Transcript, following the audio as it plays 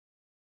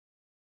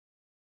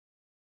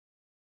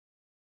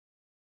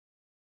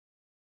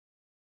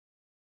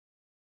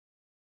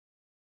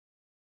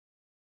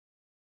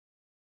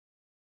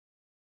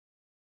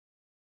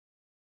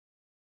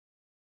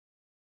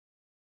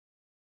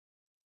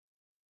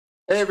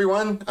Hey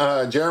everyone,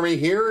 Jeremy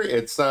here.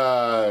 It's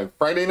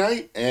Friday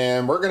night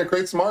and we're going to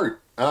create some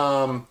art.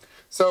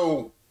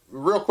 So,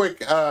 real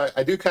quick,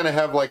 I do kind of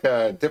have like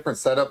a different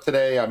setup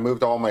today. I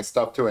moved all my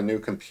stuff to a new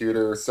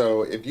computer.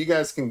 So, if you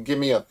guys can give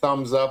me a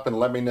thumbs up and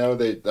let me know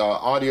that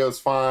audio's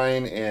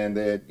fine and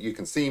that you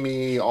can see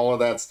me, all of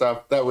that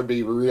stuff, that would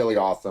be really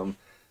awesome,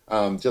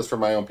 just for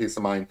my own peace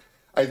of mind.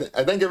 I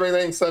think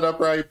everything's set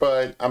up right,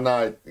 but I'm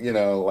not,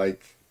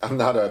 I'm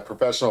not a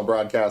professional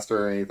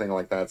broadcaster or anything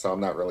like that, so I'm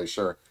not really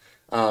sure.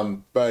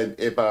 But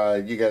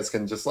if you guys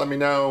can just let me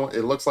know,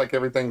 it looks like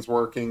everything's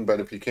working. But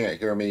if you can't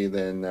hear me,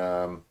 then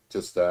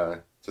just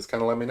kind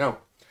of let me know.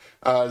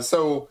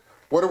 So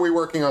what are we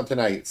working on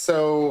tonight?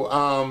 So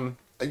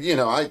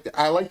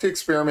I like to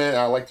experiment.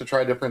 I like to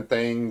try different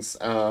things.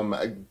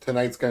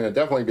 Tonight's going to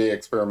definitely be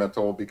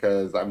experimental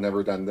because I've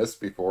never done this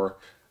before.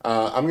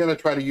 I'm going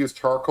to try to use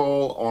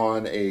charcoal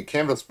on a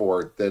canvas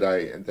board that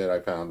I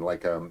found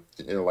like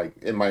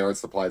in my art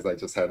supplies. I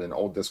just had an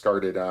old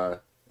discarded.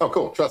 Oh,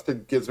 cool.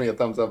 Trusted gives me a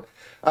thumbs up.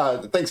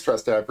 Thanks,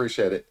 Trusted. I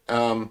appreciate it.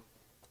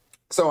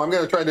 So I'm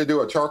going to try to do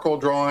a charcoal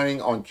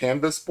drawing on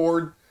canvas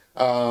board.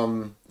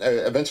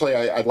 Eventually,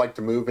 I'd like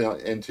to move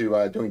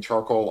into doing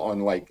charcoal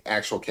on like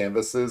actual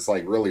canvases,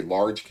 like really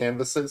large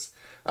canvases.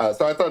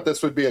 So I thought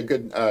this would be a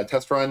good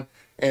test run.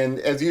 And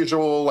as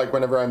usual, like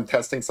whenever I'm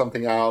testing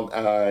something out,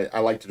 I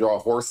like to draw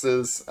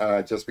horses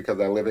just because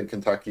I live in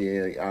Kentucky,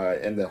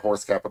 in the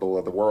horse capital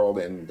of the world,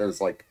 and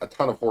there's like a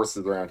ton of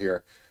horses around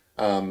here.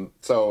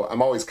 So I'm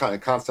always kind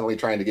of constantly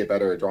trying to get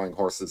better at drawing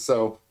horses.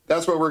 So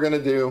that's what we're going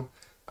to do.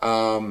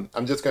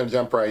 I'm just going to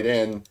jump right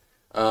in.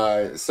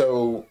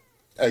 So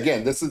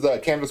again, this is a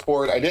canvas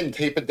board. I didn't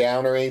tape it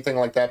down or anything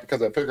like that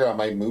because I figured I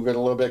might move it a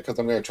little bit because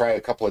I'm going to try a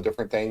couple of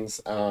different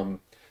things.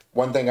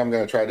 One thing I'm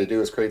going to try to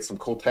do is create some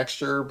cool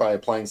texture by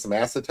applying some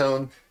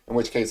acetone, in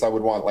which case I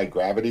would want like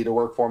gravity to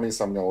work for me.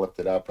 So I'm going to lift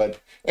it up.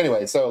 But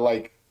anyway, so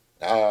like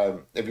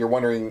if you're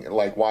wondering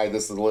like why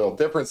this is a little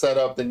different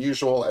setup than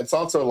usual, it's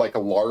also like a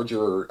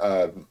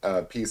larger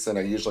piece than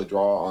I usually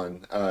draw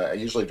on. I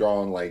usually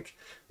draw on like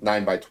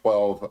 9 by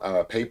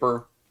 12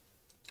 paper.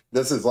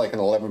 This is like an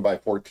 11 by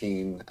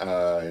 14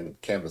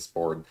 canvas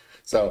board.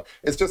 So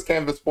it's just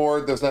canvas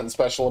board. There's nothing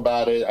special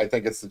about it. I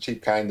think it's the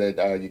cheap kind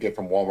that you get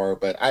from Walmart,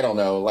 but I don't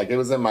know. Like it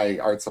was in my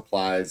art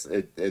supplies.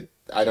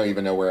 I don't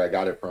even know where I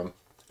got it from.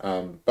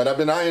 But I've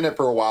been eyeing it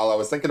for a while. I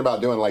was thinking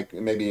about doing like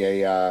maybe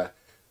a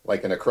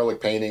like an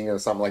acrylic painting or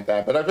something like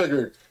that. But I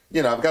figured,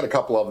 I've got a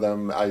couple of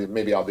them.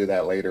 Maybe I'll do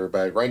that later.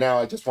 But right now,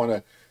 I just want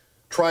to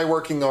try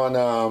working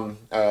on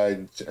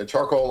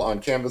charcoal on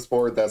canvas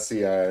board. That's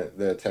the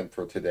intent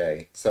for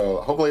today.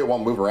 So hopefully it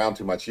won't move around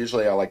too much.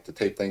 Usually I like to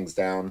tape things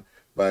down,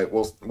 but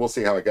we'll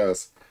see how it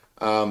goes.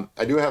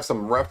 I do have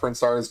some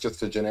reference art,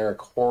 just a generic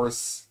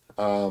horse.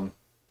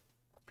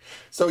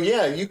 So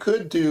yeah, you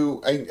could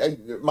do.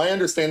 My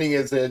understanding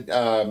is that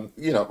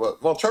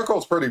well, charcoal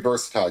is pretty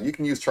versatile. You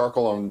can use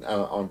charcoal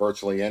on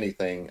virtually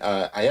anything.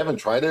 I haven't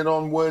tried it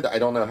on wood. I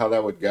don't know how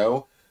that would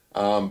go,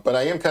 but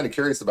I am kind of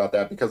curious about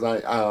that because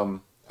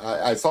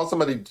I saw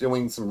somebody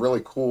doing some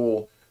really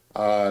cool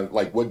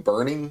like wood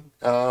burning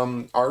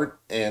art,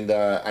 and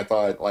I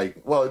thought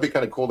like, well, it'd be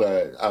kind of cool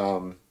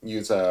to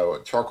use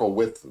charcoal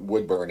with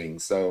wood burning.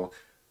 So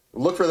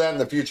look for that in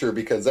the future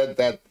because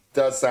that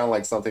does sound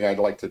like something I'd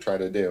like to try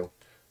to do.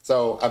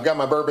 So I've got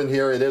my bourbon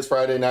here. It is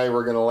Friday night.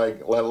 We're gonna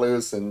like let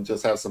loose and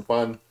just have some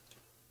fun.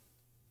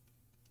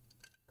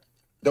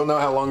 Don't know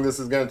how long this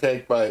is gonna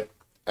take, but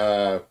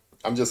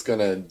I'm just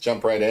gonna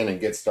jump right in and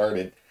get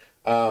started.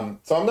 So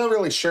I'm not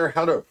really sure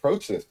how to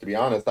approach this, to be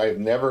honest. I've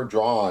never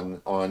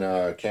drawn on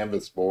a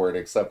canvas board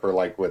except for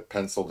like with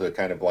pencil to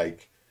kind of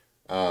like,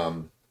 uh,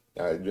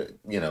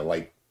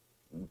 like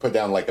put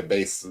down like a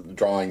base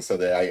drawing so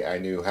that I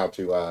knew how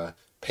to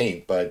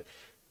paint. But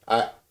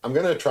I'm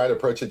gonna try to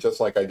approach it just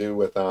like I do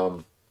with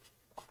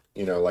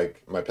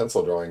like my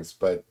pencil drawings.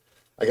 But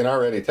I can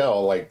already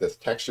tell like this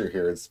texture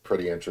here is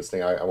pretty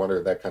interesting. I wonder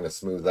if that kind of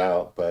smooths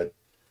out. But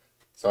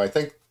so I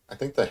think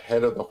the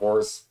head of the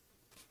horse.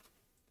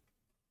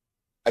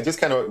 I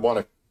just kind of want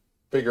to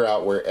figure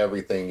out where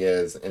everything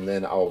is, and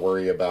then I'll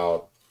worry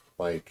about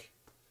like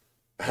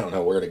I don't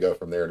know where to go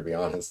from there. To be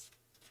honest,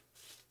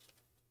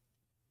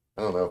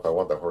 I don't know if I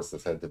want the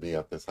horse's head to be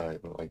up this high,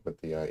 like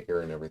with the ear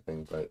and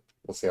everything. But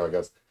we'll see how it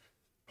goes.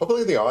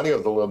 Hopefully the audio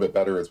is a little bit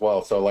better as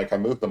well. So like I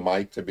moved the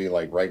mic to be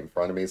like right in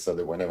front of me so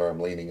that whenever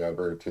I'm leaning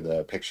over to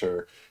the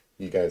picture,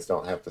 you guys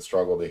don't have to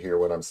struggle to hear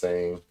what I'm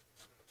saying.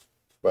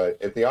 But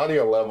if the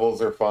audio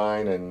levels are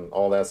fine and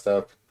all that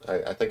stuff,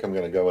 I think I'm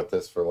going to go with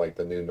this for like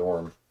the new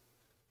norm.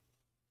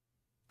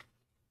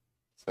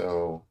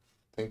 So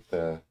I think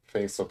the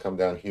face will come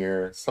down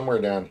here.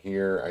 Somewhere down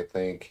here, I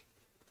think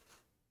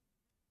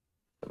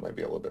that might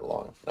be a little bit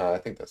long. I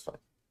think that's fine.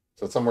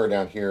 So somewhere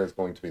down here is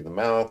going to be the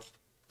mouth.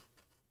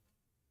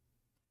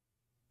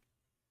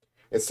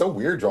 It's so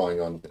weird drawing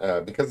on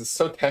because it's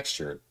so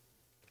textured.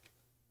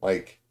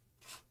 Like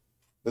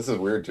this is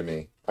weird to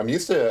me. I'm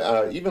used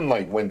to even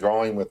like when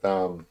drawing with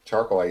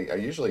charcoal, I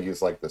usually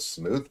use like the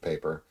smooth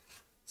paper.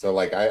 So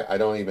like I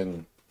don't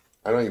even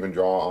I don't even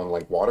draw on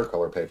like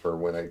watercolor paper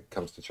when it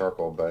comes to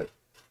charcoal, but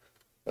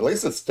at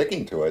least it's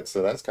sticking to it,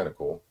 so that's kind of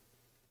cool.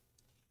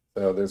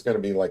 So there's going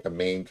to be like a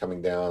mane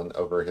coming down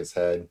over his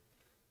head.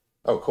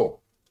 Oh,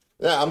 cool.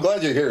 Yeah, I'm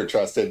glad you're here,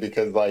 Trusted,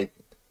 because like,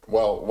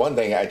 well, one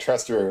thing, I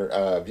trust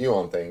your view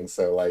on things.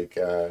 So like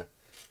I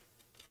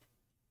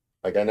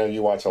know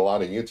you watch a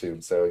lot of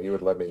YouTube, so you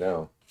would let me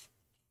know.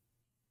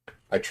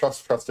 I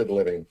trust Trusted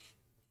Living.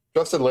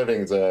 Trusted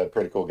Living is a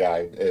pretty cool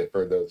guy,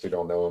 for those who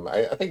don't know him.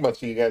 I think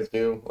most of you guys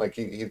do. Like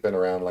he's been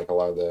around like a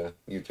lot of the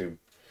YouTube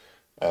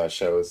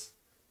shows,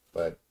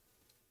 but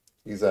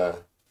he's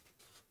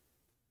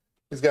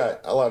he's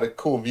got a lot of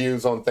cool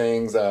views on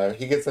things.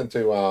 He gets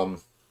into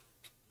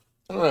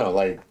I don't know,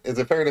 like, is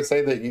it fair to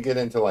say that you get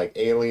into like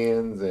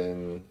aliens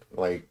and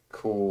like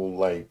cool,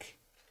 like,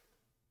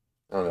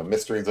 I don't know,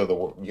 mysteries of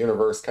the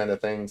universe kind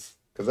of things?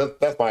 Because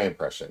that's my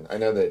impression. I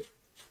know that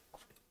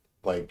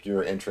like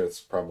your interests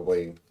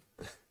probably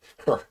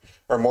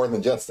are more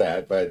than just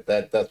that, but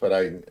that's what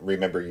I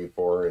remember you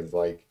for, is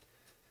like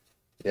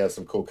you have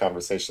some cool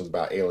conversations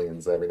about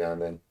aliens every now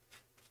and then.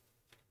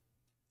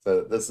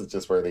 So this is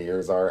just where the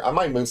years are. I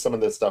might move some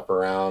of this stuff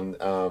around.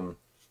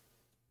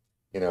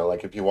 You know,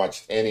 like if you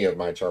watch any of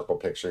my charcoal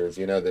pictures,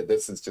 you know that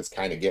this is just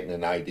kind of getting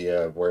an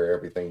idea of where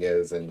everything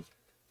is, and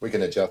we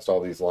can adjust all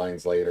these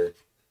lines later.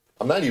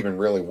 I'm not even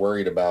really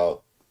worried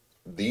about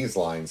these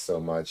lines so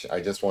much.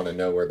 I just want to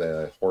know where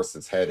the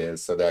horse's head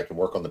is so that I can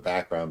work on the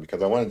background,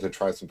 because I wanted to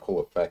try some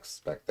cool effects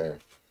back there.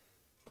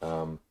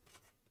 Um,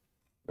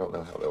 don't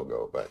know how they'll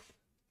go, but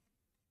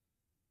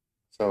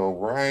so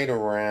right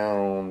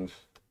around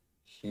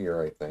here,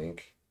 I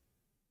think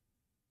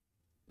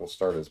we'll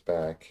start his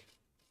back.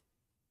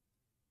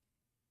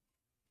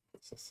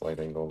 It's a slight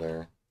angle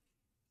there.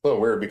 A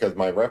little weird because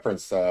my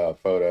reference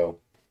photo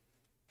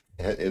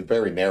is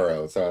very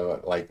narrow, so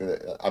like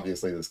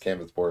obviously this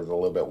canvas board is a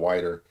little bit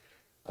wider,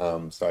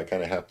 so I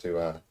kind of have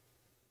to.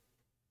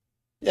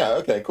 Yeah,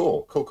 okay,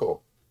 cool, cool,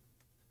 cool.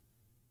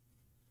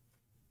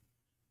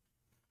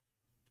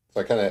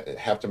 So I kind of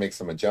have to make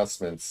some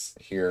adjustments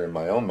here in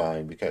my own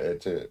mind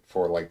because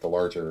for like the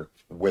larger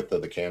width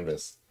of the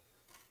canvas.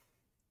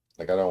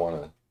 Like I don't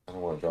want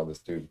to draw this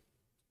dude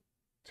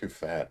too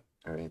fat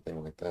or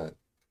anything like that.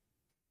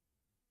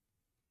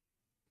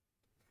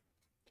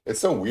 It's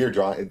so weird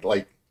drawing.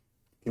 Like,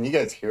 can you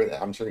guys hear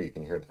that? I'm sure you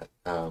can hear that.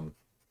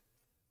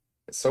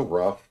 It's so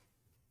rough,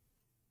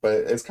 but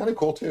it's kind of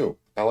cool too.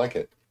 I like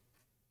it.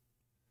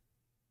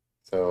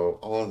 So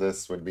all of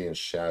this would be in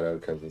shadow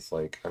because it's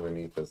like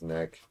underneath his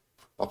neck.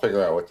 I'll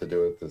figure out what to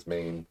do with his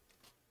mane.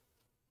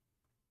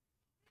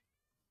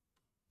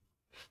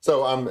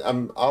 So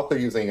I'm also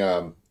using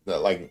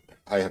like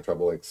I have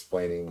trouble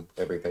explaining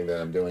everything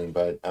that I'm doing,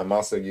 but I'm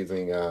also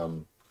using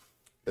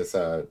this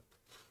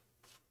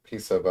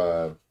piece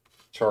of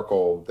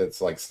charcoal that's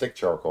like stick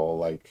charcoal,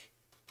 like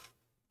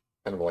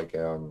kind of like I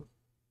don't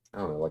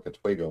know, like a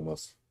twig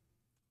almost.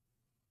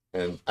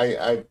 And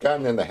I've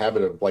gotten in the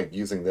habit of like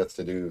using this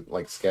to do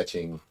like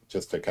sketching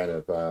just to kind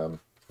of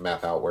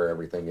map out where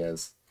everything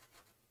is.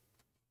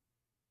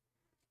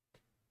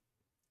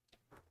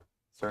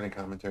 Starting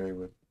commentary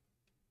with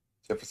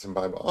Jefferson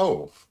Bible.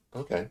 Oh,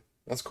 okay.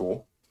 That's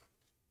cool.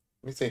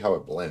 Let me see how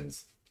it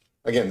blends.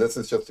 Again, this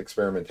is just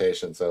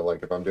experimentation. So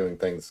like if I'm doing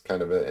things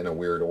kind of in a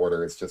weird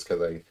order, it's just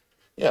because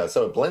yeah,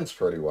 so it blends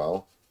pretty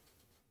well.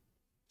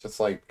 Just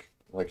like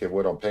it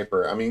would on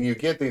paper. I mean, you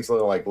get these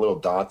little like little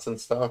dots and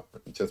stuff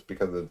just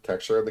because of the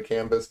texture of the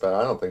canvas, but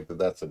I don't think that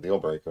that's a deal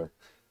breaker.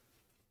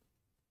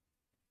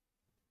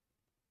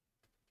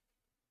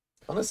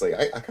 Honestly,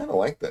 I kind of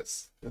like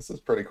this. This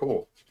is pretty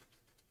cool.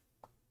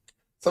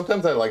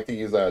 Sometimes I like to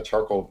use a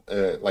charcoal,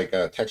 like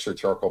a textured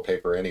charcoal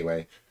paper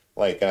anyway.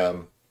 Like,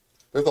 there's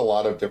a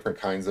lot of different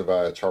kinds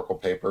of charcoal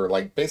paper.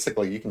 Like,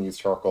 basically, you can use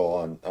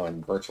charcoal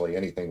on virtually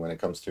anything when it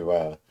comes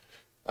to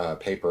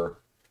paper.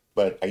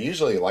 But I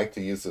usually like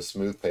to use the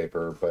smooth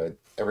paper, but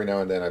every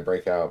now and then I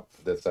break out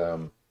this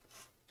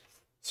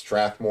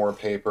Strathmore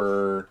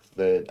paper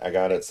that I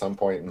got at some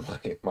point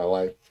in my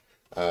life.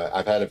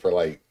 I've had it for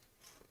like,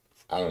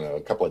 I don't know,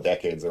 a couple of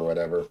decades or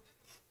whatever.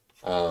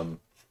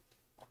 Um,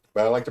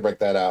 but I like to break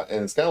that out,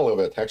 and it's got a little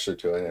bit of texture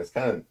to it, and it's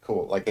kind of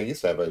cool. Like I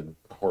used to have a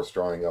horse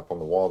drawing up on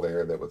the wall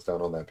there that was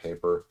done on that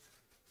paper.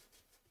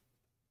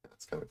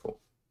 That's kind of cool.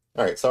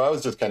 All right, so I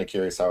was just kind of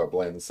curious how it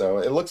blends. So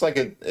it looks like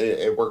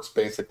it works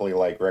basically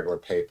like regular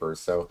paper.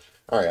 So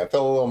all right, I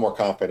feel a little more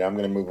confident. I'm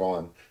going to move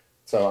on.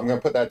 So I'm going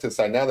to put that to the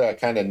side. Now that I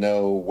kind of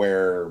know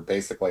where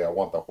basically I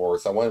want the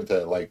horse, I wanted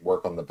to like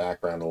work on the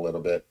background a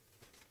little bit.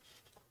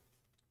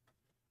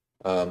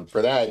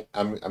 For that,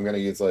 I'm going to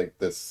use like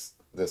this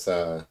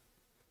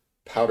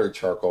powdered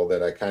charcoal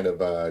that I kind of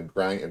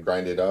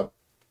grinded up,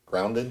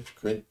 grounded,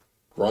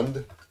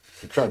 grund,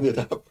 grinded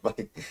up.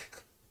 Like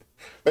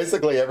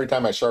basically, every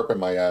time I sharpen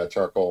my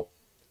charcoal,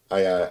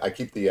 I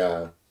keep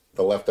the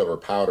leftover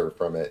powder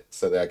from it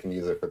so that I can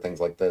use it for things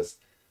like this.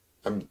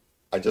 I'm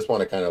I just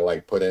want to kind of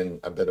like put in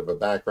a bit of a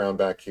background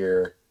back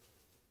here.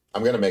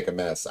 I'm gonna make a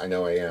mess. I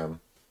know I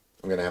am.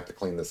 I'm gonna have to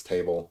clean this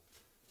table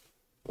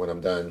when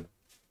I'm done.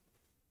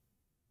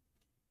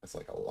 That's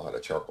like a lot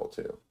of charcoal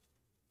too.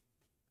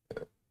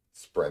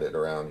 Spread it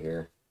around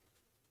here.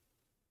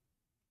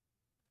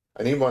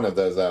 I need one of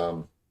those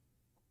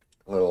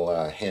little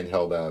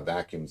handheld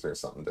vacuums or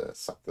something to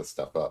suck this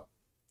stuff up.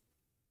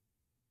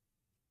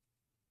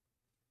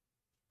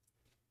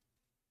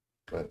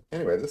 But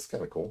anyway, this is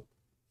kind of cool.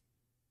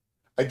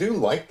 I do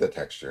like the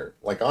texture.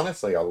 Like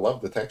honestly, I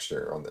love the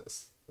texture on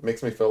this. It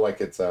makes me feel like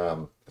it's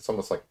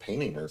almost like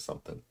painting or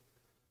something.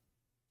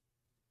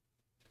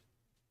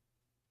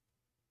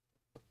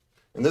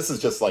 And this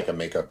is just like a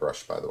makeup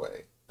brush, by the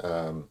way.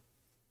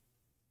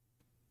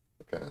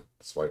 Okay,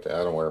 swiped it.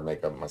 I don't wear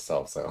makeup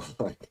myself, so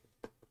like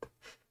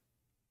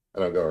I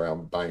don't go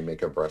around buying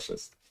makeup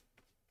brushes.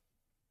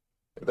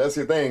 If that's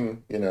your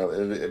thing, you know,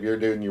 if you're a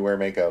dude and you wear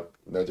makeup,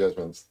 no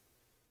judgments.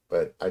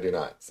 But I do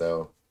not.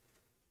 So,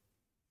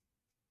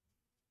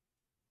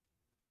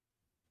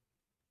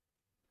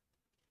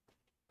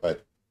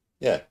 but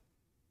yeah,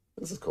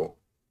 this is cool.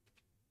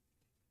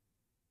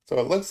 So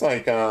it looks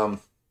like my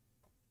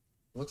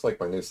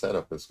new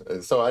setup is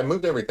so I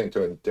moved everything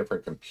to a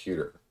different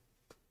computer.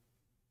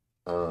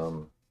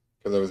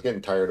 Because I was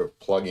getting tired of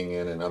plugging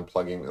in and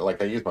unplugging.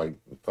 Like I use my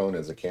phone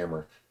as a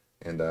camera,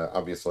 and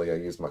obviously I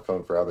use my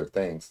phone for other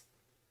things.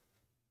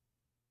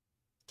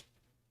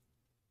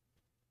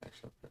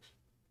 Actually,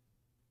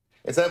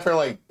 is that for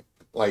like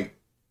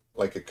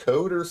like a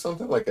code or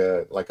something? Like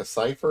a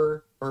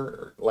cipher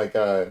or like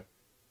a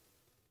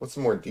what's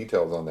some more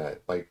details on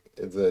that? Like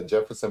is the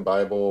Jefferson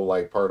Bible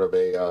like part of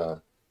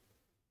a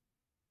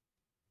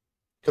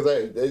because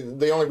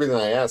the only reason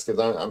I ask is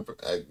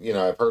you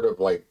know I've heard of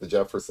like the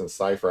Jefferson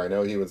cipher. I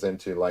know he was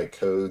into like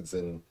codes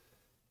and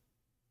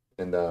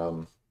you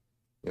know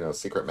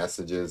secret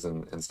messages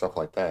and stuff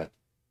like that.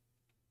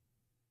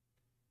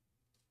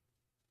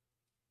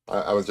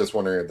 I was just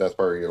wondering if that's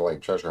part of your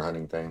like treasure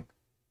hunting thing,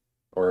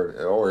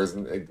 or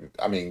isn't it,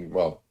 I mean,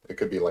 well, it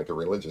could be like a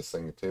religious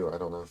thing too. I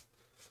don't know.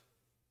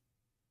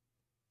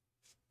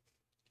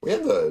 We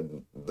have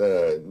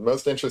the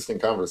most interesting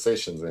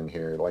conversations in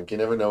here. Like you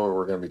never know what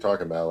we're going to be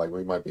talking about. Like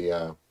we might be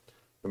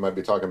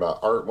talking about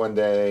art one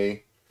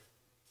day.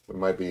 We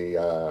might be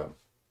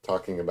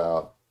talking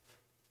about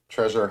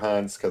treasure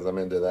hunts because I'm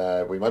into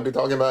that. We might be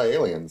talking about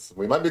aliens.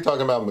 We might be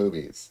talking about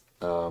movies.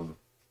 We're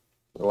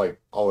like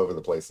all over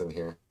the place in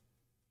here.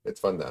 It's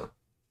fun though.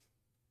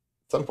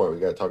 At some point we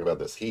got to talk about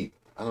this heat.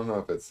 I don't know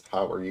if it's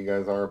hot where you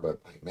guys are, but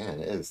like man,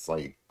 it is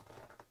like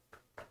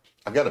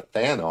I've got a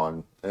fan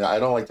on. And I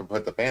don't like to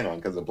put the fan on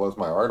because it blows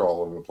my art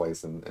all over the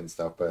place and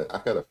stuff. But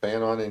I've got a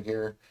fan on in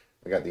here.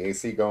 I got the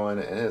AC going,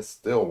 and it's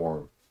still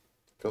warm.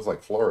 Feels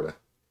like Florida.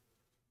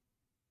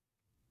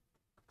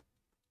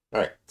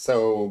 All right.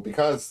 So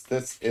because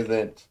this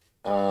isn't,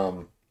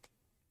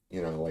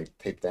 you know, like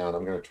taped down,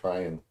 I'm gonna try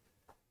and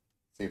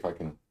see if I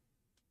can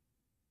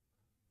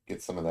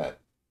get some of that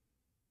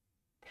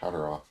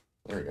powder off.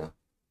 There we go.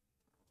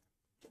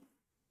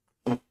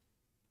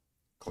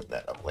 Clean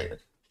that up later.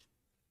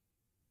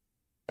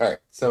 All right.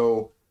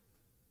 So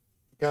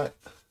got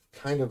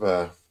kind of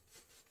a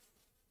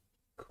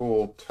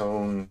cool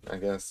tone, I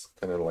guess.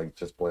 Kind of like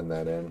just blend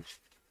that in.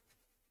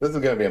 This is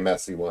going to be a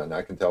messy one,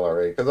 I can tell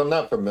already, because I'm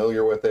not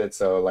familiar with it,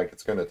 so like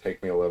it's going to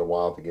take me a little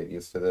while to get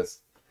used to this.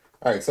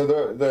 All right, so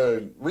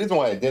the reason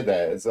why I did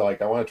that is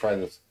like I want to try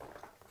this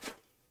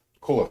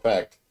cool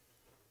effect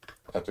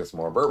after some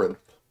more bourbon.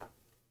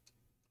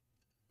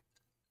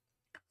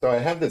 So I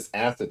have this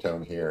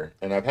acetone here,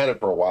 and I've had it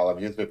for a while.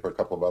 I've used it for a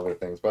couple of other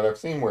things, but I've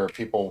seen where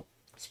people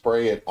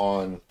spray it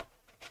on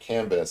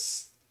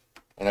canvas,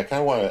 and I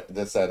kind of want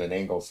this at an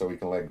angle so we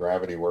can let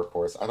gravity work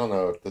for us. I don't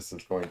know if this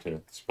is going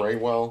to spray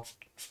well,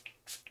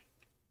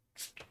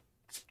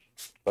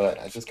 but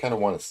I just kind of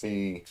want to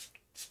see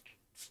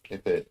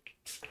if it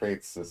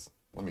creates this.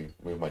 Let me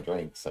move my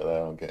drink so that I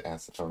don't get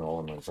acetone all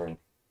in my drink.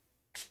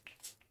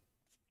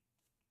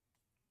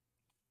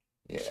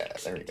 Yeah,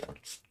 there we go.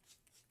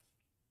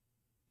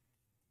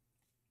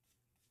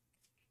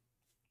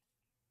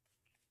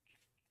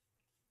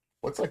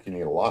 Looks like you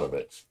need a lot of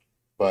it,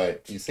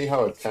 but you see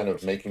how it's kind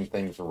of making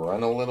things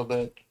run a little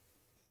bit?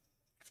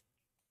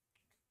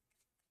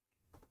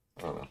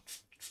 I don't know.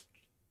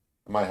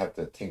 I might have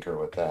to tinker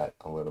with that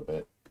a little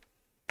bit.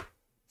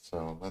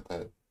 So let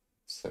that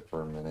sit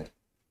for a minute.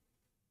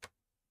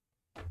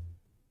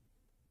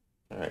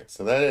 All right,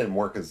 so that didn't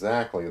work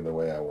exactly the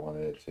way I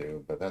wanted it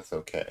to, but that's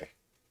okay.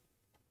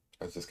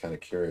 I was just kind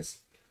of curious.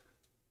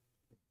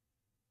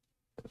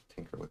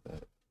 Tinker with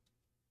that.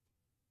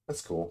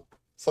 That's cool.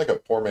 It's like a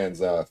poor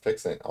man's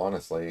fix-it,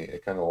 honestly.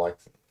 It kind of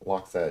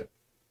locks that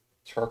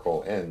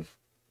charcoal in.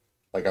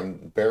 Like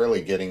I'm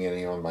barely getting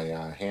any on my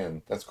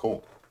hand. That's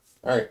cool.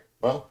 All right,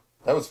 well,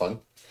 that was fun.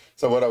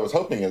 So what I was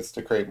hoping is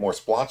to create more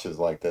splotches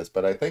like this,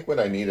 but I think what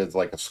I need is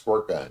like a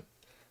squirt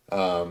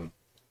gun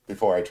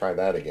before I try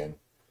that again.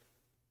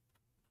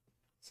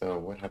 So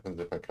what happens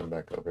if I come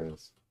back over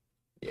this?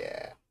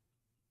 Yeah.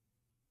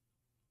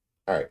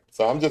 All right,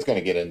 so I'm just gonna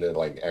get into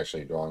like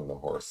actually drawing the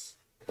horse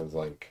because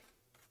like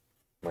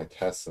my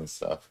tests and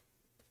stuff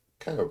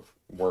kind of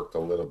worked a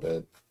little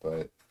bit,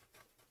 but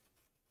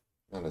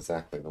Not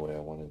exactly the way I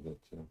wanted it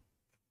to.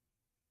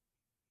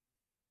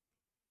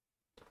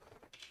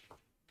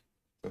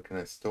 So can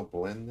I still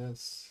blend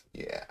this?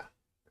 Yeah.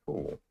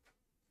 Cool.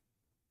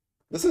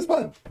 This is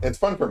fun. It's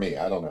fun for me.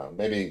 I don't know.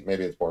 Maybe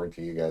it's boring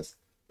to you guys.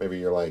 Maybe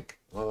you're like,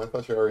 well, I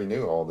thought you already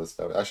knew all this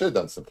stuff. I should have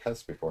done some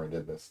tests before I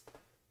did this.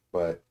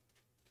 But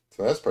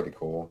so that's pretty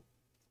cool.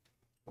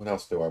 What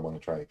else do I want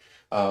to try?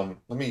 Let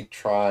me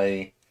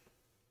try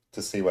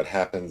to see what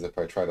happens if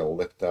I try to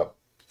lift up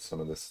some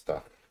of this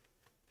stuff.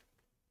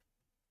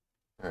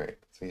 All right,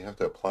 so you have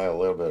to apply a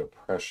little bit of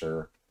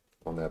pressure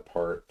on that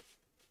part.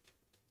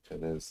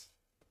 It is.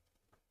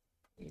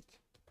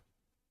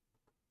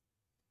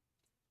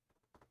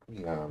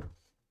 Yeah.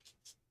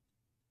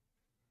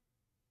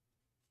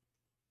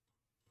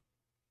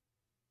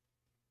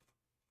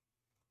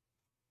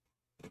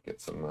 Get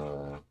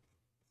some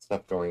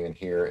stuff going in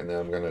here, and then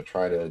I'm going to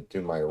try to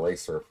do my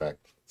eraser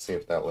effect, see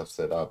if that lifts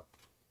it up.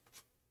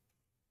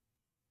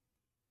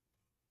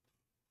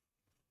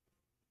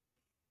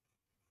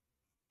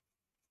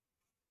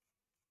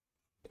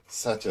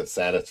 Such a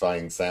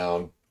satisfying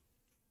sound.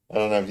 I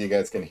don't know if you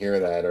guys can hear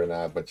that or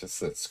not, but just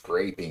the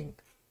scraping.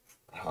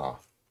 Ah,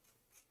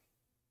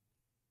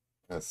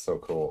 that's so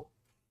cool.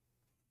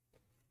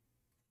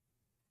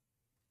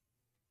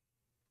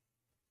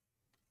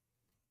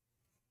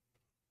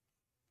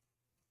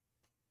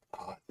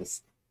 Ah,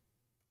 this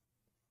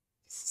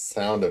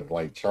sound of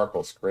like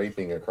charcoal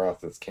scraping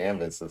across this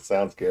canvas. It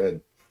sounds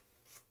good.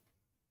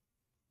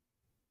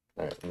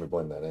 All right, let me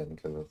blend that in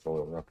because it's a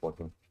little rough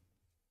looking.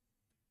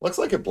 Looks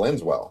like it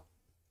blends well,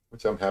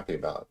 which I'm happy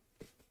about.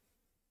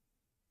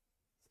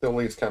 Still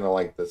leaves kind of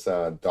like this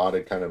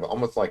dotted kind of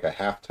almost like a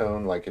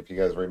halftone. Like if you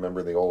guys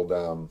remember the old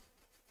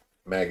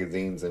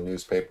magazines and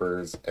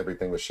newspapers,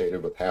 everything was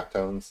shaded with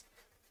halftones.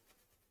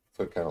 That's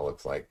what it kind of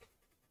looks like.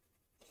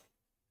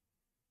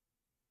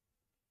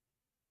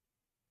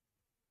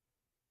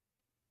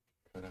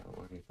 Cut out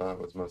what he thought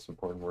was most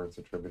important words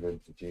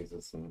attributed to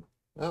Jesus. And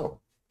oh,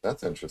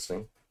 that's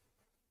interesting.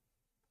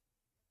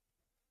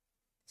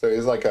 So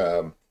he's like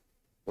a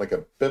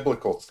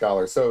biblical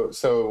scholar.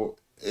 So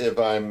if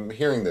I'm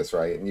hearing this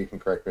right, and you can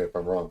correct me if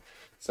I'm wrong.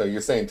 So you're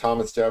saying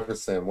Thomas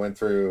Jefferson went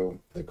through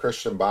the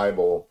Christian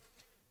Bible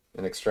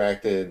and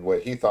extracted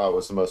what he thought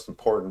was the most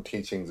important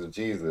teachings of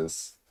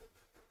Jesus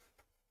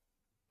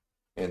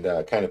and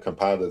kind of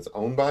compiled his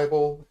own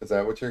Bible. Is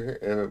that what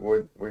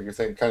what you're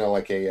saying? Kind of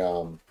like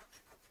an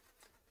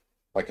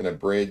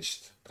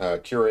abridged,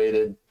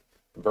 curated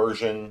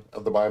version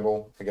of the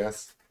Bible, I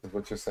guess, is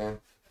what you're saying.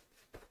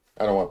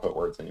 I don't want to put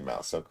words in your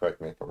mouth, so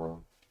correct me if I'm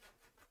wrong.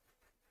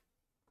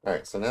 All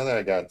right, so now that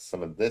I got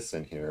some of this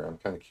in here, I'm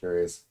kind of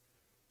curious.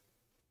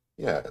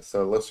 Yeah,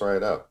 so it lifts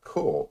right up.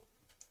 Cool.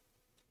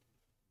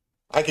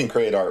 I can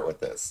create art with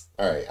this.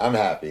 All right, I'm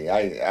happy.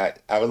 I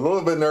was a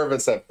little bit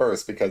nervous at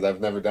first because I've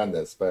never done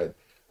this, but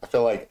I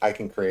feel like I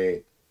can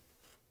create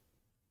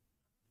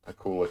a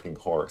cool looking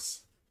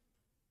horse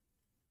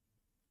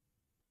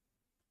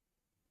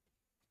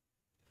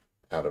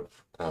out of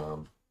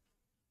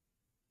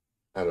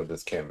out of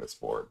this canvas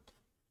board.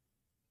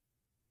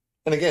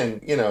 And again,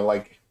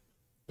 like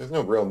there's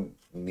no real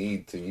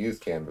need to use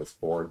canvas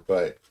board,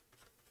 but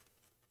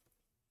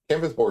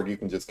canvas board you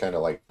can just kind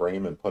of like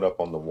frame and put up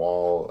on the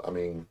wall. I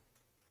mean,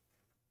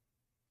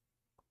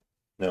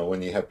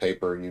 when you have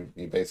paper,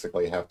 you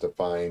basically have to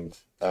find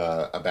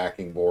a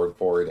backing board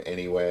for it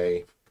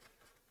anyway.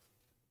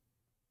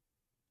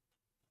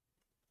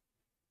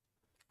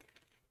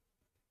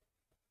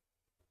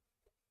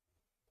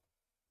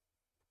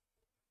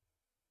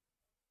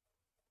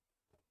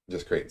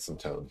 Just creating some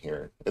tone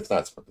here. It's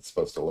not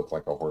supposed to look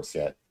like a horse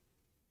yet.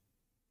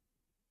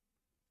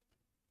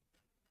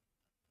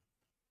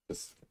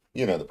 Just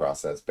the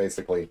process.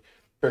 Basically,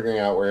 figuring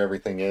out where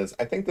everything is.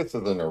 I think this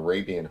is an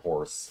Arabian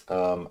horse.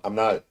 I'm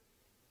not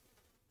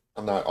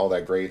all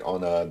that great on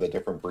the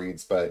different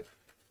breeds, but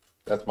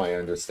that's my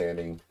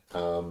understanding.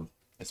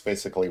 It's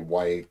basically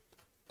white.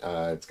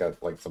 It's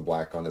got like some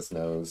black on its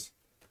nose.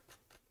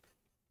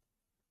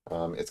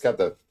 It's got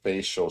the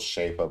facial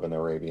shape of an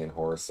Arabian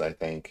horse, I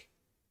think.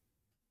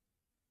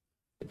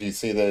 If you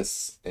see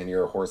this and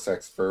you're a horse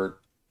expert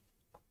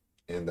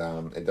and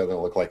it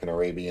doesn't look like an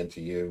Arabian to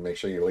you, make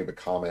sure you leave a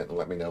comment and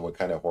let me know what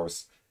kind of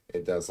horse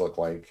it does look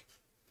like.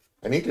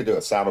 I need to do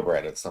a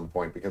saddlebred at some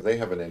point because they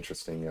have an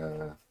interesting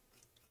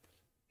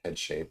head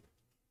shape.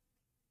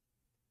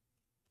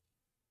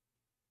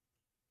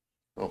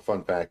 Well,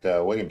 fun fact,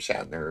 William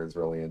Shatner is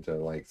really into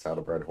like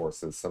saddlebred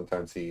horses.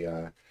 Sometimes he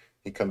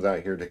comes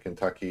out here to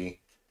Kentucky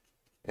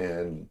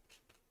and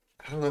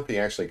I don't know if he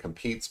actually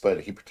competes,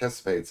 but he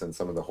participates in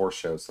some of the horse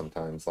shows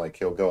sometimes. Like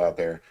he'll go out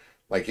there,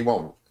 like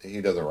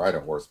he doesn't ride a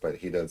horse, but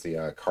he does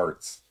the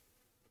carts.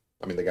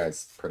 I mean, the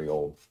guy's pretty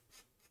old,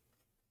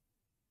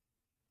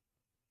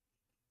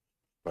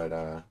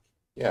 but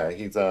yeah,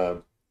 he's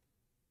done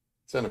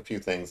a few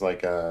things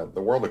like the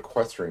World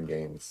Equestrian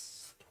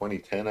Games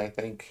 2010, I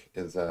think,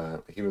 is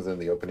he was in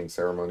the opening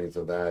ceremonies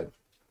of that.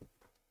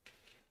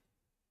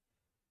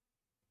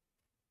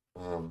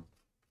 Um,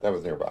 that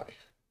was nearby.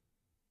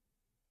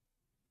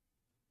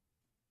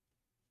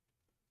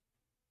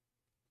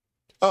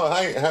 Oh,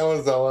 hi,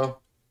 hello, Zello.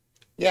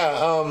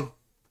 Yeah,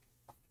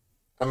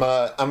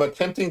 I'm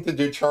attempting to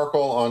do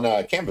charcoal on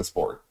a canvas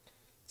board.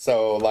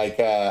 So like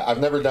I've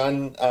never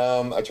done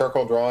a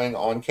charcoal drawing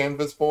on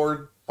canvas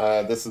board.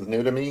 This is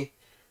new to me.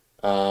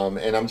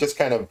 And I'm just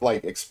kind of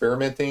like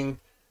experimenting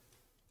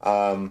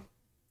um,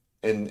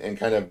 and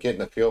kind of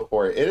getting a feel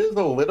for it. It is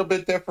a little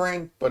bit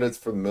different, but it's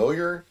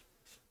familiar.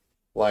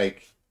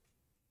 Like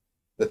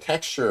the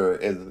texture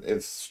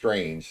is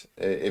strange.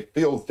 It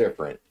feels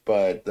different,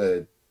 but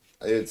the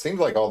it seems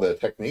like all the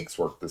techniques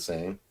work the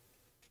same.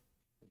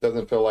 It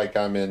doesn't feel like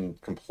I'm in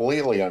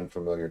completely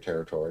unfamiliar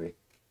territory.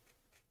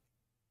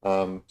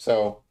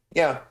 So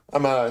yeah,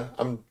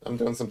 I'm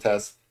doing some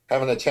tests,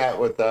 having a chat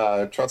with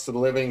Trusted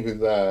Living,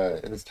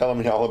 who's telling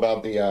me all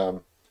about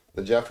the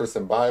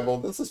Jefferson Bible.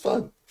 This is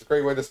fun. It's a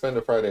great way to spend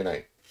a Friday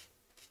night.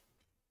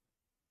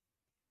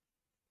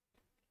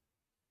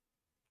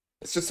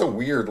 It's just so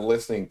weird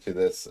listening to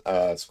this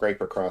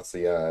scrape across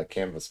the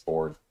canvas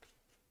board.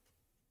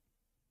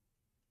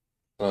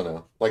 I don't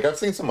know. Like I've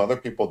seen some other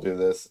people do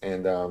this,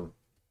 and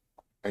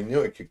I knew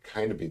it could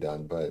kind of be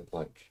done, but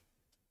like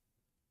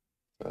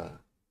uh,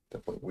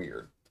 definitely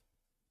weird.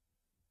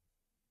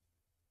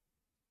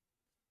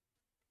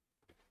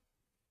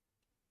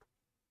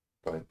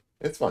 But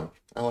it's fun.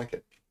 I like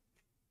it.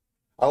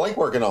 I like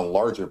working on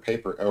larger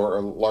paper or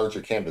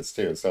larger canvas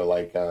too. So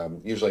like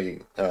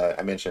usually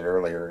I mentioned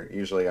earlier,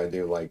 usually I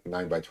do like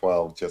 9 by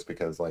 12 just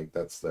because like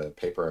that's the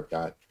paper I've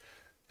got.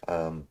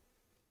 Um,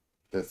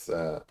 this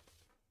I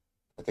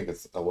think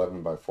it's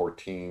 11 by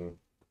 14.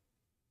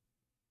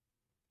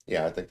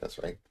 Yeah, I think that's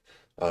right.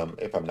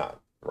 If I'm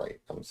not right,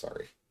 I'm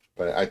sorry.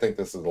 But I think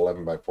this is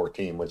 11 by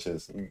 14, which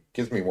is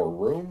gives me more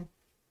room,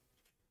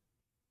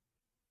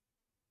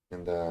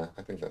 and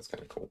I think that's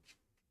kind of cool.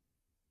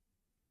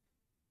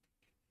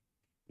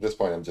 At this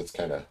point, I'm just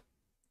kind of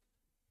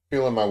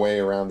feeling my way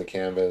around the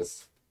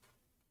canvas.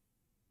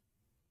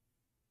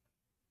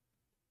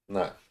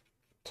 Not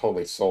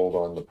totally sold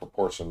on the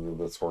proportions of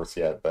this horse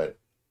yet, but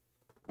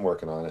I'm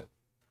working on it.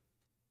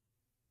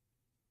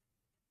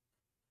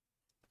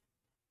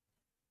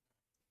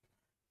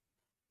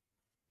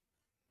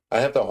 I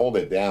have to hold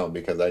it down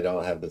because I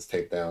don't have this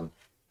tape down.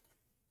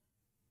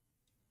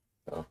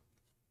 So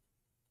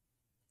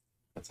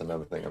that's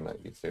another thing I'm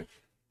not used to.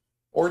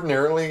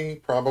 Ordinarily,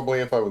 probably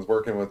if I was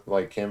working with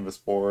like canvas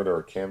board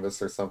or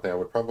canvas or something, I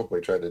would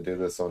probably try to do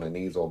this on an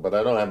easel, but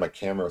I don't have my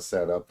camera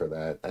set up for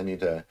that. I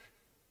need to,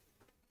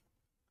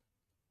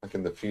 like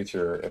in the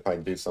future, if I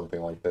do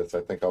something like this,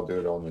 I think I'll do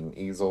it on an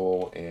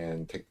easel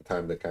and take the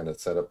time to kind of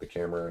set up the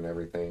camera and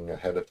everything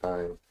ahead of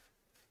time.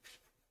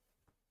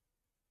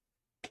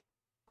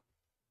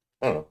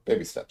 I don't know,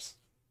 baby steps.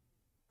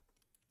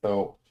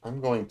 So I'm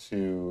going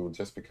to,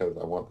 just because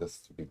I want this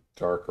to be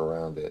dark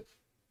around it.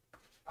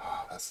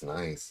 Oh, that's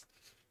nice.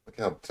 Look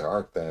how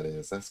dark that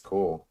is. That's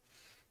cool.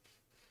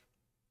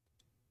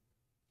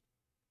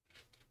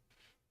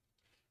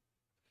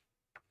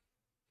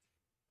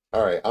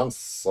 All right, I'm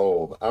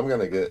sold. I'm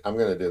gonna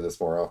do this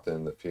more often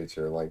in the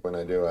future. Like when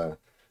I do a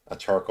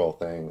charcoal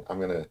thing, I'm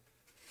gonna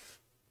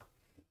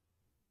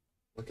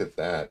look at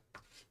that.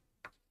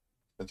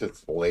 It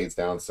just lays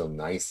down so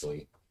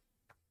nicely.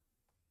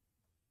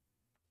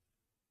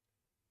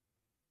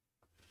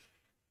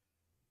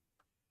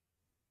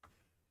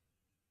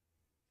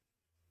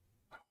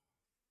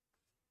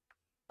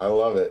 I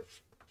love it.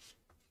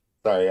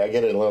 Sorry, I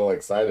get a little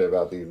excited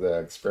about these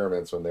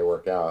experiments when they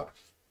work out.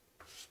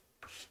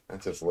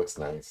 That just looks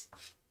nice.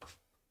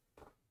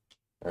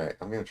 All right,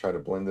 I'm gonna try to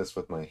blend this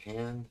with my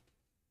hand,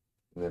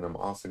 and then I'm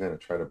also gonna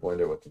try to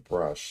blend it with the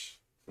brush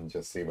and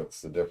just see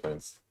what's the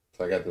difference.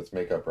 So I got this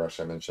makeup brush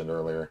I mentioned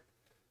earlier.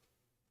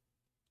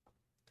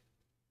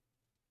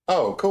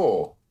 Oh,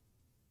 cool.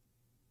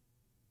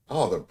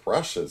 Oh, the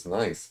brush is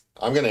nice.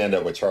 I'm gonna end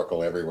up with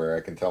charcoal everywhere.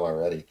 I can tell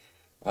already.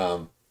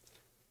 Um,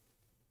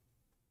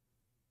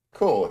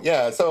 cool.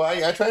 Yeah. So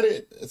I try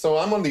to. So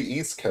I'm on the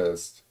East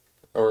Coast,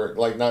 or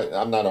like not.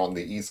 I'm not on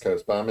the East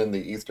Coast, but I'm in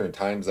the Eastern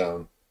time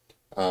zone.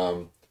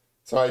 Um,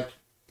 so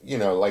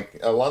like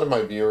a lot of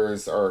my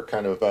viewers are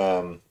kind of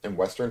in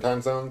Western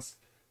time zones,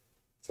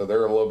 so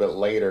they're a little bit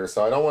later.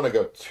 So I don't want to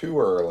go too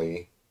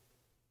early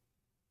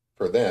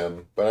for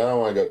them, but I don't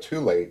want to go too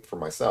late for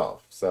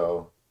myself.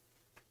 So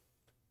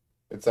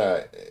it's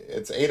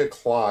 8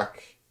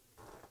 o'clock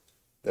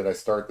that I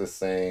start this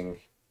thing.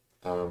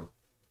 Um,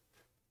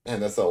 Man,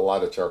 that's a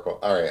lot of charcoal.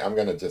 All right, I'm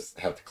gonna just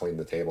have to clean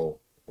the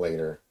table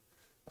later.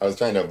 I was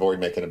trying to avoid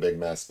making a big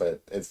mess,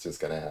 but it's just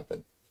gonna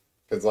happen.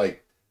 Because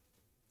like,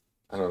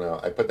 I don't know,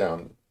 I put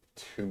down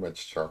too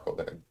much charcoal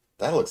there.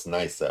 That looks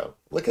nice though.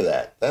 Look at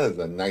that. That is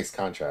a nice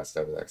contrast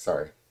over there.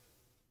 Sorry.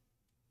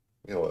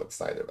 I get a little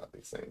excited about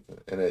these things.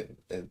 And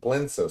it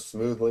blends so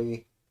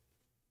smoothly.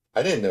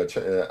 I didn't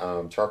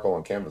know charcoal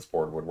on canvas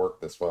board would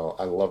work this well.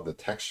 I love the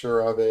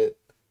texture of it.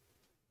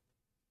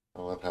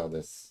 I love how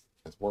this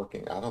is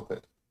working. I don't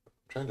think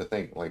trying to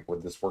think like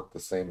would this work the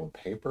same on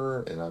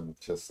paper and I'm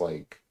just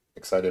like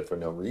excited for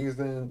no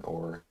reason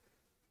or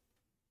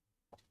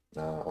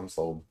nah, I'm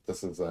sold.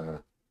 This is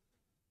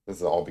This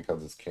is all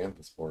because it's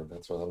canvas board.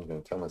 That's what I'm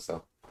going to tell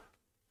myself.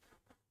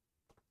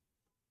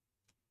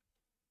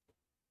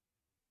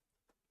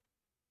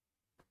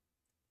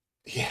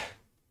 Yeah.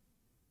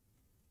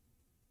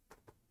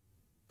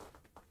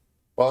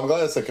 Well, I'm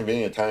glad it's a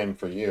convenient time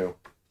for you.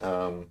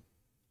 Um,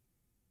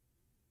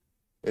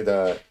 it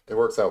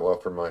works out well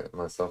for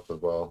myself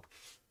as well.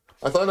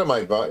 I thought I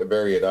might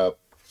vary it up,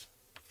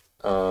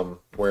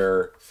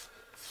 where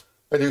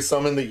I do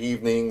some in the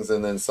evenings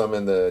and then some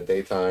in the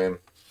daytime,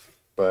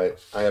 but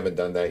I haven't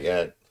done that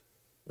yet.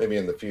 Maybe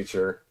in the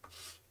future.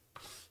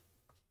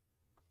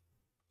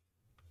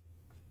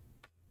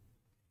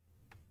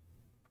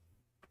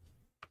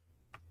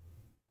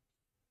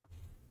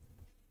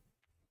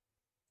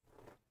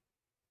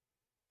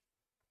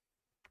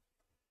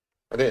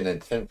 I didn't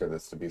intend for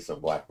this to be so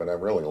black, but I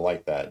really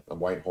like that. A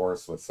white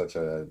horse with such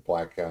a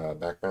black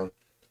background.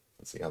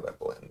 Let's see how that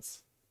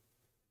blends.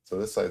 So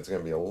this side's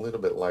going to be a little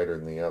bit lighter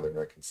than the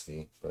other, I can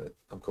see, but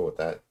I'm cool with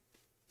that.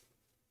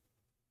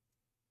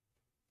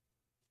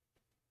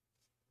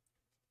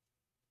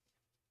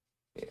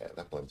 Yeah,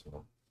 that blends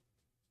well.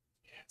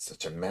 Yeah, it's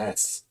such a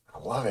mess. I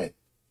love it.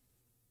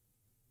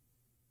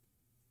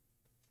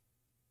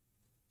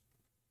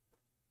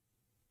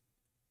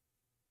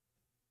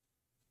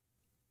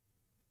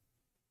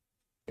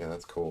 Yeah,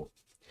 that's cool.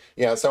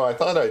 Yeah, so I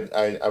thought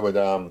I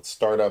would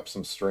start up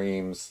some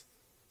streams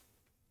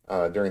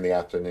during the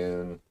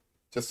afternoon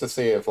just to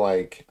see if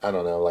like I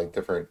don't know like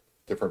different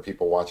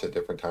people watch at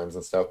different times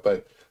and stuff.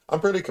 But I'm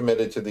pretty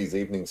committed to these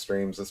evening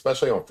streams,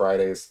 especially on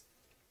Fridays,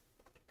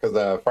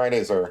 because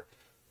Fridays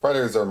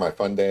are my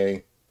fun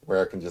day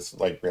where I can just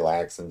like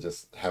relax and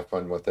just have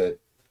fun with it.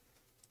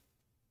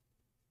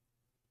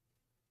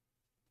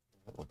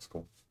 That looks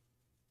cool.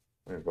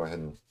 I'm gonna go ahead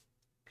and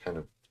kind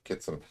of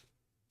get some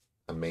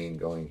a main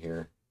going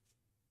here.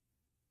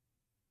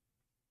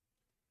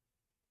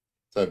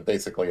 So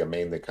basically a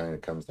main that kind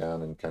of comes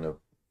down and kind of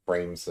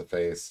frames the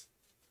face.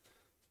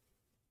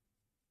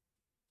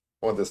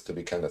 I want this to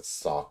be kind of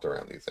soft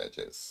around these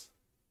edges.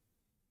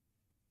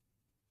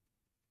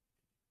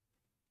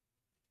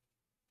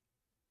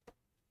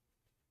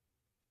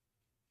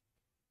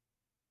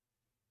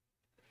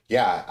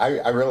 Yeah,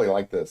 I really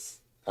like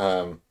this.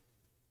 I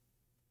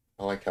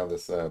like how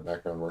this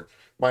background works.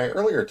 My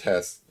earlier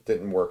test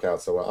didn't work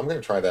out so well. I'm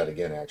going to try that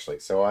again, actually.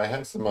 So I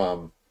have some,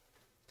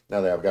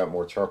 now that I've got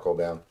more charcoal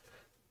down,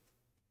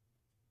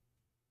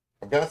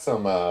 I've got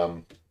some,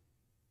 trying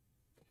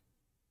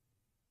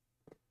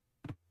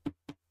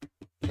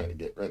to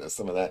get rid of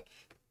some of that.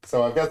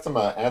 So I've got some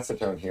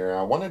acetone here.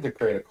 I wanted to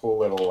create a cool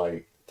little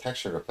like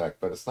textured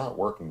effect, but it's not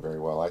working very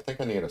well. I think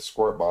I need a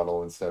squirt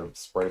bottle instead of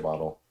spray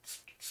bottle.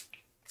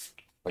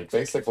 Like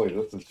basically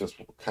this is just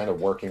kind of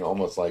working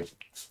almost like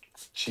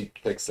cheap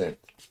fixant.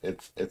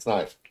 It's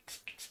not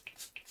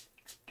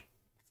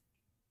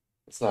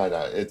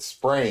it's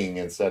spraying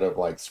instead of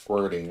like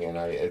squirting, and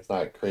it's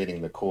not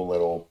creating the cool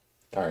little.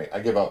 All right, I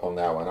give up on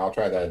that one. I'll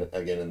try that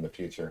again in the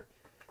future.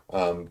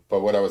 But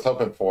what I was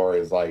hoping for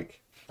is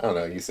like I don't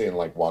know, you see in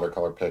like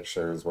watercolor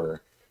pictures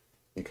where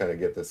you kind of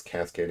get this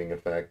cascading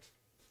effect,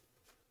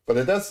 but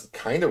it does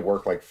kind of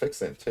work like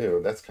fixant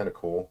too. That's kind of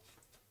cool.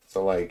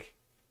 So like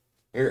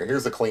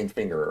here's a clean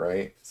finger,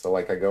 right? So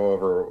like I go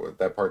over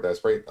that part that I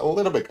sprayed, a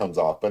little bit comes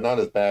off, but not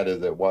as bad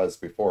as it was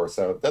before.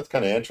 So that's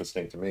kind of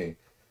interesting to me.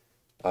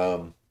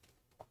 Um,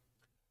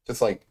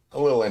 just like a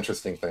little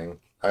interesting thing.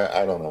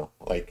 I don't know.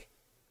 Like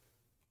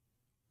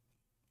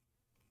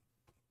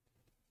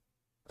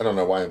I don't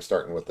know why I'm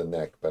starting with the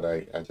neck, but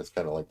I just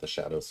kind of like the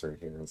shadows through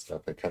here and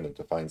stuff. It kind of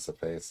defines the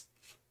face.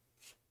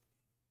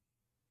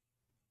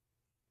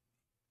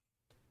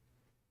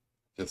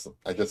 Just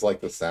I just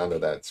like the sound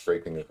of that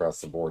scraping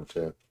across the board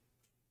too.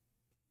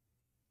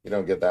 You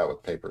don't get that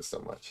with paper so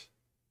much.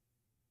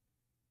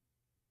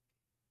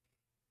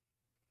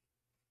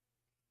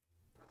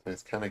 So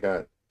he's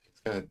got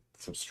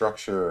some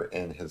structure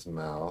in his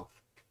mouth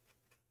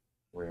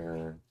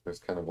where there's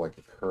kind of like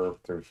a curve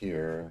through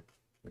here.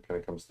 It kind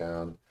of comes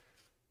down.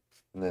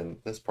 And then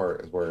this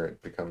part is where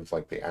it becomes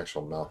like the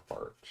actual mouth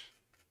part.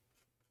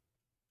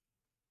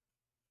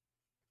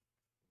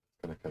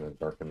 Gonna kind of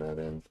darken that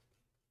in.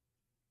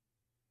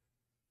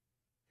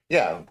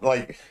 Yeah,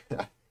 like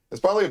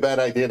it's probably a bad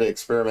idea to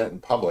experiment in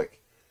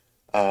public.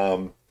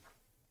 Um,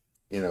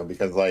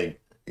 because like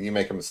you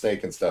make a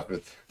mistake and stuff,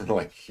 it's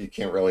like you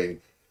can't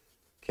really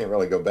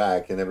go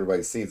back and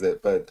everybody sees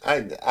it. But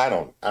I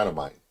don't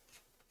mind.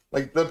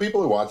 Like the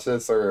people who watch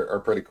this are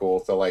pretty cool.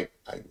 So like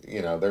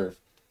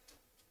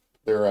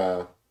they're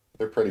uh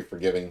they're pretty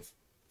forgiving.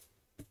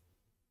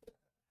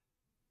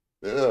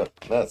 Ugh,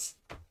 that's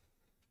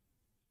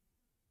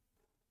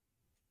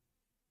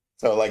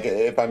so like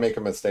if I make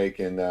a mistake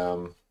in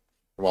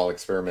while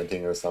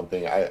experimenting or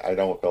something, I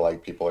don't feel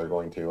like people are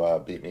going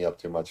to beat me up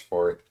too much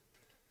for it.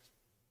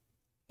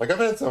 Like I've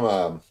had some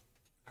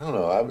I don't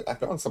know, I've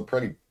done some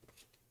pretty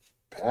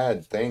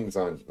bad things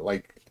on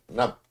like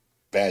not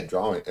bad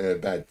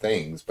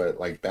things, but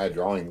like bad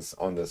drawings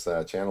on this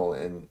channel,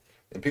 and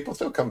people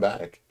still come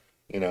back.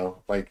 you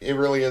know, like it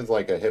really is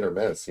like a hit or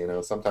miss, you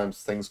know.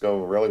 Sometimes things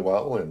go really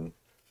well and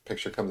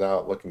picture comes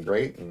out looking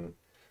great, and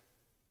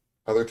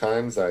other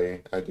times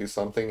I do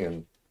something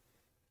and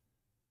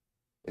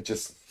it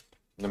just,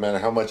 no matter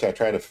how much I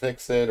try to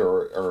fix it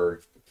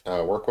or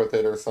work with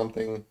it or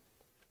something,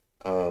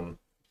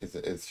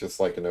 it's just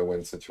like a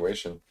no-win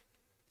situation.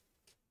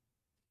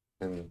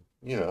 And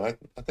you know,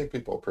 I think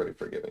people are pretty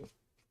forgiving.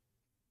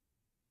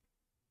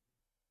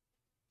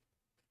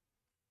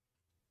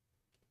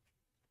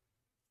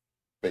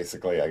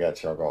 Basically, I got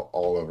charcoal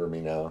all over me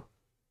now.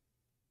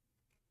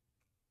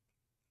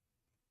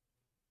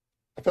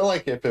 I feel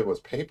like if it was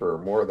paper,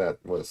 more of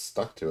that was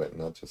stuck to it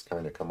and not just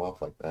kind of come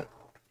off like that.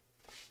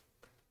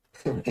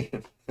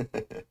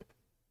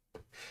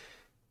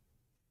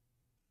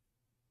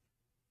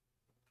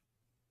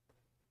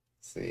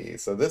 See,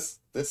 so this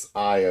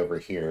eye over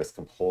here is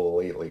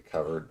completely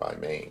covered by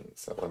mane.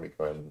 So let me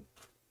go ahead and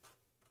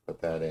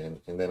put that in,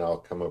 and then I'll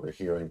come over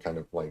here and kind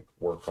of like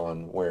work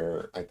on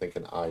where I think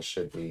an eye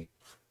should be.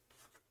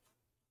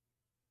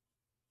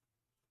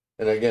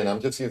 And again, I'm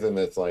just using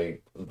this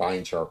like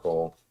vine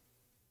charcoal.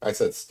 I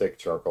said stick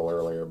charcoal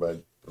earlier,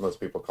 but most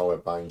people call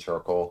it vine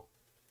charcoal,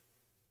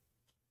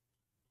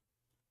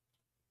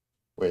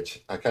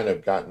 which I kind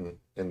of gotten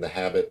in the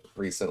habit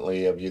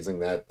recently of using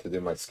that to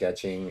do my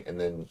sketching, and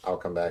then I'll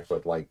come back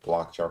with like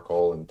block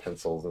charcoal and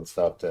pencils and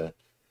stuff to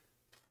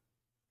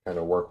kind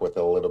of work with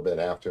it a little bit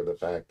after the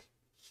fact.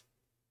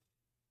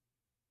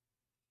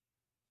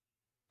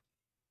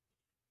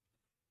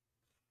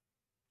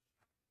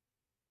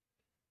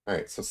 All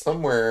right, so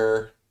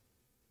somewhere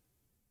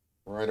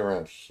right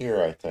around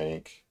here, I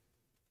think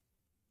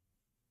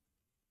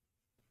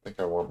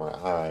I want my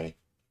eye.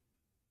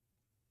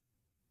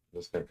 I'm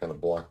just gonna kind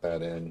of block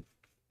that in,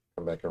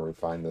 come back and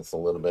refine this a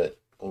little bit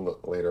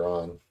later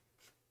on.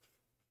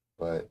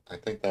 But I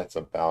think that's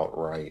about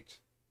right.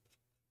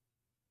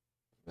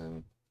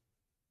 And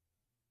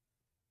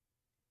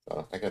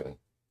so I gotta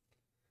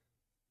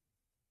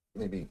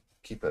maybe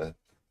keep a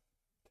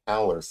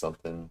towel or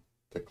something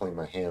to clean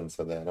my hands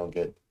so that I don't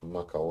get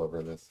muck all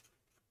over this.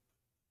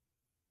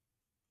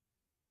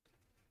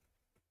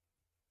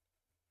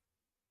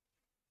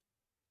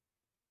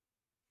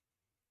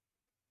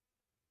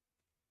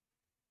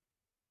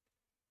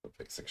 The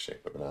basic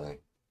shape of an eye.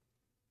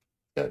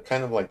 Yeah,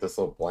 kind of like this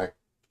little black,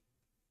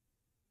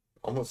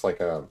 almost like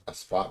a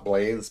spot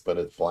blaze, but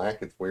it's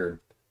black. It's weird.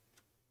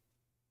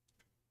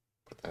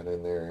 Put that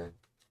in there.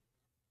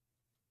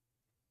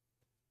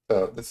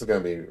 So this is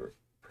going to be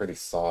pretty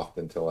soft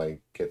until I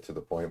get to the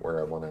point where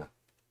I want to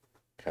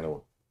kind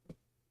of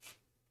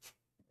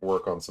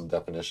work on some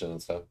definition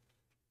and stuff.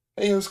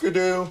 Hey, Husker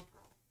Du!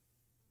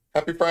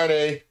 Happy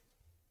Friday!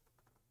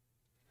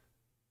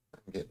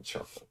 I'm getting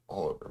charcoal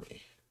all over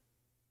me.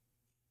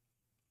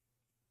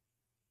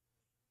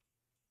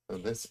 So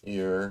this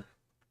ear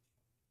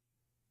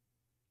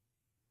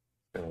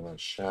got a lot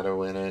of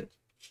shadow in it.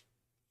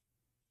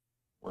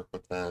 Work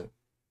with that.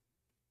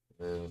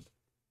 And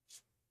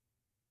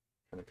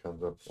kind of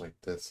comes up like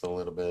this a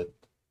little bit.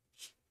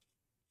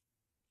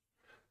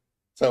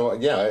 So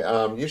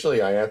yeah,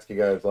 usually I ask you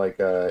guys like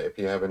if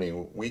you have any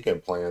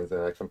weekend plans,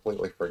 and I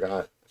completely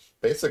forgot.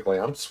 Basically,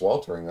 I'm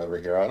sweltering over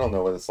here. I don't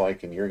know what it's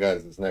like in your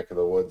guys' neck of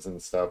the woods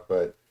and stuff,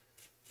 but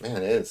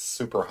man, it is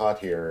super hot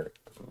here.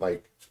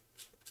 Like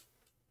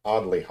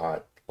oddly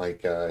hot.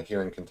 Like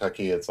here in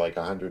Kentucky, it's like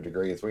 100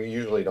 degrees. We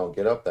usually don't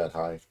get up that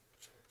high.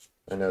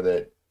 I know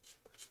that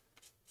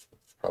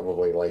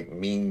probably like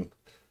mean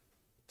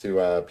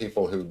to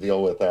people who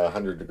deal with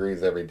 100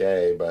 degrees every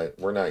day, but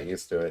we're not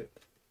used to it.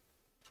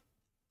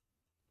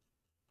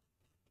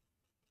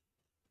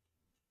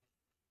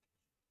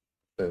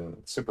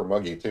 Been super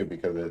muggy too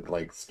because it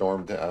like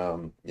stormed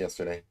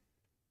yesterday.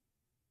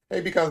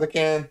 Hey, because I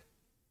can.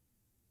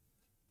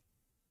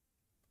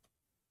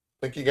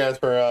 Thank you guys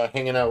for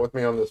hanging out with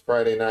me on this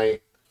Friday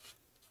night.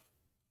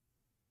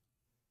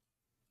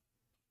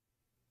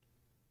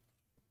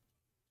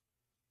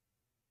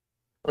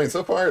 I mean,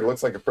 so far it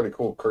looks like a pretty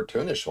cool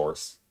cartoonish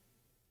horse.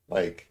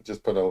 Like,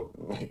 just put a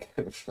like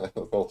a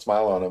little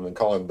smile on him and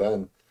call him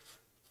done.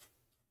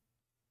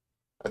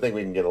 I think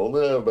we can get a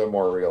little bit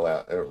more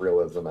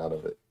realism out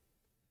of it.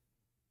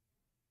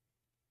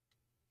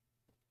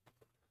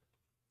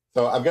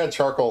 So I've got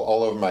charcoal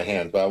all over my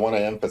hands, but I want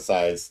to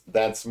emphasize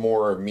that's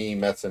more me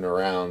messing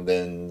around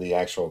than the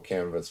actual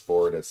canvas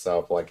board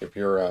itself. Like if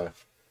you're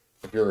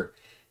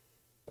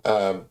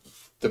um,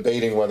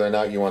 debating whether or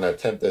not you want to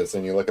attempt this,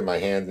 and you look at my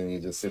hands and you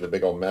just see the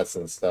big old mess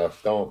and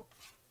stuff, don't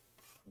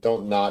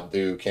not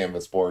do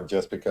canvas board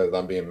just because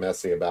I'm being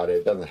messy about it.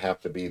 It doesn't have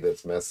to be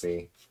this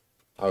messy.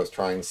 I was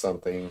trying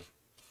something.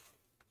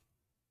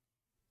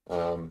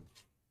 Um,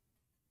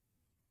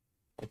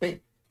 I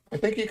think I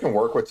think you can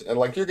work with, and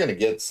like you're going to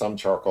get some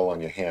charcoal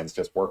on your hands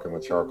just working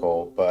with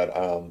charcoal, but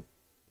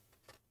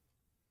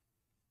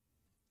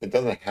it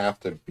doesn't have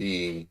to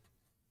be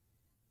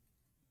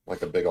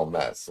like a big old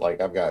mess.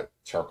 Like I've got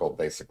charcoal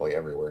basically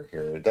everywhere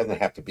here. It doesn't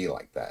have to be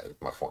like that, is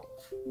my point.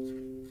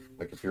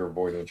 Like if you're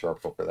avoiding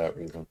charcoal for that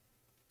reason.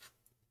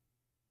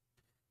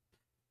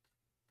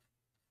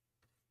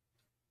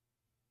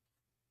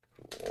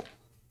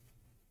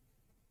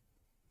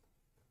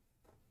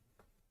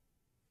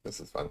 This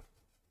is fun.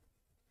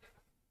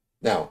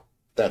 Now,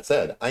 that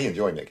said, I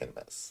enjoy making a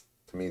mess.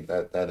 To me,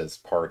 that is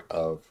part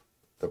of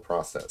the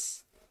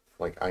process.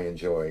 Like I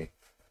enjoy,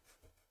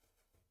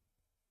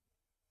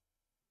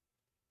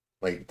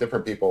 like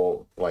different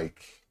people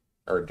like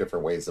are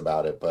different ways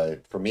about it,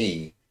 but for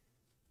me,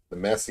 the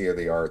messier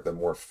the art, the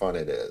more fun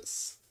it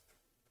is.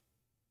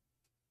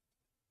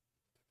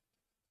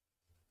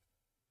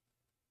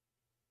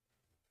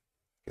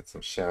 Get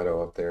some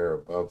shadow up there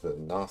above the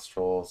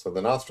nostril. So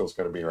the nostril's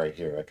going to be right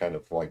here. I kind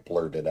of like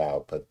blurred it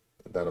out, but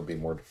that'll be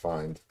more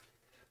defined.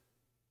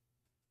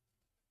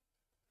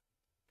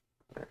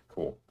 All right,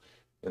 cool.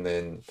 And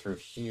then through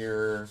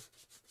here,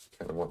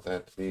 kind of want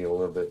that to be a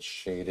little bit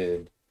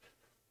shaded.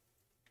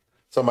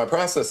 So my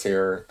process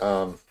here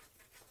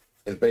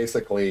is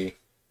basically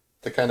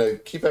to kind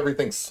of keep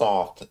everything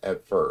soft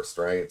at first,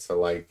 right? So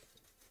like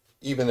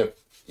even if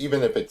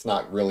it's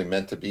not really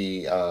meant to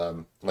be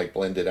like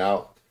blended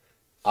out,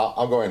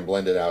 I'll go ahead and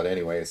blend it out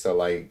anyway. So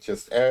like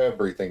just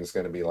everything's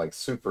going to be like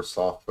super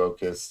soft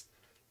focus,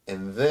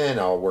 and then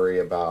I'll worry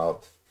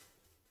about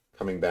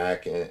coming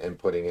back and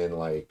putting in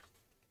like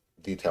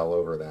detail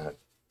over that.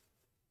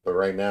 But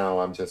right now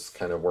I'm just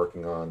kind of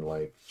working on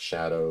like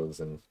shadows,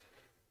 and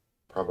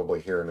probably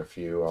here in a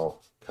few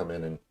I'll come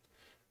in and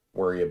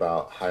worry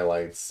about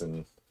highlights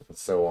and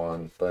so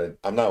on. But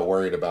I'm not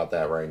worried about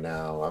that right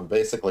now. I'm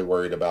basically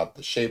worried about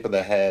the shape of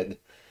the head,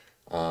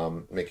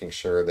 making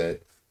sure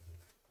that,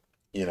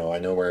 you know, I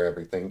know where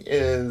everything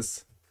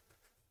is.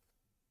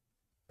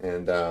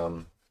 And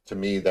to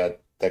me, that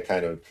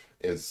kind of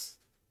is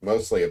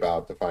mostly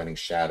about defining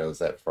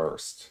shadows at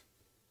first.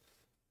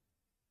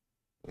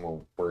 And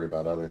we'll worry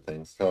about other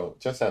things. So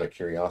just out of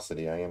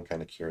curiosity, I am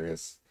kind of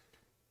curious,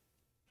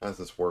 how does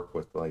this work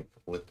with like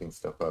lifting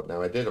stuff up?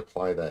 Now I did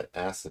apply that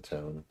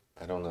acetone.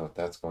 I don't know if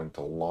that's going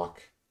to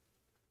lock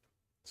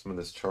some of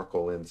this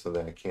charcoal in so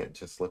that I can't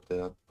just lift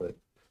it up, but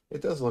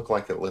it does look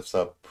like it lifts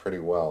up pretty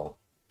well.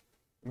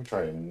 Let me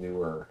try a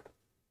newer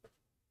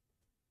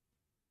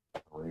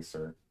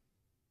eraser.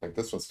 Like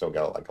this one's still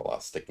got like a lot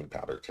of sticking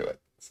powder to it,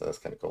 so that's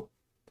kind of cool.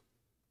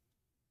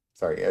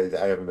 Sorry,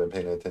 I haven't been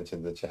paying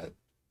attention to the chat.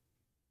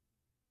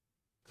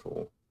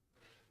 Cool.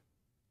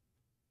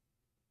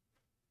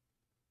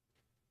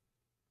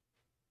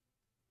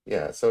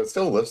 Yeah, so it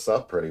still lifts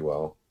up pretty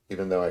well,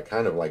 even though I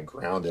kind of like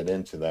ground it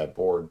into that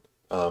board.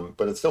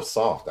 But it's still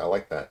soft. I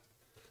like that.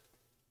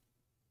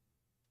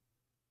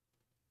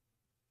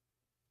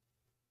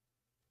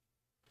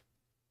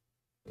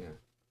 Yeah,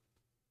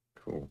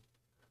 cool.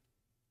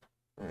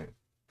 All right.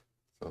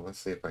 So let's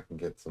see if I can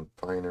get some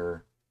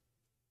finer.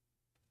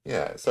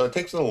 Yeah, so it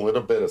takes a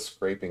little bit of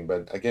scraping,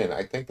 but again,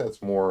 I think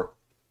that's more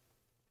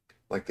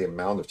like the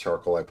amount of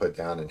charcoal I put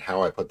down and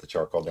how I put the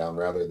charcoal down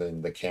rather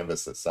than the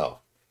canvas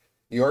itself.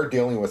 You are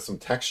dealing with some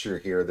texture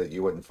here that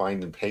you wouldn't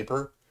find in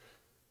paper.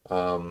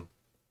 Um,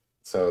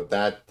 so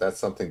that's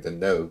something to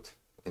note,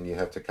 and you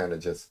have to kind of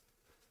just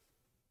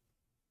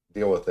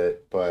deal with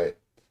it, but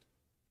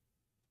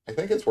I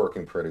think it's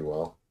working pretty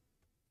well.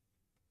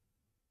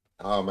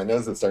 Oh, my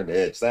nose is starting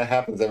to itch. That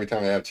happens every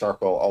time I have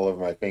charcoal all over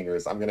my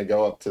fingers. I'm gonna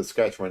go up to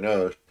scratch my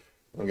nose.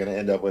 I'm gonna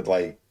end up with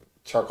like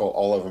charcoal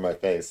all over my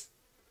face.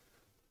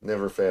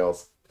 Never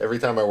fails. Every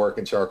time I work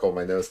in charcoal,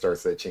 my nose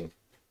starts itching.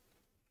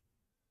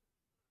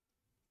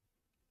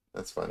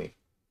 That's funny.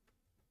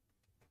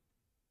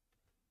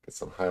 Get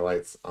some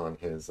highlights on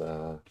his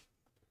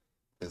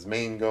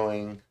mane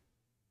going.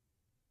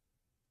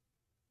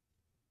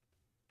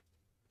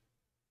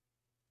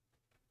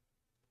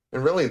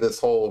 And really,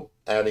 this whole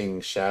adding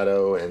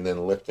shadow and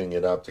then lifting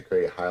it up to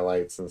create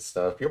highlights and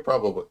stuff, you'll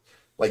probably,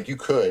 like, you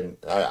could,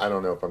 I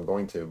don't know if I'm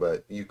going to,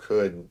 but you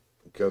could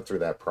go through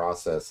that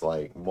process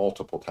like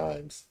multiple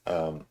times.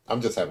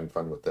 I'm just having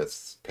fun with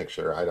this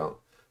picture. I don't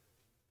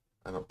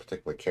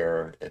particularly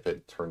care if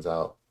it turns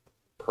out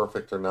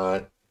perfect or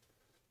not.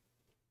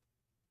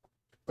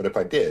 But if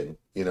I did,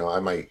 you know, I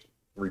might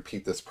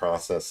repeat this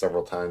process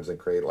several times and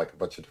create like a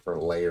bunch of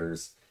different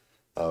layers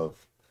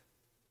of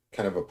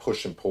kind of a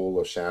push and pull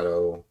of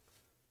shadow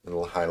and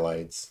little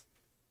highlights.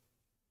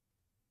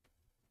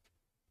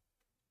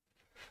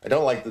 I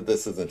don't like that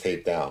this isn't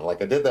taped down.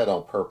 Like I did that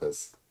on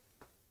purpose,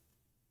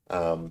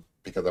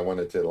 because I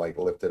wanted to like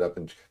lift it up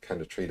and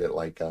kind of treat it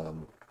like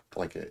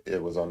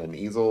it was on an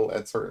easel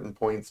at certain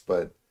points,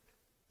 but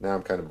now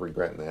I'm kind of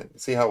regretting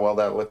that. See how well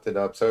that lifted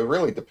up? So it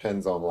really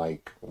depends on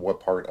like what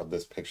part of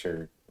this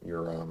picture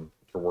you're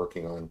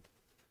working on.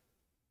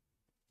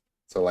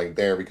 So like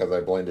there, because I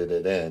blended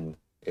it in,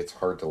 it's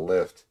hard to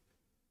lift.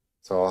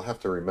 So I'll have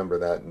to remember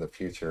that in the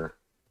future.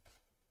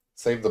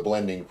 Save the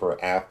blending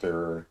for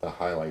after the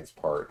highlights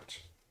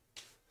part.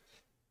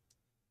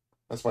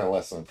 That's my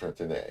lesson for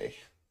today.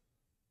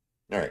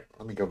 All right,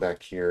 let me go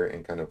back here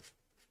and kind of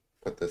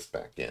put this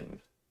back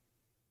in.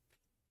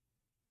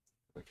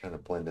 I kind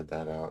of blended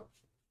that out.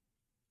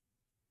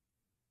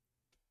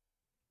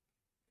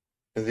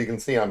 As you can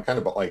see, I'm kind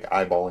of like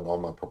eyeballing all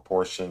my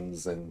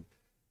proportions and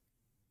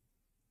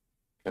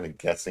kind of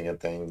guessing at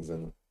things,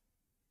 and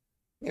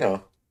you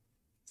know,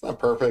 it's not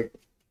perfect,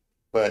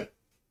 but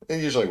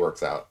it usually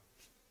works out.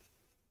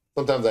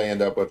 Sometimes I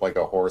end up with like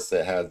a horse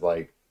that has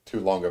like too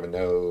long of a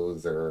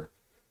nose or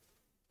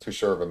too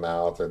short of a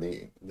mouth or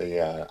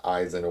the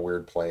eyes in a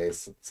weird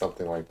place,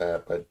 something like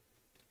that. But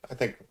I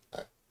think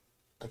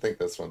I think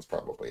this one's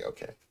probably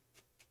okay.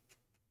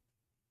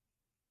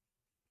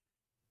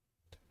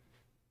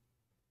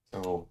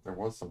 So there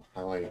was some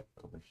highlight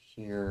over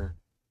here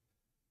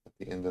at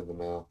the end of the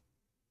mouth.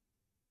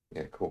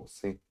 Yeah, cool.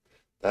 See,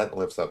 that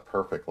lifts up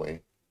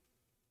perfectly.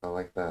 I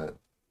like that.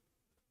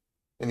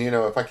 And you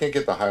know, if I can't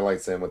get the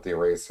highlights in with the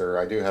eraser,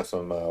 I do have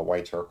some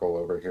white charcoal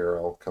over here.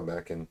 I'll come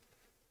back and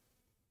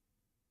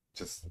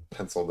just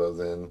pencil those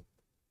in.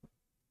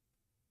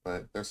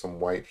 But there's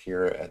some white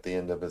here at the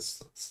end of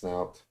his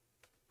snout.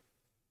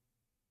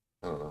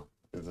 I don't know.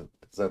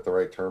 Is that the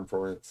right term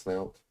for it?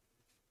 Snout?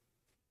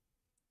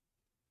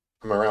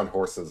 I'm around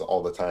horses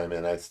all the time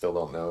and I still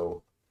don't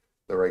know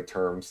the right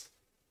terms.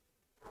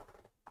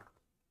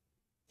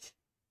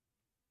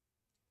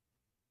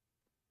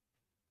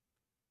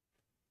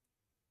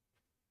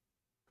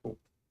 Cool.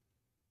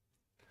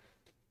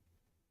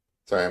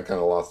 Sorry, I'm kind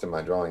of lost in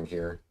my drawing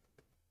here.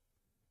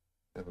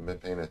 I haven't been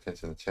paying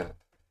attention to chat.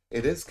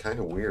 It is kind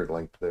of weird,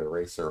 like the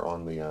eraser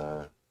on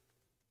the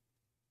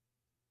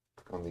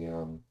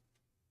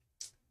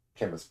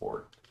canvas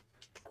board.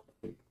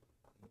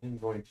 I'm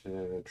going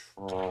to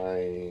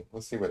try.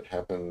 Let's see what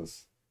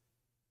happens.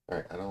 All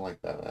right, I don't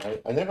like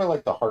that. I never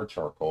like the hard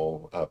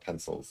charcoal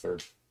pencils.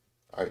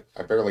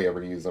 I barely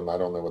ever use them. I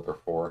don't know what they're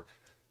for.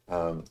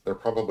 They're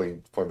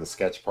probably for the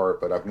sketch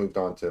part, but I've moved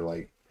on to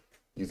like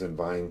using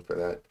Vine for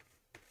that.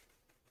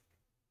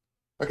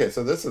 Okay,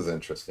 so this is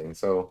interesting.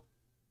 So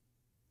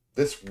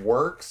this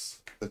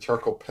works, the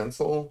charcoal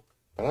pencil,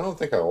 but I don't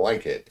think I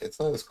like it. It's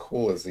not as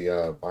cool as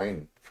the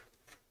Vine.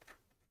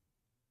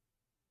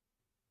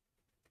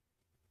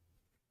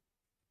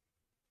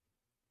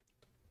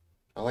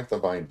 I like the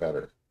Vine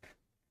better,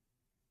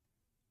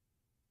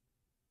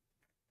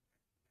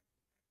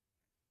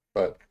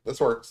 but this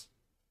works.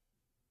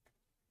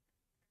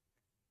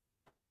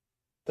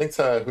 Thanks,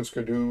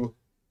 Husker Du.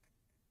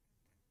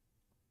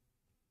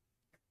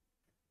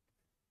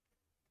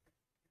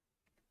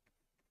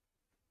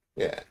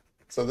 Yeah.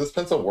 So this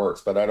pencil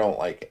works, but I don't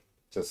like it.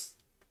 Just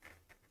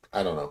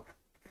I don't know.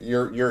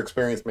 Your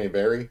experience may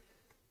vary,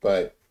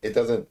 but it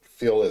doesn't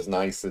feel as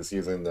nice as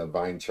using the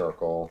Vine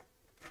charcoal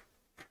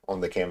on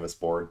the canvas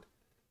board,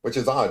 which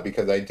is odd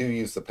because I do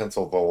use the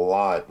pencil a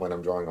lot when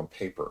I'm drawing on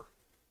paper.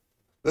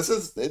 This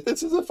is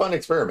a fun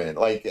experiment.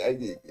 Like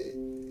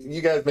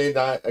you guys may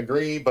not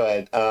agree,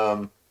 but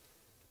I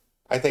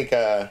think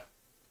huh,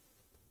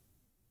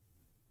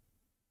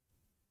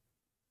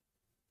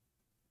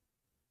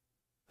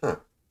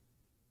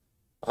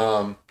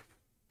 um,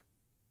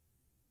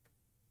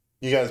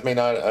 you guys may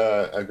not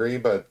agree,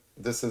 but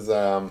this is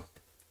uh,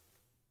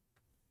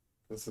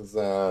 this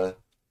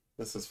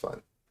is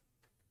fun.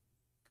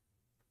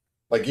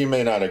 Like you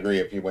may not agree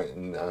if you went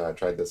and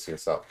tried this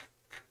yourself.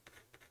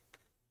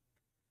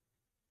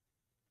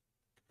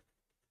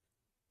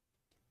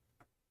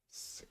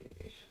 Let's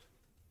see.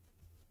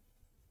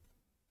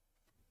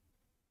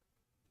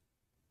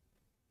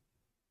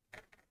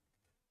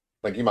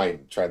 Like you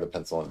might try the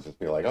pencil and just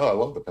be like, "Oh, I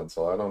love the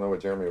pencil. I don't know what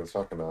Jeremy was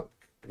talking about."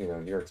 You know,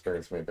 your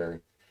experience may vary.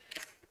 Let's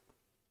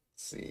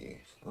see.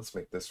 Let's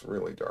make this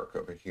really dark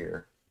over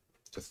here,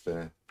 just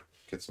to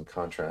get some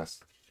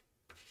contrast.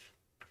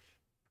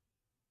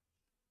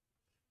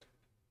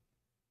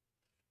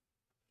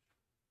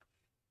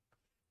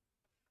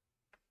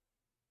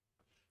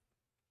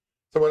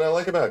 So what I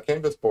like about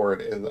Canvas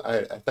board is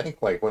I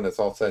think like when it's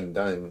all said and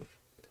done,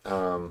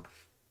 um,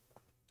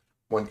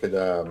 one could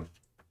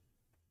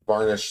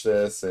varnish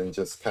this and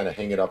just kind of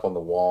hang it up on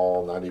the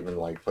wall, not even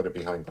like put it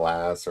behind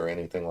glass or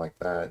anything like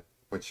that,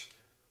 which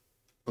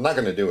I'm not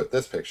going to do with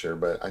this picture,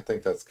 but I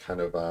think that's kind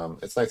of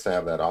it's nice to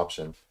have that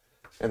option.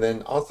 And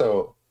then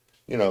also,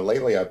 you know,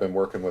 lately I've been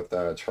working with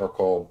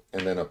charcoal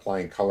and then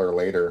applying color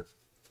later.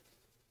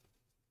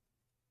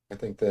 I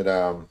think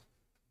that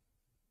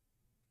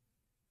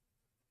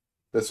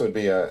this would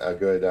be a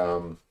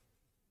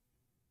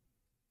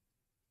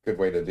good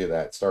way to do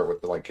that. Start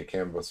with like a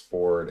canvas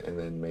board and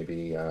then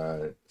maybe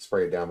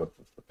spray it down with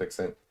the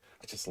pigment.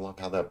 I just love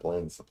how that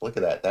blends. Look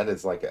at that. That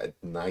is like a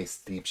nice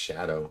deep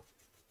shadow.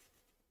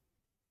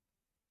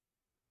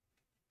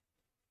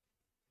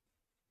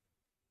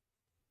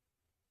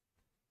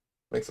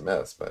 Makes a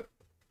mess, but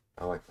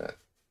I like that.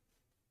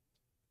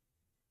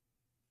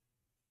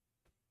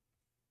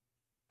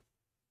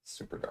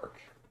 Super dark.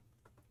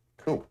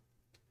 Cool.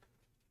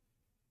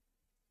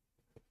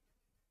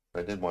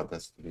 I did want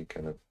this to be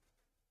kind of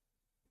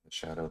a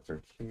shadow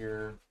through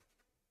here.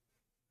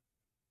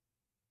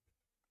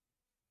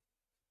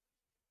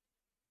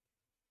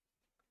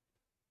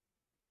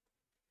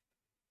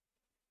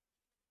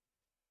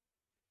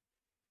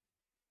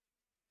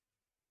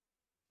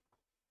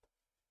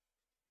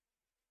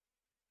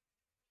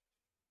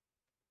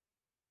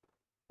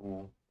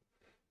 Cool.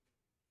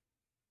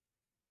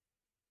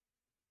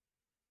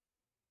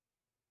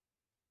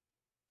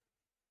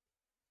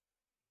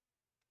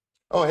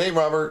 Oh, hey,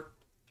 Robert.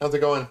 How's it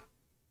going?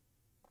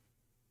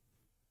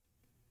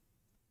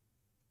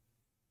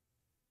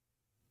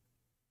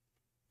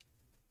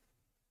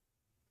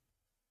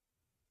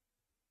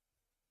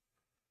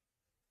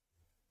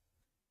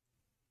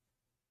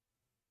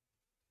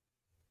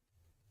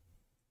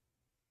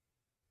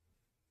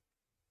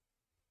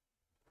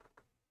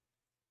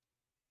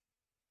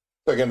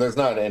 So again, there's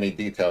not any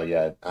detail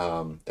yet.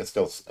 It's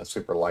still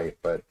super light,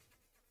 but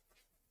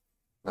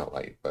not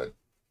light, but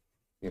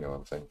you know what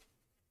I'm saying.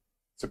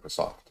 Super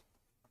soft.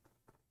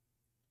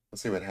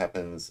 Let's see what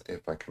happens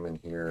if I come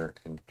in here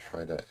and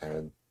try to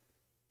add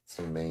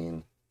some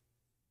main.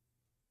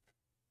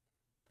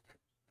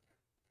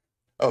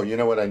 Oh, you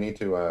know what I need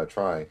to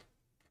try?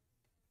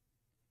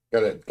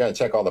 Gotta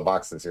check all the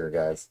boxes here,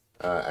 guys.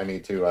 I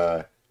need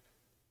to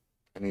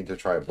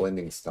try a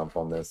blending stump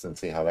on this and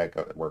see how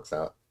that works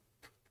out.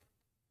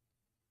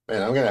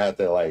 Man, I'm gonna have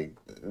to like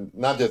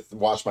not just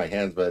wash my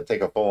hands, but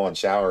take a full-on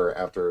shower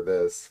after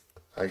this.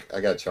 I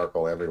got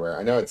charcoal everywhere.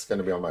 I know it's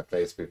gonna be on my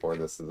face before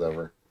this is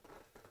over.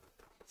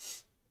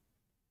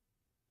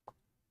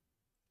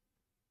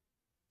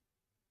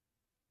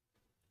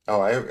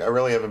 Oh, I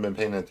really haven't been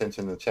paying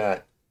attention to the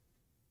chat.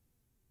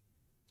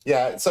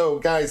 Yeah, so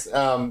guys,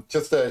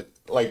 just to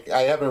like,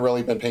 I haven't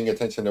really been paying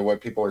attention to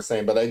what people are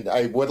saying, but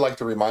I would like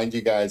to remind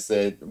you guys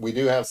that we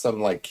do have some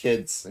like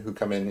kids who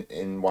come in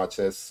and watch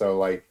this. So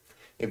like,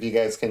 if you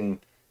guys can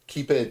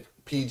keep it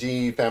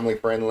PG, family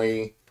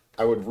friendly,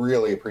 I would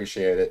really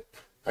appreciate it.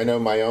 I know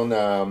my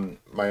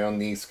own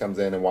niece comes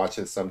in and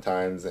watches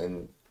sometimes,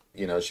 and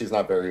you know she's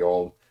not very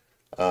old.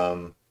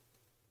 Um,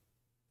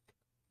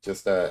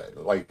 just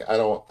like I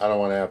don't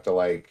want to have to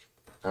like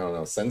I don't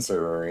know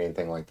censor or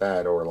anything like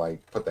that or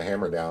like put the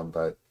hammer down,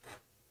 but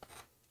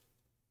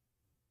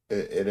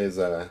it is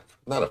a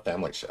not a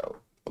family show,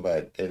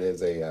 but it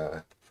is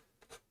a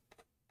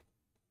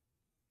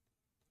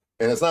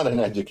and it's not an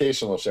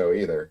educational show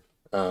either.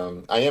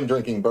 I am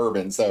drinking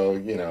bourbon, so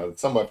you know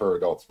it's somewhat for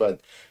adults,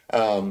 but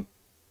um,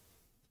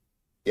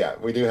 yeah,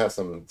 we do have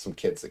some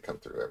kids that come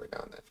through every now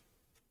and then,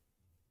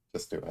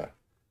 just to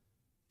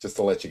just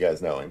to let you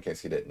guys know in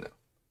case you didn't know.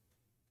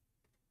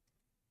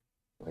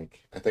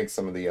 Like I think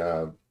some of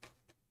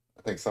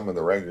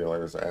the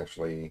regulars are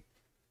actually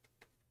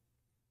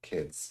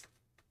kids.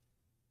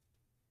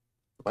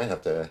 Might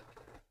have to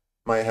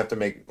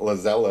make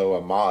Lazello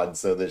a mod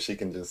so that she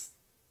can just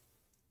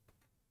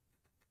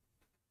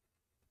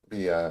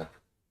be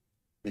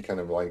be kind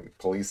of like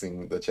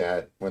policing the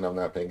chat when I'm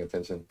not paying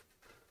attention.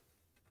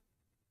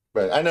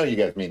 But I know you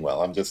guys mean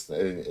well. I'm just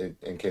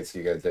in case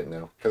you guys didn't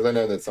know, because I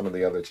know that some of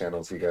the other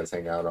channels you guys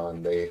hang out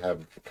on, they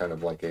have kind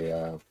of like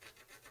a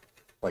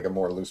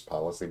more loose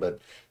policy.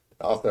 But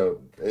also,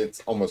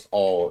 it's almost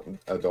all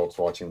adults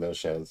watching those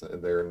shows.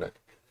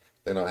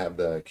 They don't have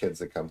the kids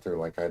that come through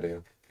like I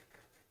do.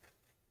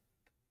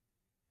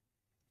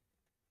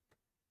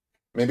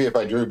 Maybe if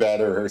I drew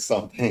better or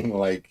something,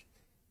 like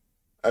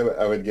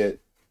I would get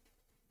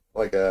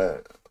like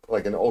a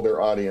like an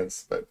older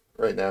audience. But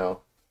right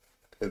now,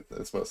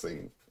 it's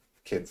mostly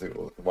kids who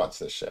will watch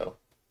this show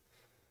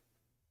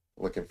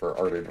looking for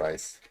art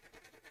advice.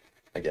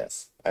 I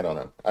guess I don't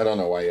know. I don't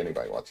know why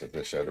anybody watches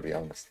this show, to be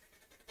honest.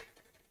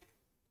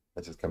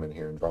 I just come in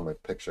here and draw my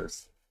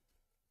pictures.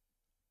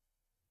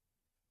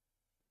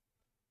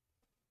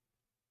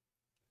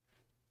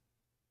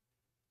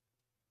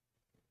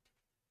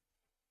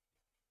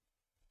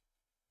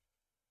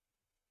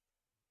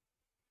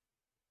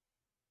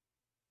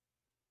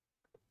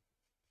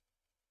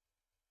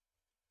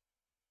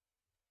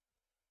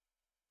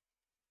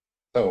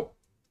 So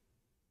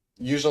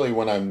usually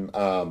when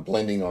I'm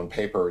blending on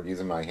paper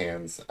using my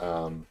hands,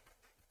 I'm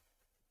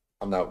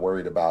not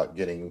worried about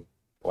getting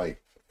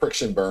like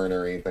friction burn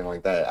or anything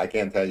like that. I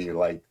can tell you,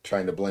 like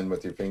trying to blend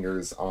with your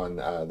fingers on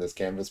this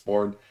canvas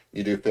board,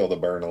 you do feel the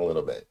burn a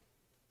little bit.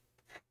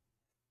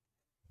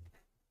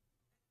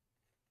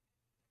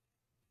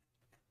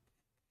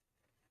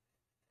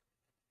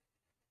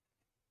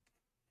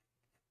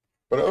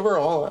 But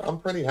overall, I'm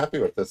pretty happy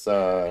with this.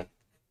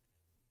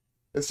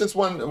 It's just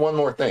one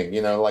more thing,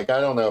 you know, like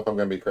I don't know if I'm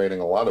going to be creating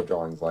a lot of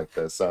drawings like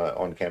this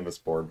on canvas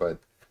board, but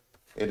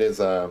it is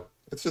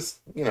it's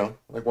just, you know,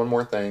 like one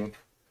more thing.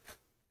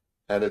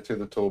 Add it to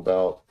the tool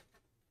belt.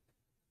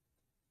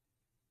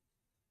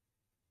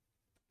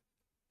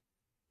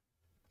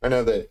 I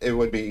know that it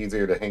would be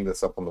easier to hang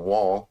this up on the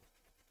wall.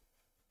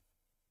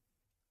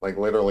 Like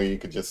literally, you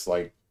could just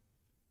like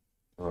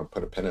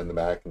put a pin in the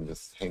back and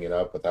just hang it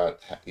up without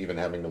even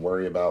having to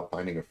worry about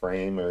finding a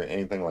frame or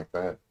anything like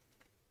that.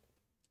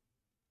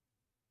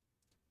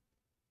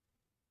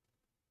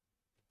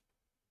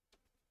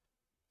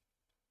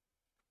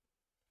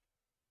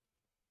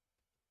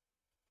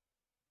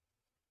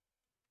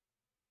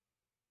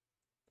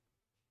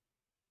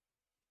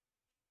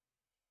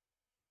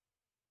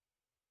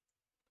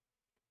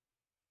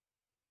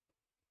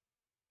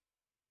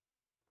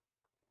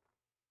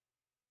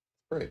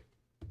 Great.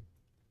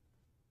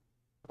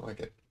 I like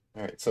it.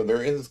 All right, so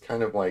there is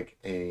kind of like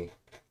a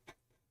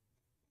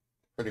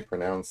pretty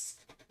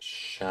pronounced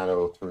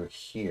shadow through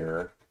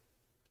here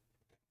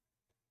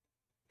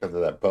because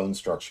of that bone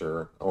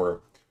structure,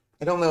 or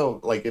I don't know,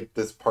 like if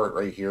this part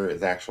right here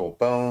is actual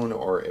bone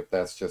or if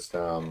that's just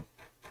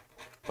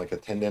like a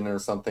tendon or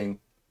something.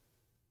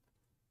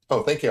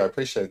 Oh, thank you. I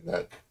appreciate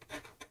that.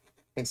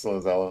 Thanks,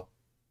 Lozella.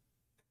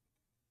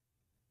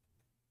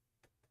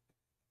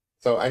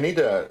 So I need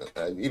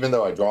to, even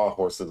though I draw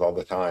horses all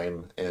the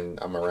time and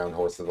I'm around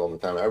horses all the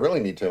time, I really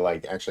need to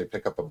like actually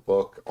pick up a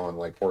book on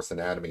like horse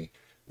anatomy.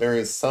 There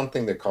is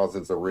something that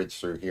causes a ridge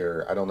through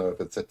here. I don't know if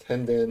it's a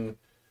tendon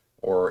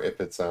or if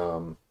it's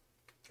oh,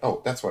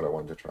 that's what I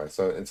wanted to try.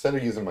 So instead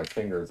of using my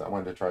fingers, I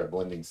wanted to try a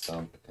blending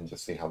stump and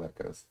just see how that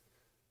goes.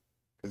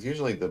 Because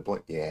usually the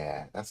blend,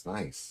 yeah, that's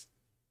nice.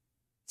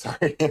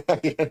 Sorry.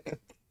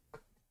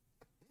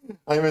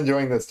 I'm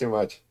enjoying this too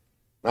much.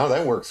 No,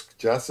 that works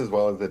just as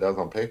well as it does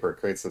on paper. It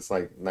creates this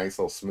like nice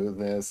little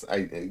smoothness.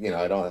 I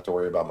don't have to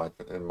worry about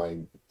my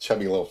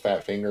chubby little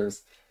fat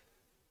fingers.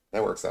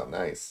 That works out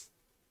nice.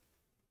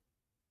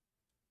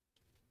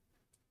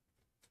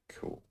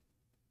 Cool.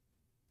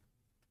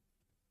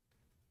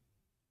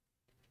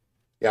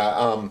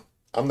 Yeah,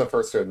 I'm the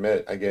first to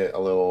admit I get a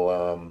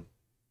little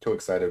too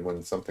excited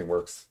when something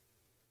works.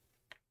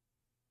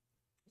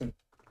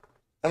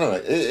 I don't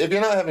know. If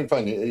you're not having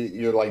fun,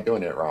 you're like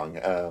doing it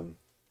wrong.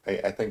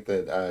 I think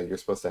that you're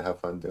supposed to have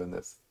fun doing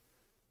this.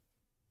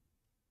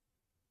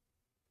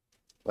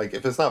 Like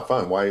if it's not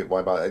fun, why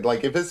bother?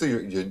 Like if it's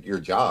your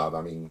job,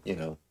 I mean,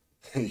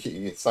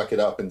 you suck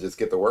it up and just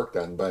get the work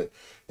done. But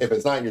if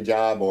it's not your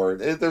job, or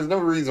there's no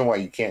reason why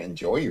you can't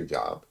enjoy your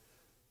job.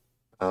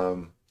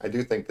 I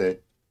do think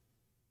that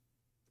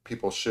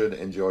people should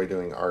enjoy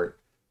doing art.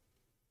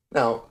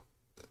 Now,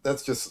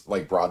 that's just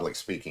like broadly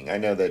speaking. I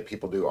know that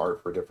people do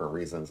art for different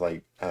reasons.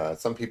 Like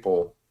some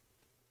people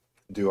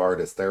do art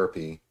as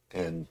therapy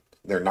and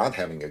they're not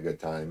having a good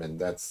time, and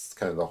that's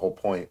kind of the whole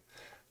point.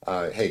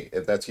 Hey,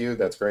 if that's you,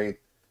 that's great.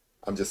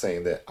 I'm just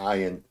saying that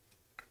I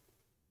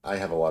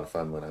have a lot of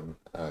fun when I'm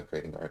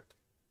creating art.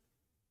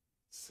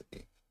 Let's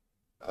see.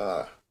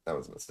 That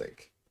was a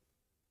mistake.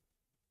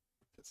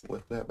 Just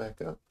lift that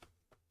back up.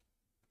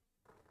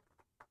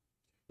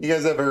 You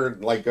guys ever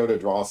like go to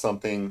draw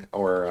something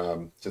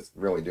or just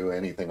really do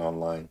anything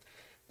online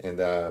and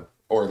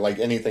or like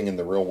anything in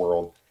the real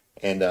world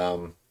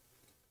and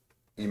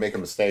you make a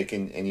mistake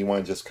and you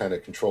want to just kind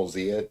of control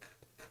Z it?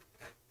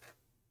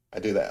 I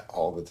do that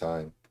all the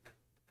time.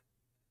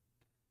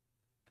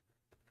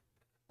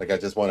 Like I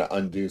just want to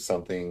undo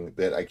something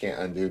that I can't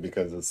undo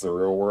because it's the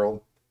real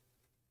world.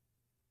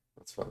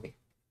 That's funny.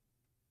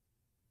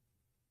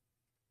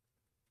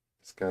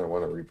 Just kind of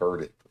want to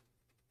revert it.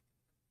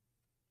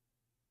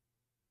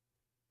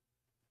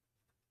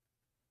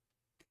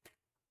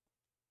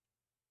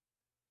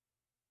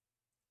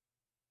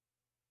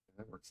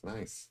 That works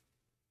nice.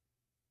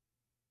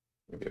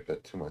 Maybe a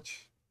bit too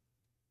much.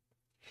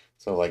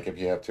 So like if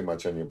you have too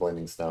much on your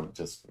blending stump,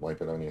 just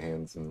wipe it on your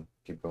hands and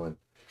keep going.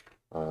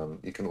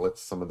 You can lift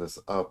some of this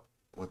up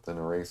with an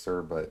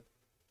eraser, but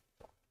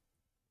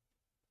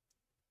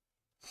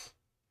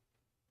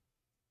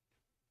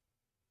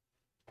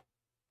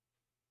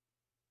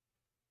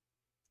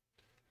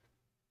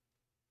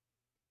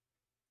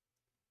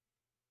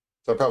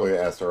so I probably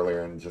asked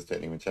earlier and just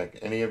didn't even check.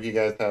 Any of you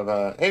guys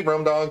have hey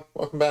Rome Dog,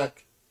 welcome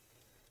back.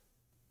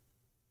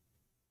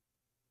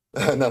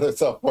 Another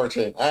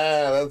self-portrait.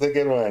 Ah, that's a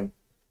good one.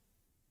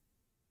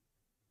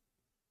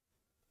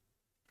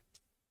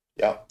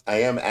 Yep,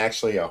 I am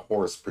actually a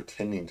horse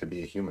pretending to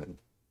be a human.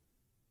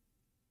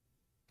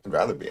 I'd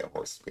rather be a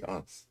horse, to be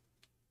honest.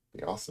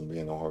 Be awesome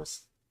being a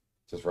horse.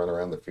 Just run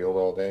around the field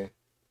all day.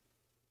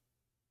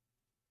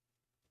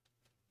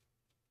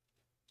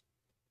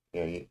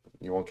 Yeah,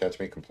 you won't catch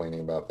me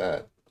complaining about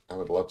that. I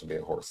would love to be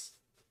a horse.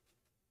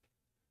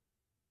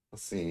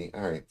 Let's see.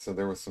 All right, so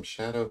there was some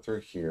shadow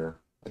through here.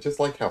 I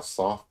just like how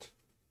soft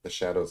the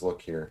shadows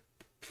look here.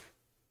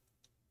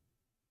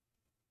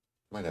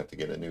 Might have to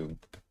get a new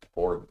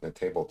board, a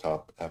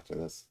tabletop after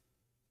this.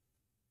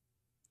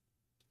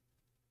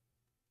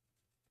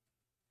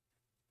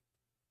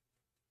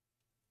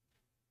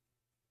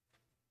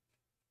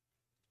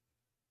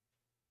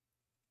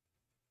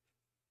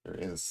 There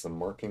is some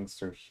markings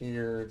through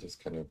here.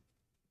 Just kind of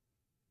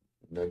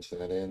nudge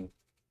that in.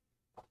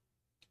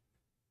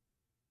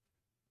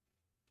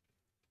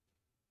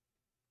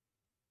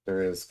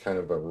 There is kind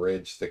of a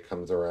ridge that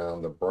comes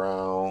around the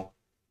brow.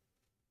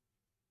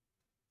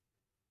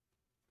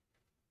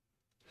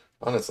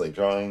 Honestly,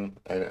 drawing,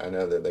 I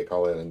know that they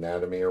call it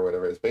anatomy or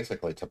whatever. It's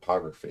basically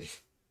topography.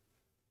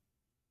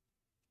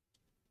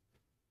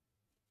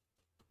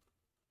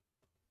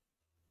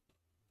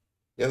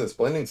 Yeah, this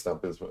blending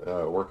stump is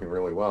working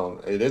really well.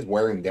 It is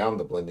wearing down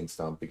the blending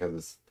stump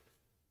because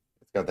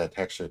it's got that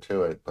texture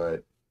to it,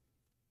 but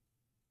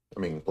I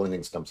mean,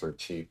 blending stumps are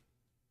cheap.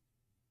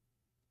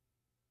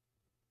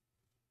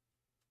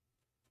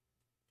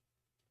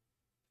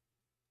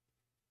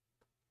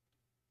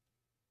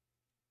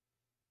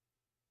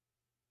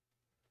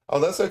 Oh,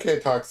 that's okay,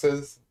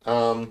 Toxes.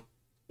 I'm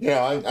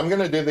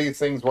gonna do these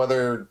things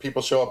whether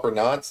people show up or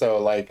not. So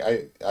like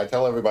I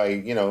tell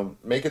everybody,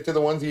 make it to the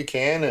ones you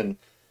can, and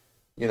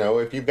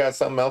if you've got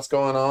something else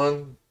going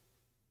on,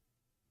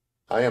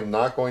 I am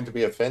not going to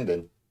be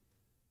offended.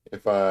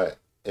 If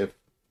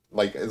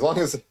like as long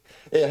as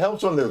it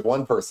helps when there's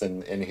one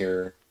person in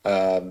here,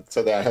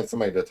 so that I have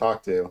somebody to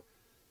talk to.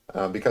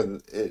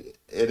 because it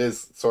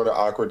is sort of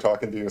awkward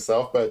talking to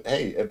yourself. But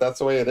hey, if that's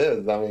the way it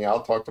is, I mean,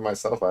 I'll talk to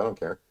myself. I don't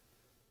care.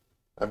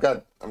 I've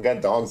got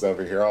dogs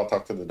over here. I'll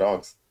talk to the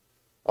dogs.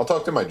 I'll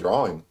talk to my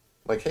drawing.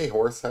 Like, hey,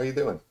 horse, how you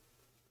doing?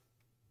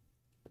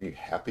 Are you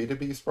happy to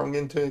be sprung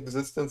into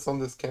existence on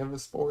this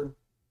canvas board?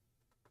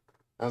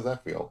 How's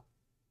that feel?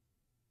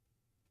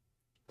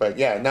 But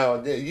yeah,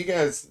 no, you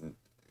guys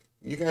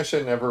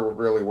should never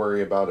really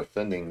worry about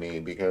offending me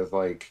because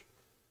like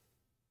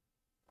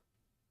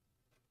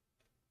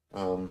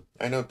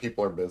I know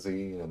people are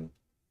busy and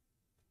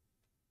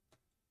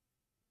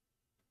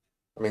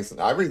I mean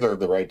I reserve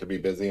the right to be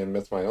busy and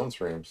miss my own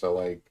stream. So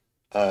like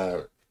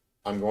uh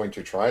I'm going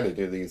to try to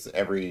do these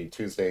every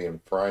Tuesday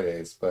and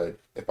Fridays, but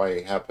if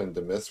I happen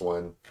to miss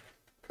one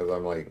because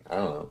I'm like, I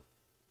don't know,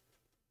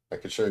 I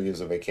could sure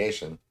use a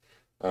vacation.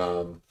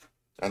 Um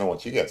I don't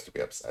want you guys to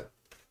be upset.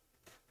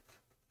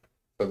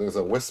 So there's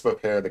a wisp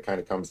of hair that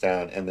kind of comes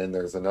down, and then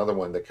there's another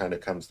one that kind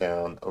of comes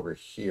down over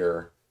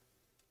here.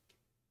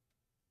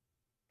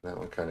 That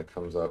one kind of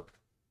comes up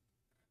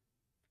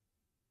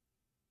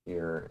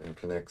here and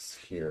connects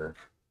here.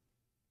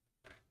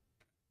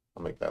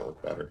 I'll make that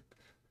look better.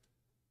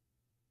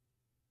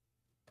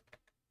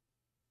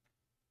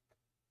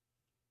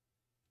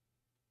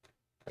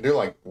 I do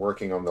like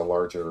working on the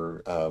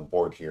larger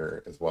board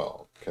here as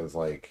well, because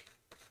like,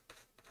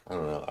 I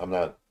don't know, I'm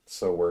not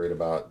so worried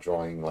about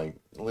drawing like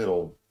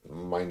little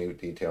minute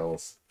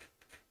details.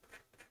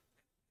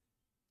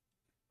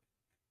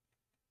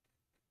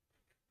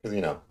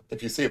 Because,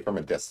 if you see it from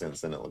a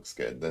distance and it looks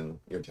good, then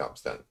your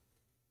job's done.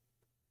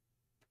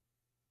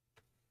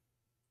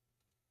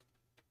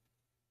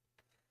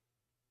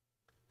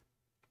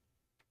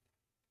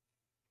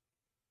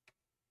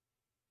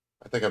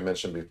 I think I've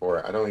mentioned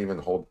before, I don't even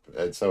hold,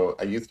 so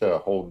I used to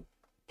hold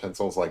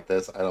pencils like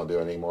this. I don't do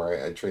it anymore.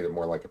 I treat it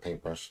more like a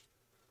paintbrush.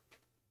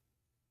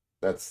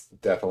 That's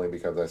definitely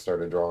because I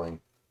started drawing.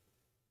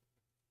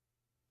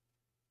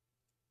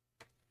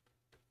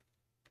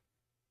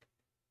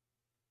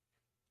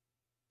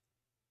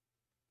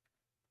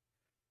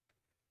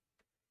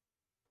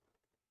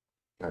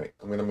 All right,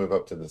 I'm going to move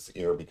up to this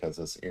ear because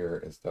this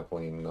ear is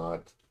definitely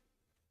not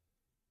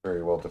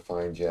very well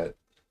defined yet.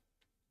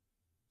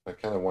 I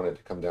kind of wanted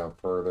to come down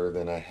further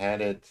than I had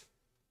it.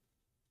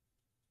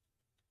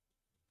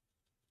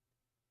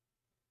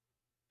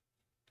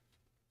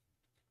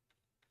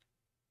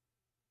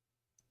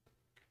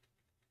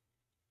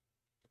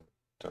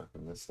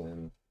 Darken this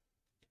in.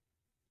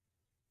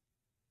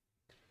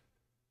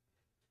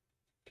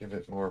 Give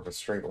it more of a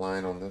straight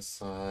line on this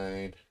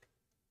side.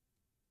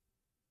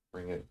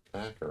 Bring it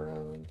back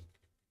around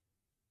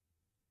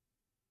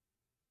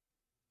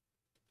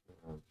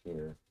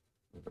here.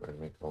 I'd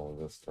make all of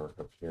this dark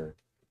up here.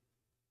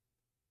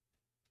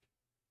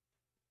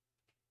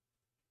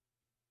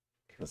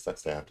 Kind of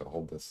sucks to have to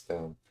hold this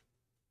down.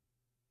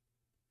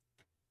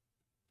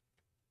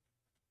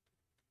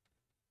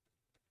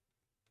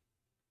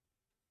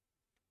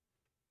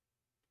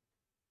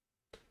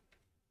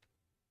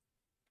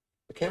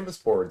 The canvas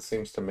board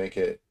seems to make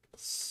it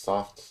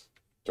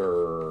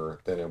softer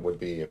than it would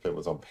be if it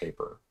was on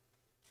paper.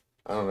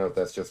 I don't know if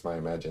that's just my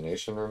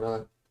imagination or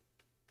not.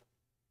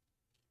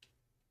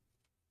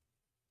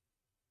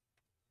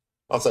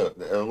 Also,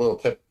 a little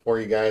tip for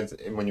you guys,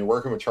 when you're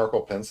working with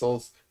charcoal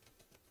pencils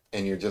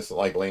and you're just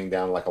like laying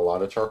down like a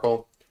lot of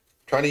charcoal,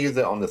 try to use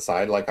it on the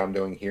side like I'm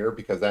doing here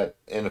because that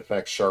in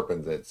effect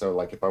sharpens it. So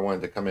like if I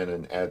wanted to come in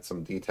and add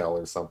some detail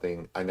or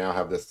something, I now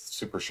have this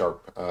super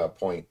sharp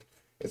point.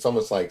 It's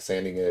almost like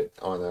sanding it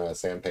on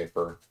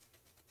sandpaper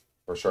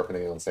or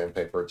sharpening it on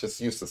sandpaper. Just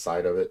use the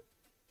side of it.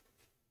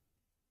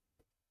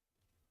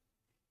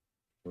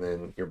 And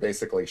then you're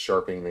basically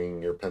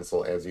sharpening your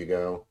pencil as you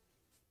go.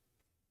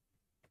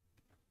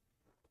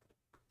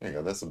 There you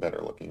go. That's a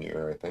better looking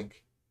ear, I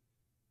think.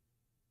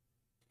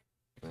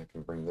 I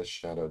can bring this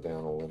shadow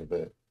down a little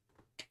bit.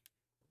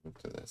 Move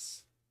to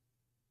this.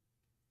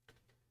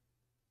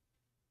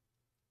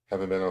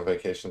 Haven't been on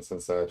vacation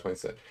since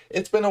 26.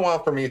 It's been a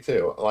while for me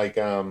too. Like,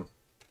 I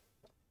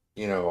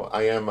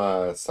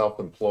am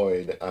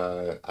self-employed.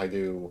 I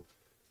do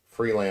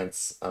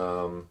freelance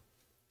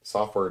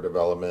software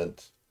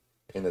development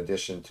in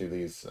addition to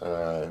these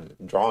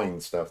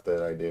drawing stuff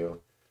that I do.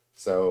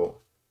 So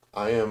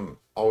I am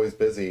always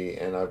busy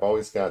and I've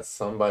always got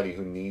somebody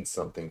who needs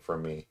something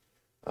from me.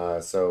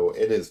 So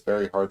it is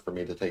very hard for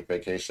me to take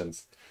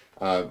vacations.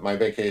 My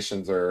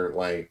vacations are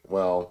like,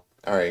 well,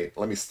 all right,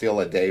 let me steal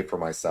a day for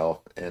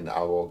myself and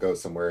I will go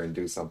somewhere and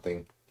do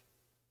something.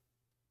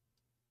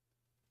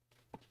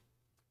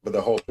 But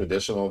the whole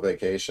traditional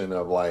vacation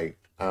of like,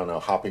 I don't know,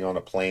 hopping on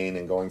a plane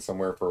and going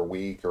somewhere for a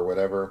week or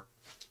whatever,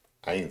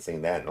 I ain't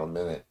seen that in a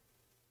minute.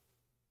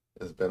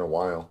 It's been a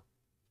while.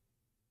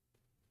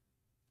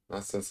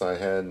 Not since I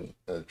had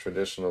a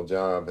traditional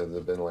job has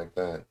it been like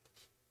that.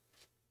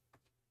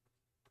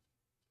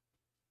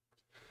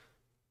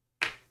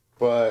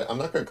 But I'm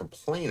not going to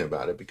complain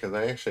about it because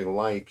I actually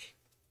like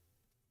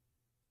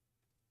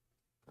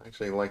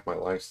my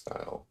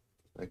lifestyle.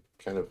 I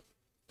kind of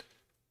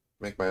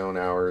make my own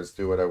hours,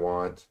 do what I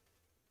want.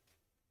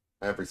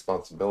 I have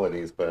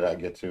responsibilities, but I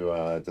get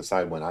to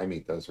decide when I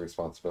meet those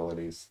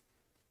responsibilities.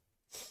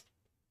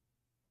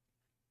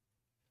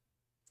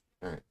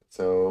 All right,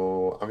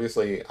 so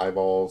obviously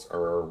eyeballs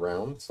are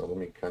round, so let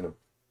me kind of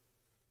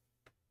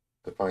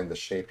define the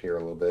shape here a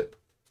little bit.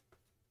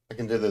 I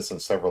can do this in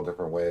several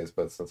different ways,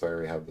 but since I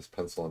already have this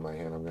pencil in my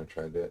hand, I'm going to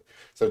try to do it.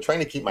 So trying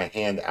to keep my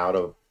hand out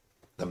of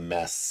the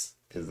mess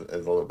is a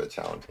little bit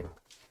challenging.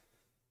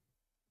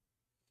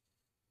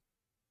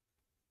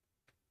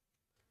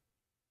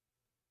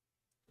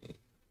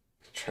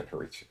 Trying to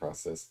reach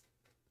across this.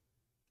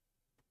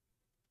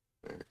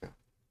 There we go.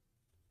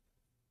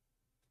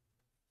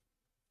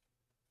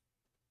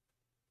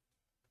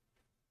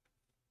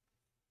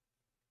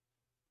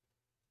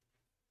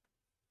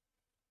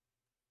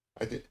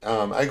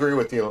 I agree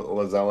with you,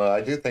 Lozella.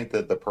 I do think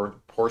that the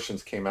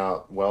portions came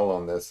out well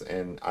on this,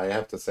 and I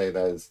have to say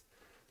that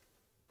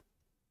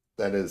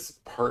is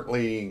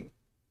partly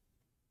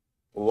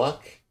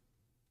luck,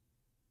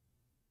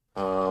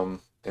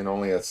 and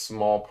only a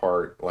small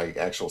part like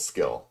actual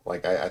skill.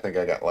 Like I think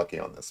I got lucky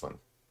on this one.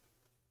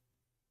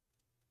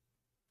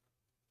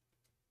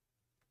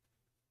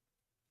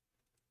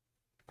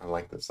 I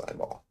like this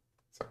eyeball.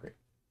 Sorry.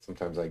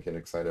 Sometimes I get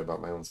excited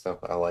about my own stuff.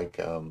 I like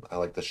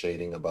the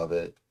shading above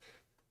it.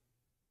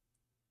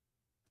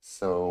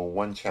 So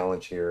one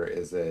challenge here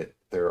is that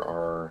there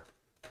are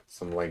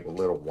some like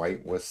little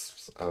white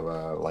wisps of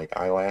like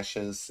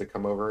eyelashes that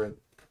come over it.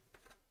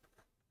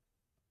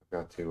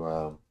 Got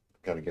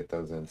to get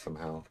those in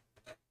somehow.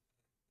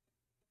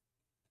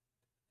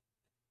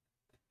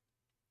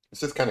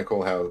 It's just kind of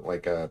cool how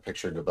like a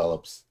picture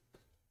develops.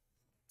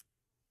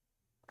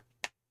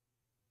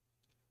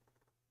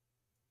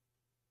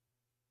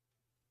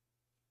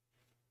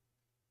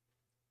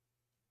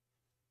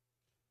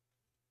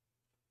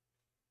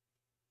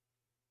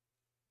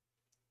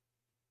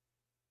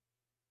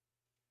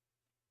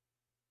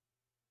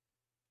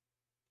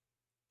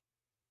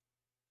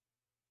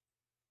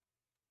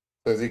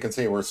 So as you can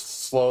see, we're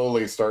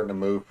slowly starting to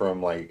move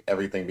from like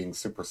everything being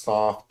super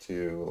soft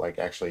to like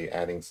actually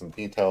adding some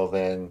details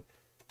in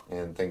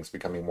and things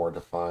becoming more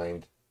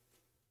defined.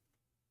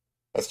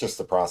 That's just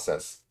the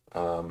process.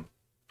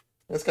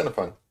 It's kind of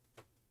fun.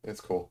 It's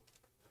cool.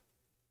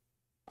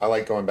 I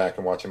like going back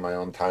and watching my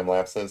own time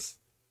lapses.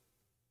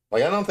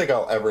 Like I don't think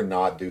I'll ever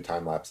not do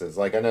time lapses.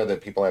 Like I know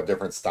that people have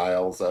different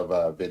styles of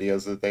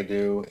videos that they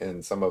do,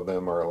 and some of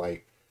them are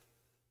like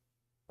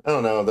I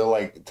don't know, they'll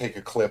like take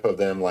a clip of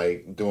them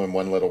like doing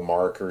one little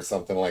mark or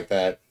something like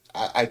that.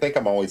 I think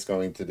I'm always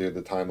going to do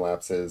the time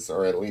lapses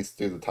or at least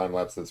do the time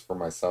lapses for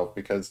myself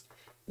because,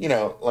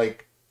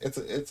 like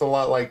it's a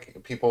lot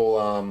like people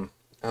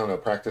I don't know,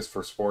 practice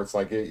for sports.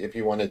 Like if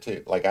you wanted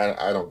to like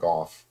I don't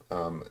golf.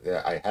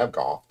 Yeah, I have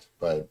golfed,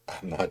 but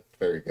I'm not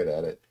very good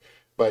at it.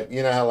 But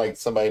you know how like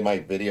somebody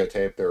might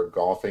videotape their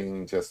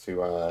golfing just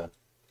to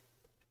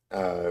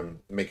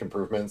make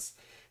improvements.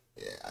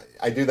 Yeah,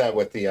 I do that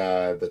with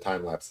the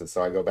time lapses.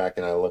 So I go back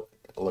and I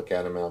look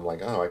at them and I'm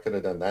like, oh, I could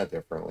have done that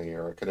differently,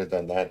 or I could have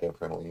done that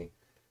differently.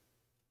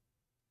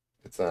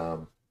 It's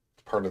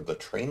part of the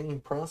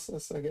training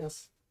process, I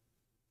guess.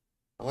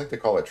 I like to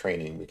call it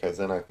training because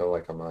then I feel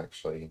like I'm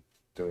actually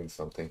doing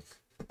something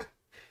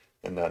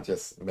and not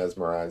just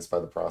mesmerized by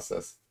the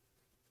process.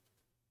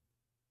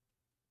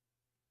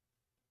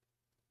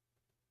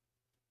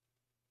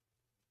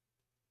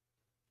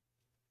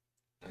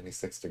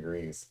 96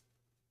 degrees.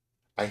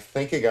 I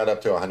think it got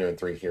up to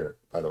 103 here,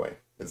 by the way.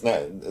 It's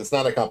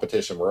not a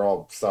competition. We're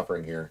all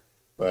suffering here.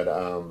 But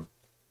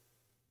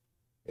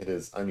it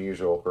is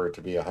unusual for it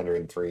to be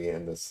 103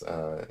 in this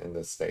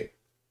state.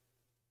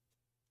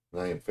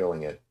 And I am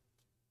feeling it.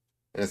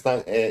 And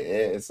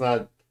it's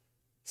not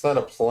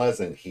a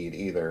pleasant heat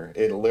either.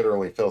 It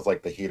literally feels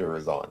like the heater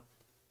is on.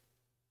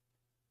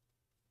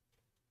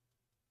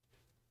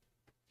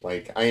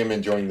 Like I am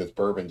enjoying this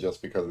bourbon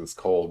just because it's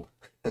cold.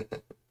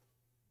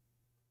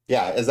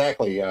 Yeah,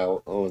 exactly,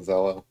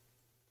 Ozello.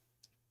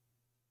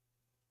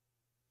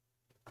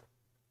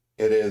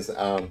 It is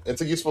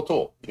it's a useful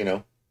tool,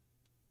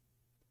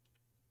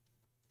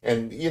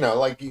 and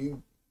like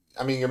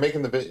I mean you're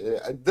making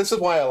this is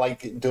why I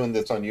like doing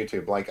this on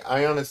YouTube. Like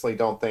I honestly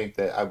don't think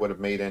that I would have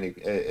made any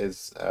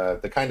is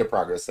the kind of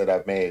progress that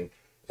I've made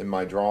in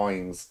my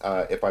drawings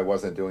if I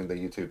wasn't doing the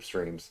YouTube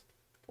streams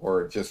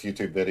or just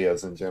YouTube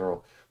videos in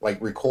general,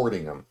 like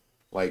recording them.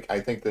 Like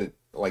I think that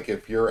like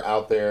if you're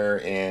out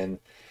there and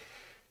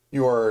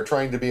you are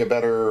trying to be a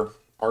better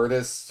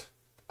artist,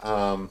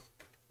 um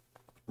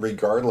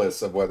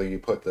regardless of whether you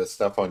put this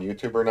stuff on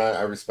YouTube or not,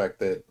 I respect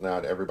that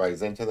not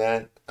everybody's into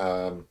that.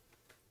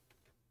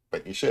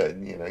 But you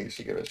should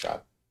give it a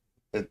shot.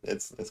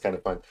 It's kind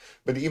of fun.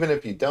 But even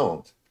if you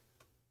don't,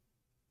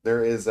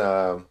 there is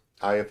I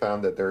have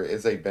found that there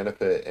is a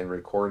benefit in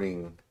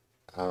recording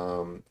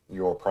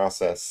your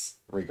process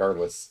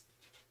regardless.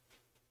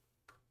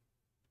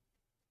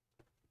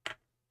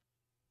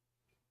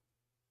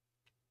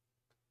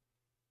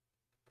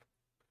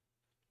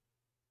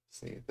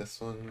 See, this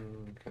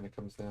one kind of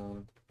comes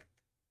down.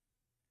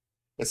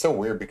 It's so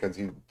weird because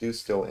you do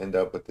still end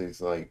up with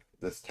these like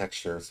this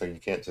texture, so you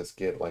can't just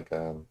get like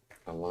a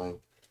line.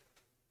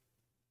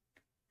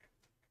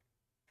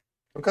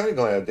 I'm kind of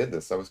glad I did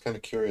this. I was kind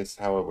of curious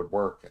how it would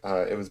work.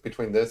 It was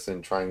between this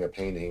and trying a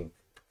painting,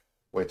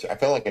 which I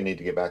feel like I need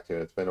to get back to.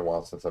 It's been a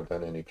while since I've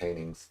done any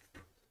paintings.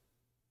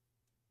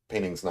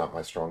 Painting's not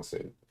my strong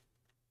suit.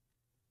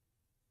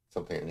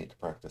 Something I need to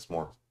practice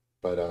more.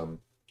 But I'm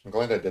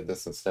glad I did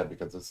this instead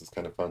because this is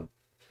kind of fun.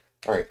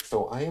 All right,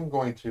 so I am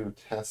going to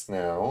test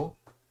now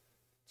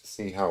to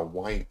see how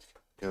white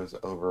goes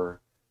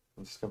over.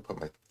 I'm just going to put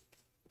my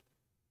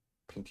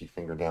pinky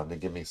finger down to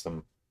give me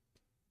some,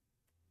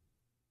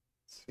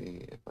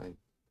 see if I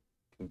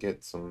can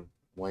get some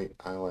white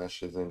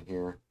eyelashes in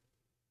here.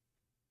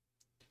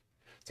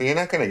 So you're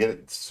not going to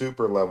get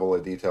super level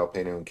of detail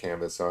painting on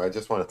canvas, so I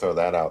just want to throw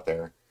that out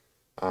there.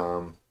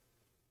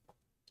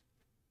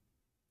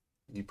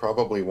 You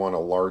probably want a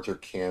larger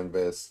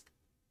canvas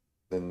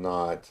than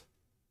not,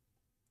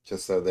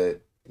 just so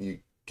that you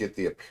get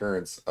the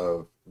appearance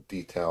of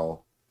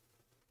detail.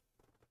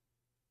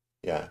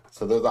 Yeah,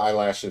 so those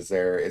eyelashes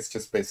there, it's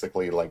just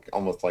basically like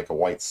almost like a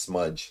white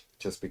smudge,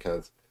 just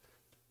because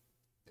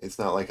it's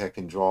not like I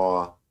can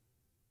draw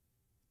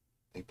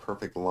a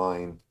perfect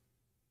line.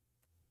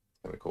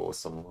 Kind of cool with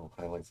some little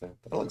highlights there.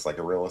 That looks like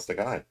a realistic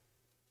eye.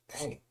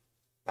 Dang,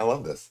 I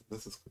love this.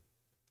 This is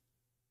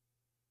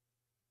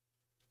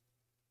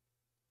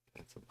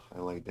add some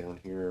highlight down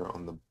here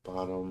on the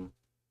bottom.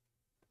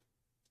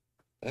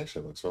 It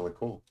actually looks really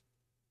cool.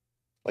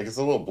 Like it's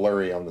a little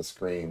blurry on the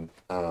screen,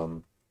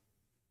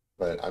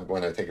 but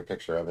when I take a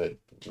picture of it,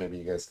 maybe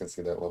you guys can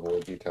see that level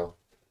of detail.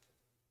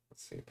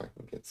 Let's see if I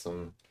can get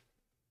some.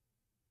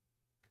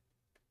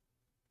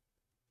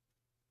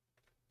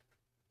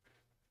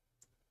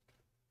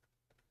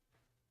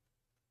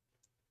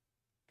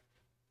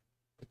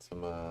 Get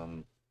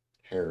some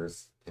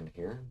hairs in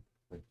here,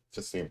 like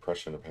just the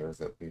impression of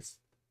hairs at least.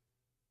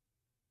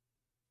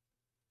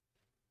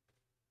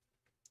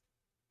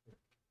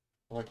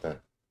 I like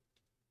that.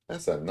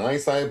 That's a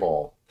nice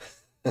eyeball.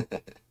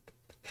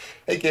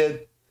 Hey,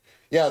 kid.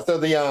 Yeah, so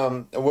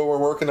the what we're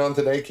working on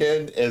today,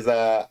 kid, is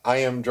I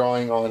am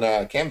drawing on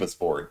a canvas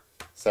board.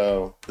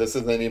 So this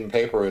isn't even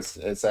paper,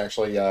 it's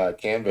actually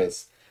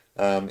canvas.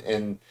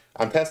 And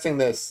I'm testing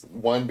this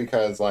one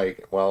because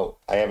like, well,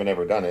 I haven't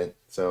ever done it,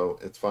 so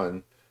it's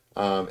fun.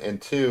 And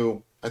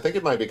two, I think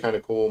it might be kind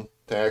of cool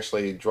to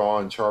actually draw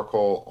in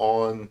charcoal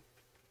on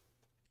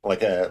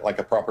like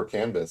a proper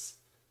canvas.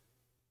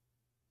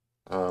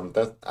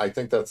 That I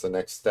think that's the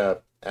next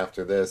step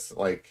after this.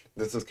 Like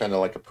this is kind of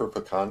like a proof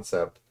of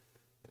concept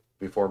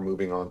before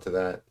moving on to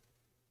that.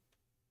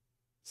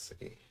 Let's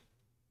see.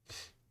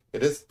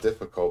 It is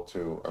difficult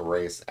to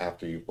erase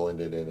after you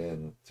blended it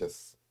in,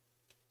 just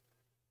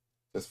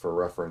for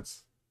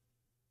reference.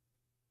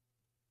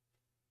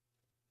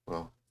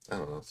 Well, I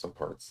don't know, some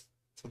parts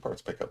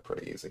pick up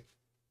pretty easy.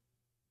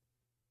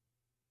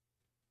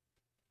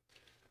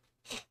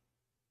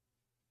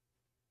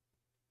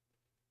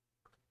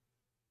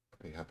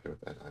 Pretty happy with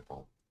that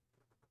eyeball.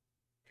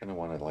 Kind of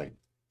want to like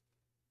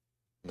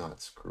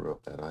not screw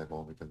up that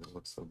eyeball because it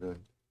looks so good.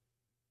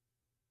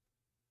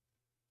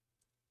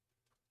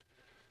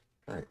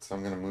 All right, so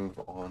I'm gonna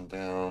move on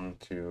down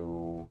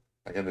to,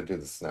 I gotta do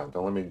the snout.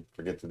 Don't let me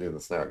forget to do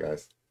the snout,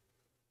 guys.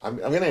 I'm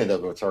gonna end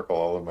up with charcoal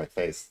all over my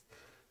face.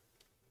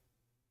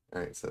 All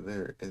right, so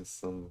there is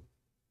some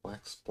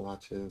black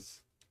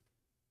splotches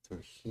through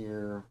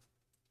here.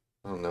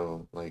 I don't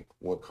know like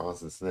what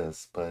causes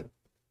this, but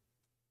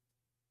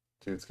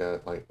dude's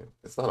got like,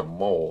 it's not a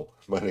mole,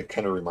 but it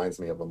kind of reminds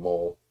me of a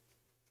mole.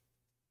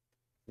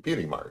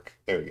 Beauty mark.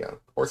 There you go.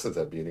 Horses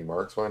have beauty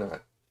marks. Why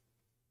not?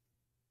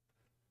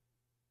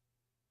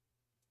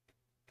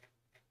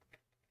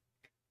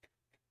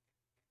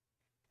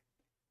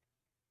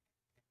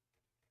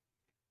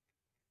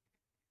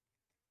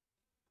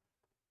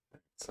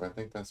 So I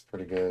think that's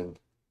pretty good.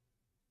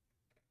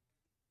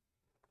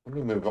 Let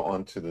me move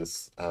on to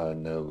this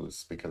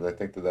nose because I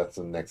think that that's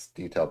the next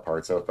detailed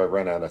part. So if I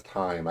run out of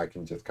time, I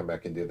can just come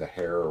back and do the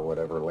hair or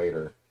whatever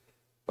later.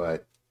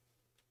 But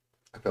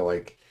I feel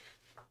like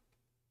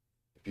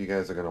if you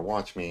guys are going to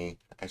watch me,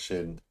 I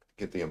should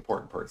get the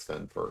important parts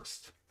done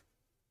first.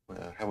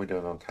 How are we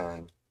doing on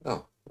time?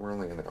 Oh, we're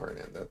only an hour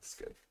in. That's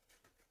good.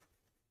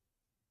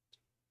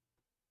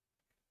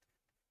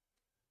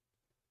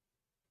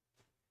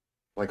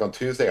 Like on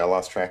Tuesday, I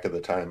lost track of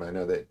the time. I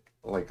know that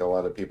like a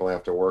lot of people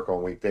have to work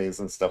on weekdays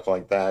and stuff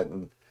like that.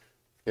 And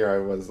here I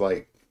was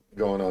like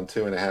going on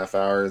 2.5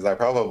 hours. I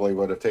probably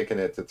would have taken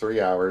it to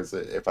 3 hours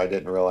if I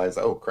didn't realize,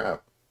 oh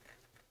crap.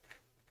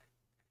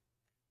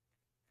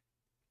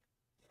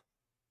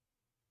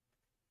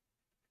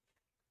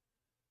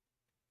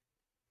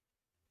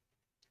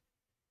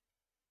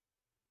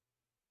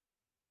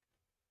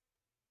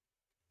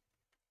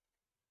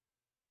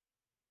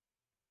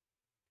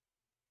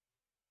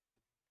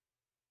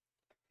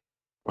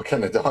 What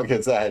kind of dog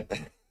is that?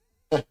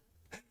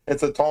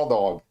 It's a tall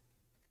dog.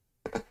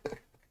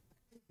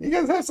 You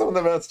guys have some of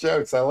the best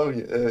jokes. I love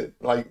you.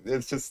 Like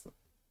it's just,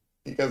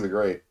 you guys are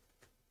great.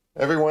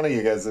 Every one of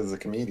you guys is a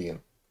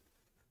comedian.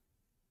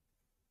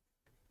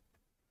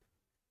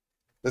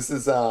 This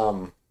is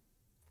uh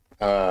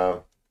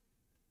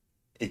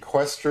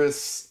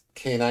Equestris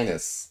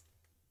caninus.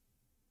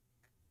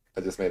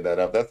 I just made that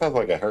up. That sounds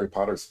like a Harry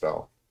Potter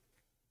spell.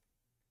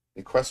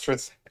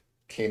 Equestris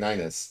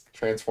caninus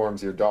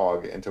transforms your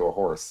dog into a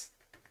horse.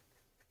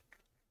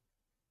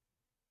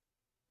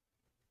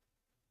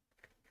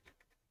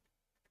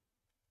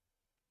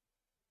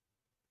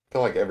 I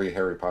feel like every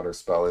Harry Potter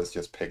spell is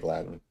just pig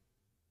Latin.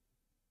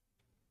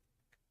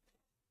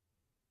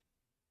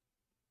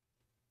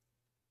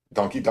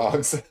 Donkey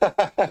dogs.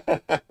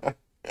 That's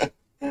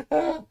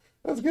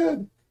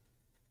good.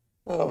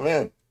 Oh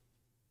man.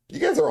 You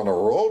guys are on a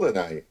roll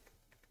tonight.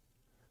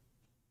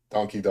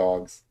 Donkey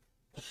dogs.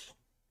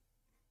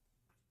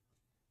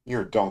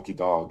 You're a donkey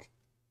dog.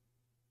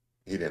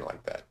 He didn't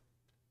like that.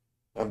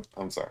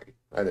 I'm sorry.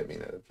 I didn't mean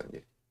to offend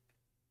you.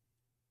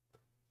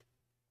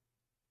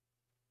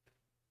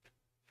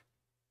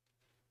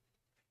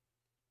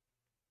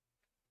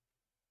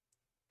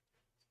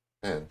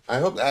 Man, I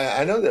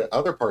know that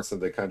other parts of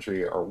the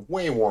country are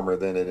way warmer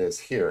than it is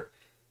here.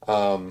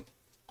 Um,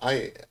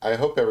 I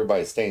hope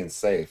everybody's staying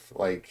safe.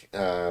 Like,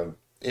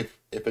 if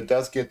it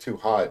does get too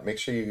hot, make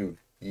sure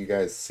you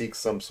guys seek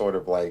some sort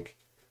of like,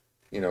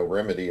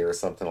 remedy or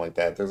something like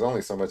that. There's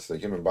only so much the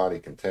human body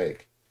can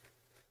take.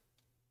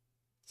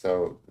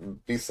 So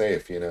be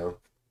safe,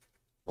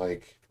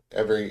 Like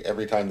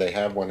every time they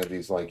have one of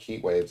these like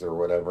heat waves or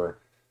whatever,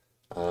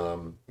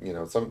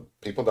 some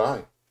people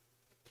die.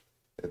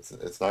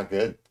 It's not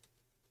good.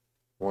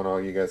 I want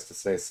all you guys to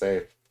stay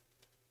safe.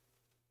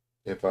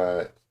 If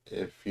uh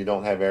if you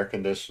don't have air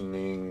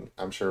conditioning,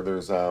 I'm sure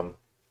there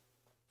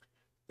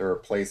are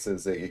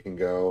places that you can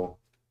go.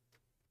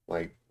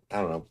 Like,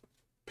 I don't know,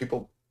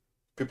 people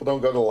people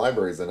don't go to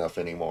libraries enough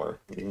anymore.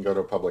 You can go to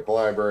a public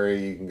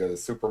library, you can go to the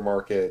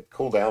supermarket,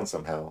 cool down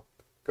somehow.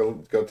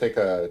 Go take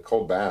a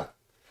cold bath.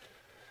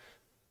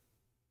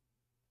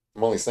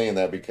 I'm only saying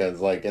that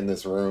because like in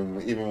this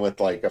room, even with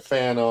like a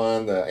fan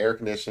on, the air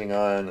conditioning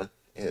on,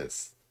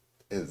 is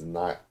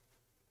not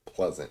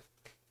pleasant.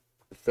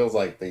 It feels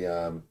like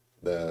the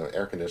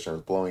air conditioner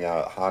is blowing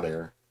out hot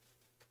air.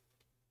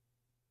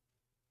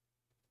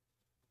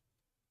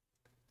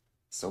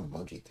 So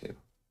muggy too.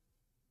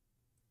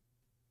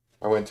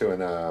 I went to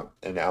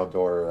an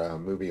outdoor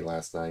movie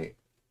last night,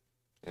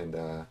 and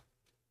it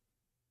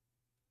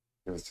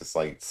was just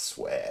like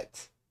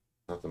sweat,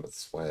 nothing but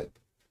sweat.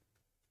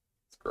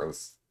 It's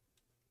gross.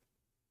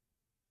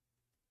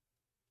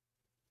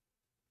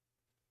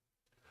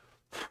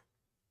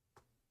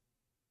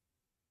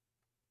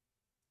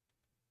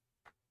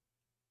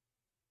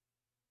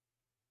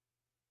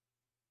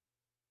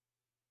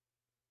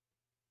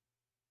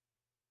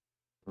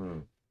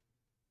 Hmm.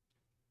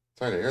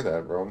 Sorry to hear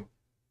that, Rome.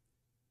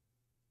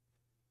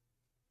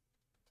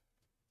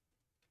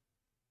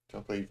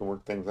 Hopefully you can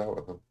work things out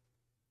with them.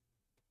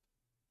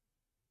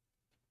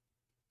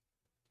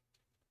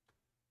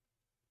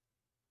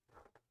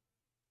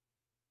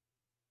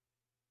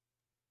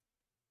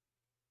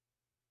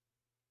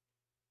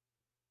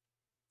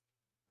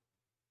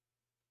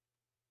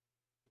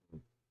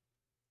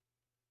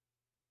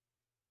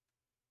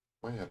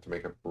 Might have to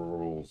make up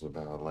rules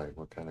about like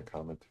what kind of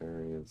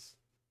commentary is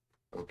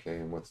okay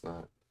and what's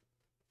not.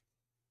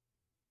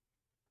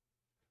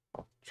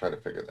 I'll try to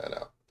figure that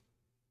out.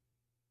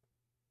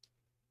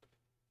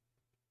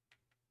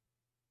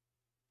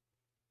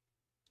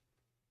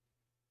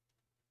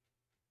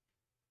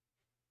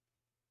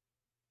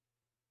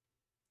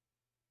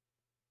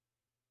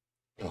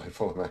 Belly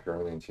full of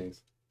macaroni and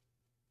cheese.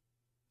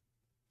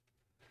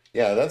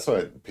 Yeah, that's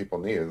what people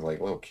need is like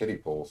little kiddie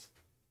pools.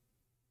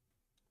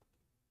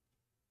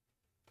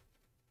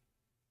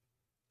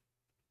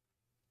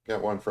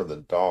 Got one for the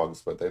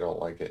dogs, but they don't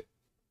like it.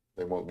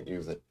 They won't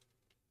use it.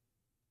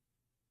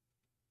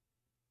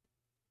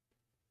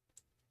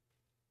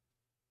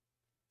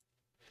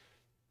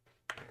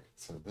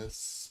 So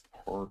this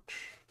part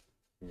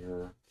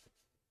here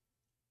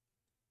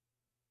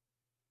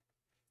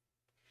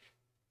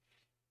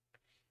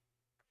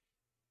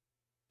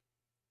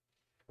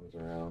comes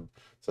around.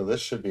 So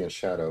this should be in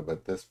shadow,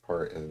 but this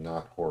part is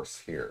not horse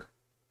here.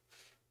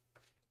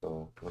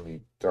 So let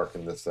me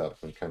darken this up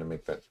and kind of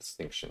make that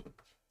distinction.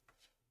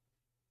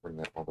 Bring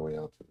that all the way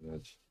out to the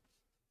edge.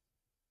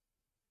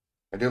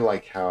 I do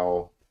like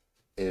how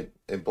it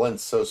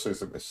blends so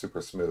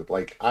super smooth.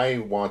 Like I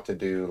want to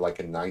do like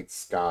a night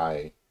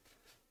sky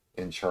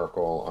in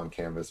charcoal on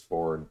canvas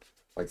board,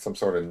 like some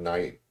sort of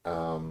night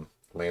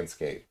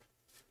landscape.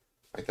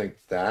 I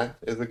think that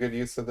is a good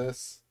use of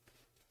this.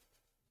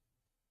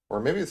 Or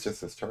maybe it's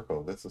just this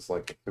charcoal. This is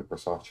like a super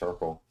soft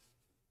charcoal.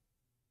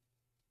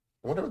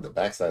 I wonder what the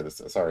backside of this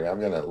is. Sorry, I'm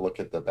gonna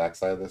look at the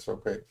backside of this real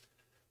quick.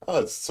 Oh,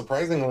 it's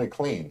surprisingly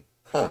clean.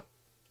 Huh.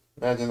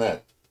 Imagine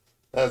that.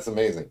 That's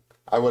amazing.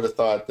 I would have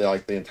thought that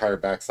like the entire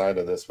backside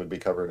of this would be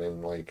covered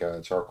in like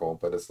charcoal,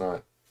 but it's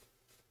not.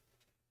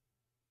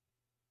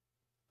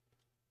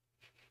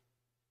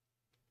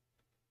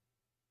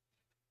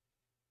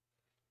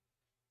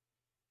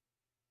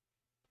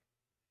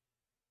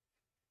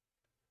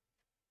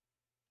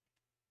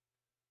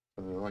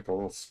 like a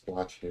little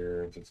splotch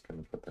here. Just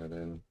gonna put that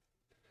in.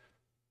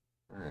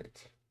 All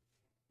right.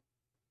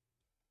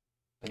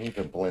 I need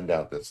to blend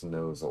out this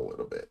nose a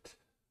little bit.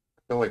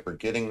 I feel like we're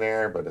getting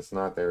there, but it's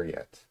not there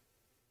yet.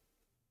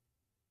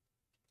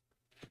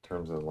 In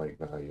terms of light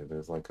value,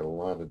 there's like a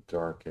lot of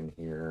dark in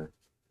here.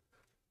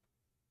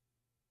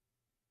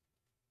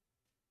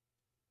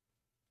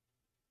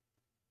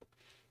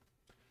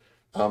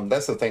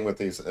 That's the thing with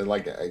these.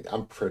 Like,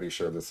 I'm pretty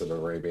sure this is an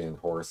Arabian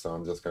horse, so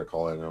I'm just gonna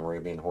call it an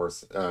Arabian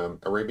horse.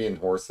 Arabian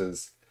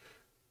horses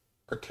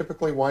are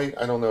typically white.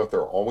 I don't know if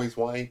they're always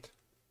white.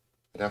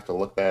 I'd have to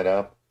look that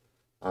up.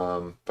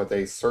 But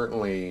they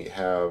certainly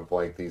have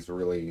like these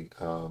really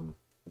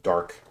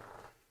dark,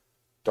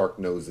 dark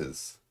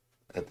noses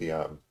at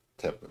the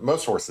tip.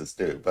 Most horses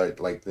do,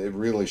 but like it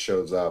really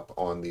shows up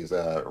on these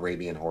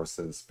Arabian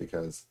horses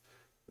because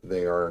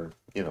they are,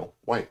 you know,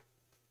 white.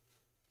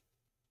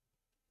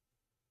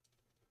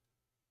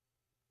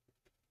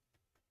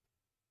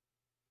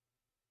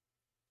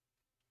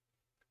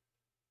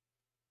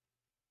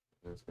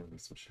 There's going to be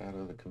some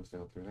shadow that comes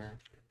down through there.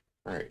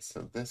 All right,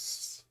 so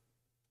this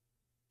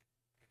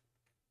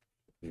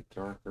be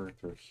darker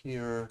through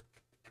here.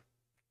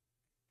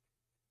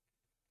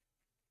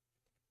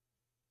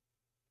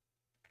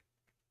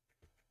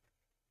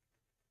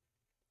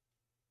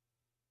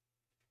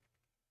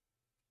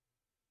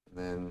 And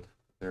then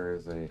there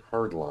is a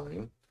hard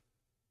line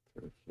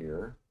through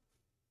here.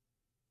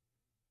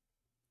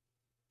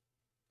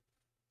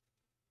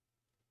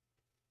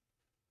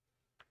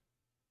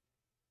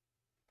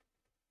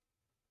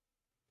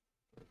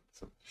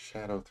 Some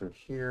shadow through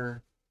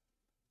here.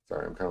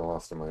 Sorry, I'm kind of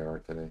lost in my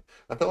art today.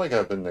 I feel like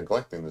I've been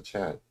neglecting the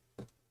chat.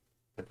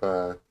 If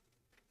there's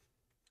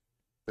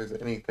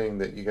anything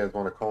that you guys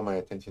want to call my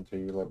attention to,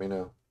 you let me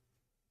know.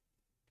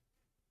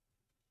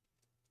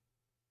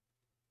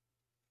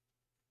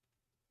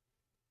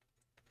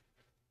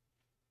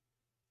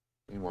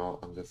 Meanwhile,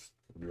 I'm just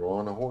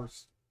drawing a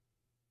horse.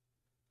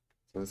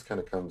 So this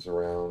kind of comes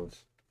around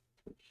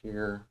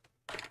here.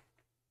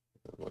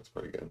 That looks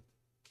pretty good.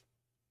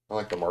 I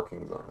like the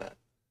markings on that.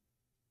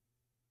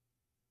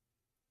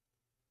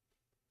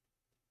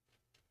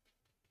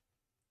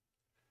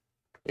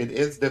 It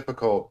is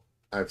difficult,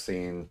 I've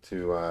seen,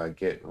 to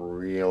get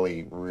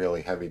really,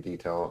 really heavy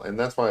detail. And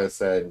that's why I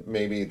said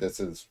maybe this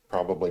is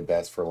probably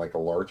best for like a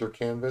larger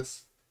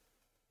canvas.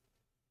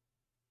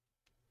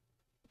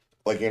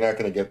 Like you're not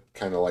going to get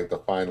kind of like the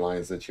fine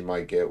lines that you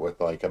might get with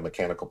like a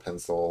mechanical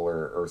pencil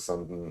or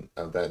something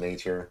of that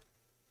nature.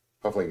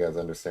 Hopefully you guys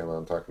understand what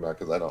I'm talking about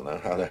because I don't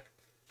know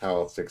how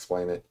else to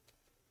explain it.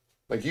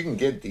 Like you can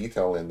get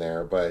detail in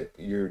there, but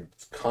you're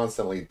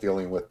constantly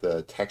dealing with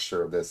the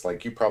texture of this.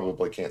 Like you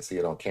probably can't see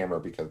it on camera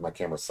because my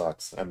camera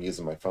sucks. I'm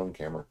using my phone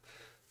camera.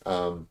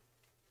 Um,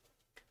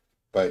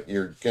 but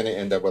you're gonna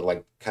end up with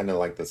like kind of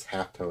like this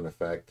halftone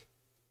effect.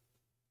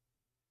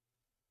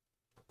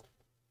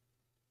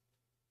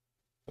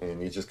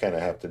 And you just kind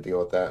of have to deal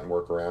with that and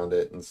work around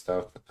it and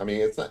stuff. I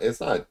mean, it's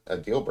not a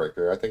deal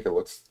breaker. I think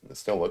it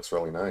still looks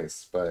really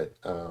nice, but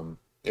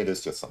it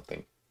is just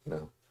something, you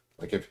know.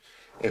 Like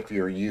if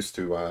you're used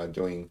to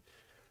doing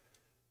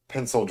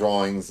pencil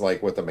drawings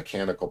like with a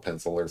mechanical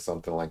pencil or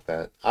something like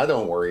that, I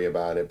don't worry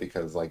about it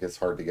because like it's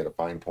hard to get a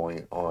fine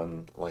point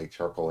on like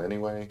charcoal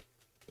anyway.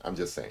 I'm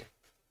just saying,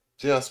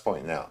 just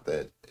pointing out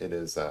that it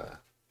is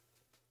a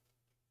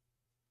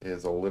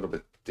little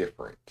bit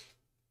different.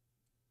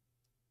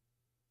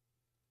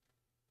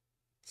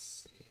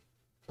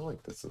 I feel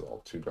like this is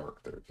all too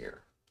dark through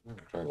here. I'm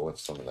trying to lift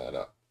some of that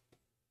up.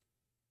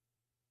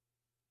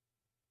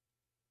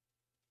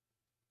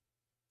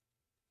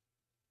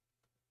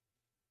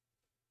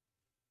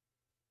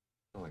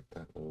 I feel like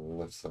that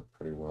lifts up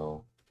pretty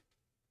well.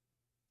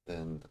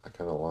 Then I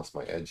kind of lost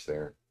my edge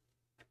there.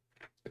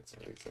 Get some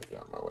of these things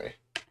out of my way.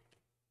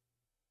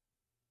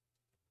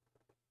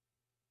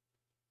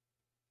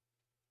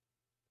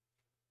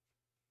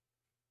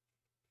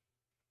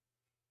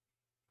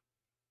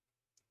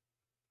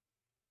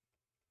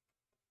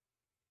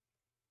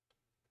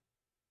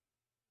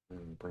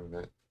 And bring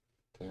that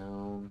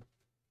down.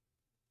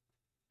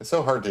 It's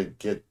so hard to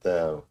get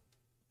the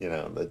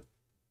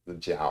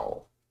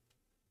jowl.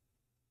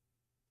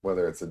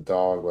 Whether it's a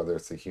dog, whether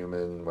it's a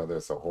human, whether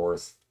it's a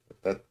horse.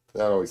 That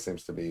always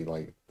seems to be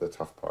like the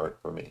tough part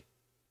for me.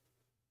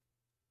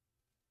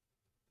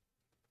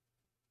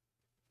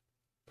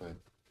 But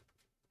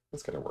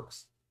this kind of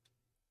works.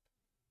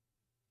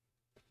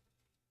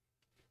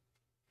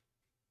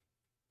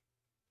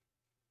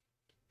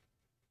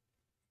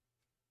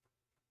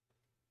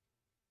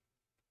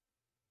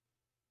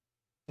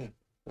 Yeah,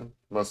 it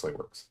mostly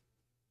works.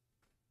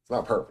 It's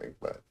not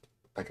perfect, but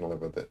I can live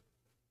with it.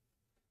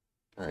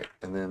 All right,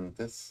 and then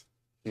this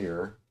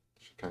here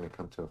should kind of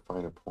come to a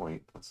finer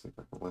point. Let's see if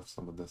I can lift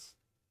some of this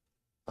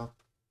up.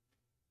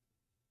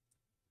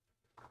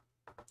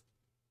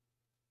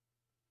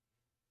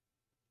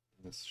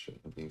 This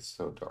shouldn't be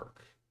so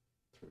dark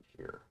through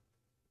here.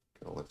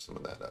 Gonna lift some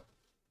of that up.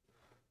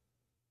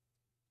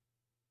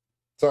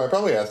 So I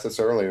probably asked this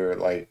earlier,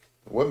 like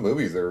what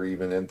movies are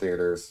even in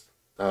theaters?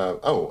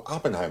 Oh,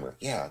 Oppenheimer.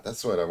 Yeah,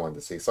 that's what I wanted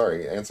to see.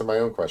 Sorry, answer my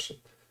own question.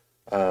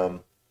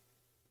 Um,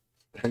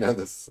 I know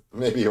this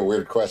may be a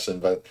weird question,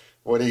 but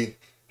what do you,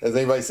 has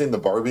anybody seen the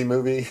Barbie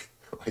movie?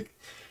 Like,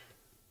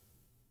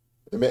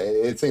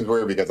 it seems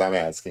weird because I'm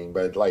asking,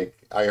 but like,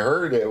 I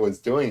heard it was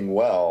doing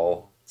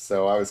well,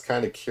 so I was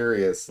kind of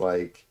curious,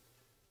 like,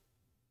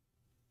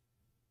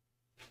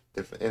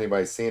 if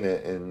anybody's seen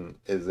it and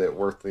is it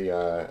worth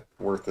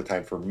the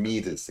time for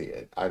me to see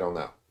it? I don't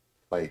know.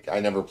 Like, I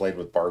never played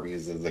with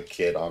Barbies as a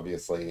kid,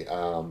 obviously.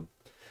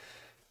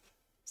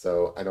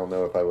 So I don't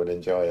know if I would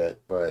enjoy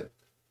it, but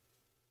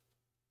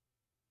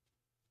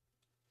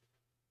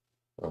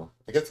well,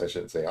 I guess I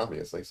shouldn't say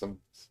obviously. Some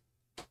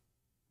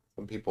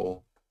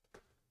people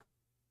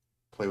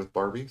play with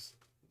Barbies.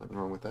 Nothing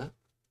wrong with that.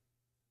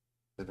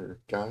 That are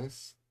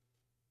guys.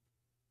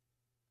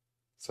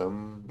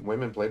 Some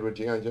women played with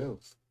GI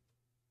Joes.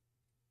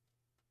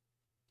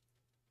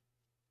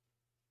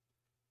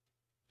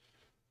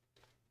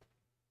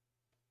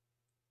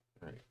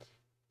 All right.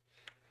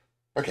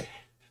 Okay.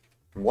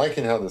 I'm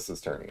liking how this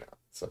is turning out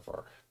so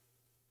far.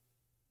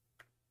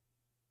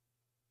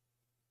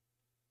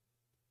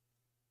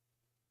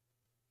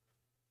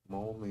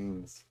 Mole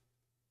means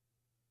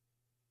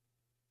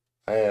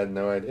I had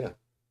no idea.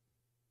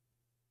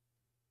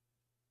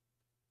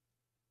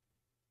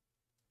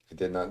 I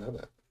did not know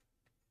that.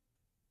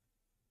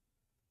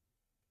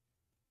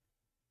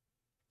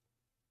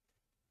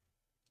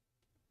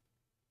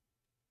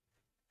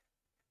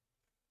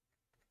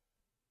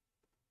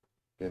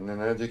 Getting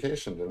an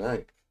education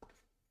tonight.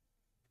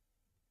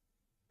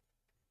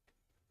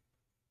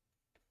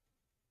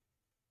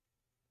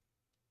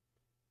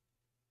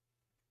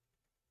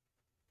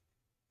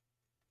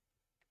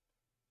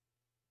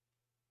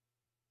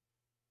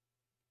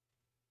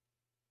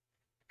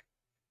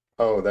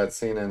 Oh, that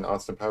scene in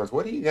Austin Powers.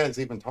 What are you guys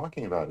even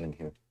talking about in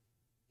here?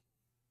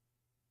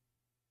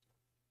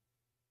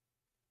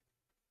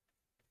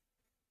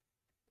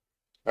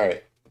 All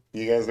right.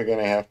 You guys are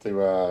gonna have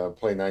to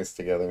play nice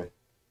together.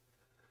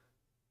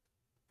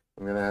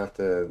 I'm gonna have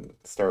to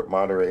start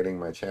moderating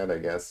my chat, I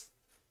guess.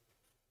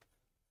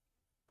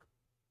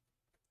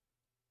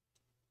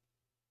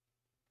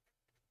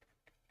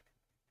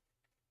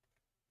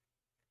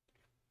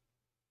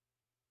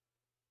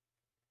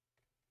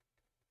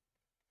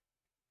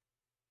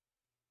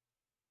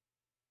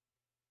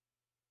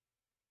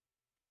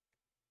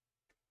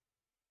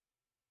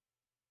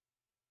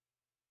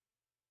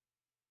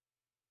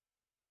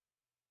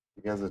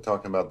 You guys are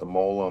talking about the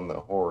mole on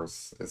the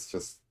horse. It's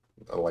just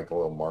like a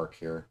little mark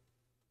here.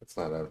 It's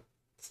not a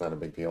it's not a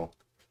big deal.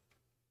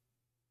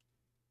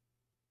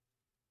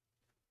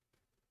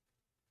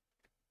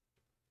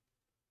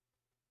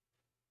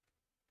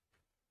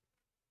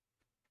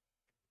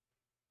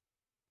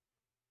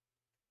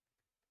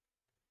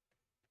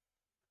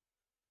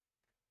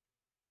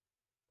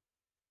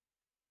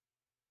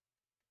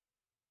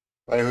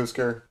 Bye,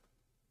 Husker.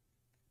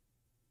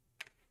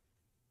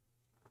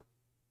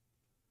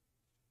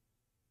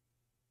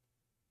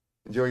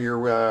 Enjoy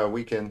your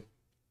weekend.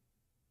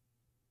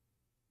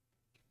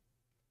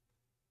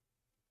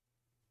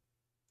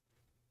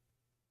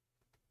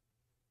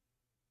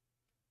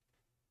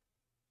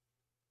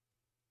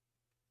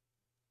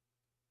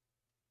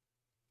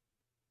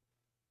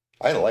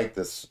 I like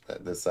this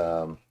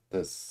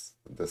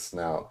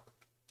snout.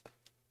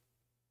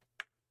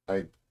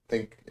 I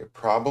think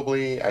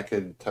probably I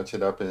could touch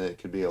it up and it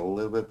could be a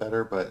little bit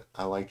better, but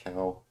I like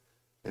how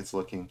it's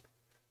looking.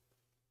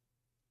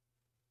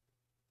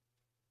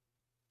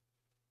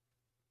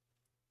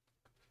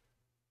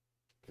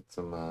 Get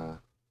some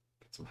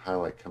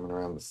highlight coming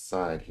around the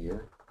side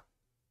here.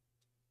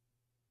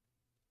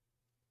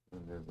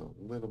 And there's a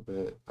little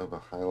bit of a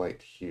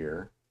highlight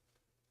here.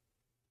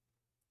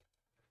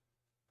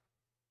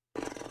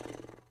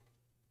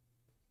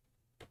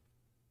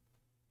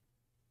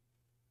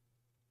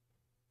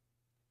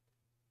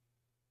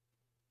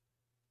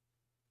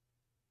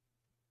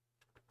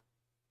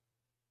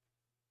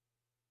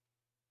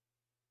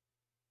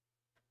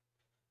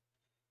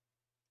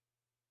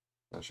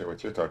 Not sure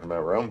what you're talking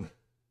about, Rome.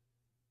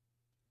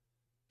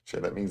 Sure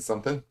that means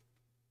something.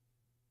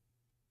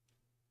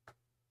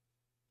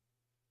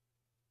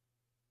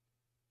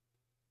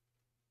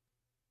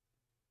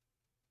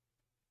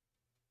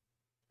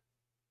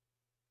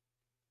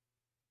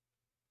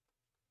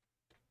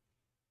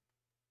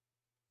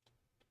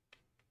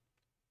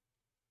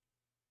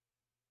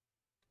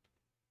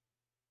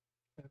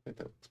 I think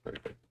that looks pretty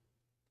good.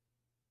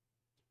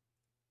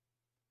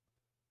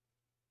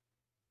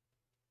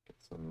 Get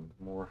some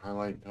more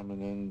highlight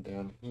coming in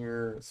down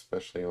here,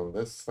 especially on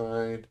this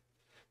side.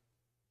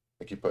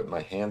 I keep putting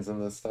my hands in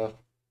this stuff.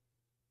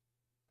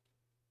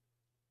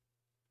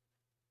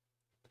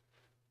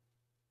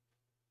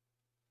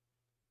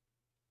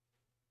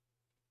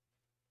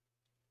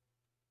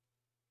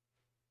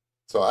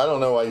 So I don't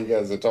know why you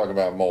guys are talking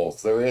about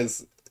moles. There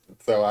is,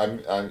 so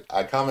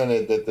I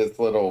commented that this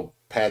little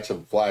patch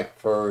of black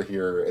fur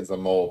here is a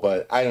mole,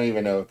 but I don't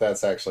even know if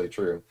that's actually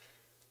true.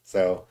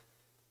 So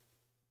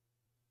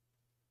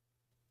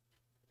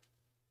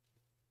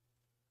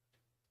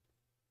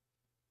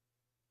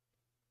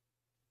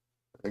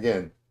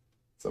Again,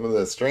 some of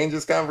the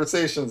strangest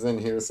conversations in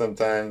here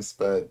sometimes,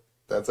 but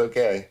that's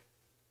okay.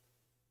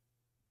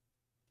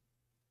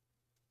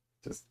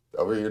 Just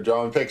over here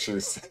drawing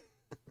pictures.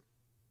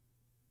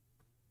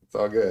 It's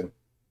all good.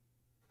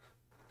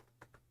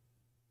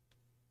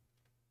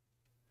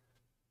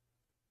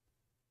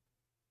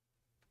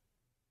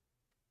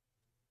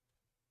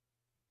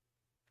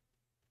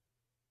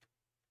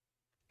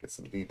 Get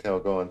some detail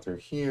going through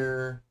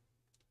here.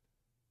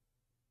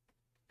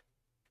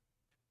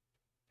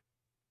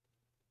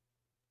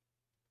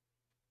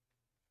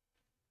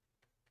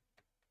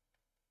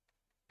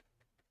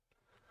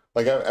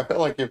 Like I feel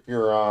like if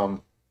you're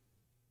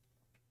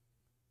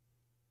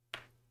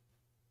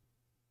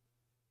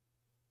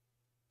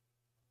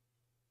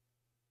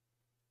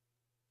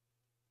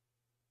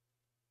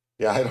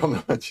yeah, I don't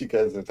know what you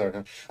guys are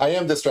talking. I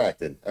am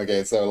distracted.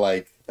 Okay, so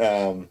like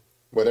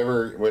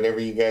whatever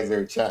you guys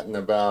are chatting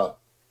about,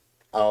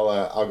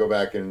 I'll go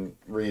back and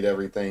read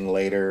everything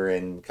later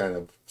and kind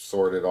of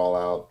sort it all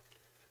out.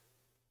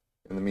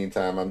 In the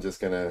meantime, I'm just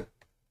gonna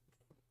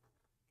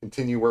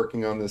continue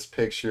working on this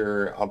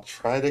picture. I'll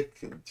try to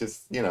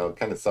just,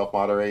 kind of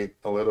self-moderate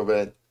a little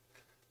bit.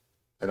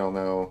 I don't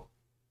know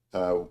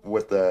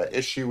what the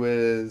issue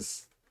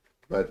is,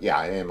 but yeah,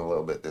 I am a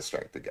little bit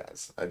distracted,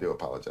 guys. I do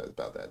apologize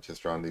about that.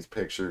 Just drawing these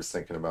pictures,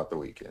 thinking about the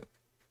weekend.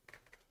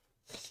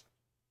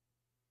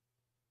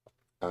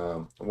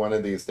 One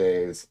of these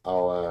days,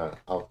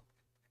 I'll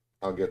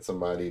get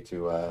somebody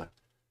to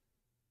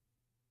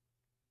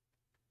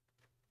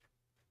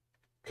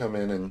come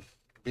in and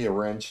be a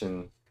wrench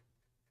and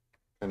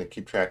kind of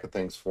keep track of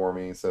things for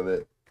me so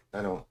that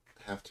I don't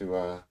have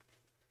to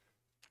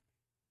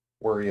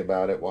worry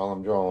about it while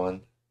I'm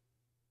drawing.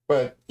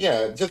 But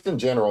yeah, just in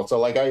general. So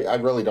like I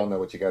really don't know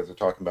what you guys are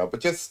talking about, but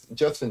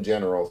just in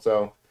general.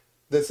 So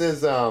this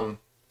is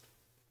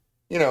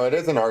it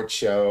is an art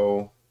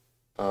show.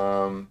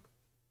 Um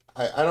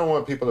I don't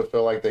want people to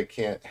feel like they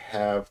can't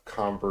have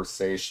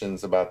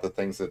conversations about the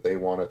things that they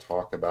want to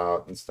talk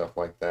about and stuff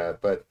like that.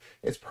 But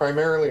it's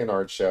primarily an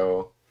art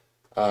show.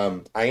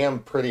 I am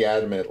pretty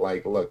adamant,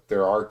 like, look,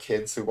 there are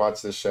kids who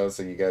watch this show,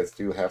 so you guys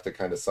do have to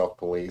kind of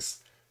self-police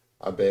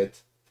a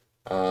bit.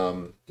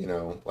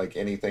 Like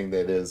anything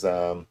that is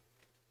that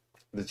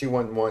you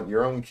wouldn't want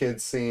your own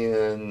kids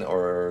seeing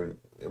or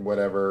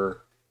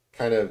whatever,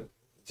 kind of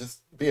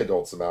just be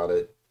adults about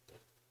it.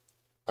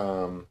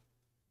 Um,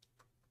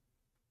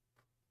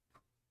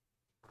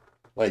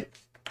 like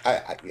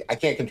I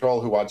can't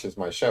control who watches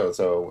my show,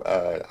 so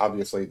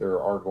obviously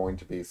there are going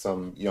to be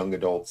some young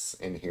adults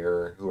in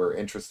here who are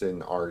interested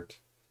in art,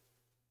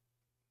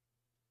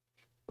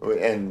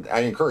 and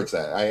I encourage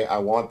that. I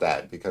want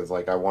that because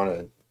like I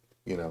want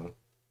to,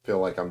 feel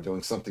like I'm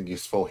doing something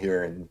useful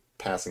here and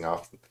passing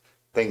off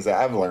things that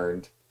I've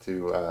learned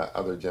to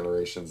other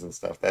generations and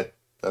stuff.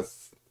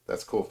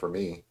 That's cool for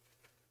me.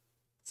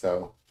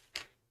 So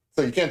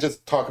so you can't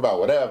just talk about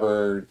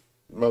whatever.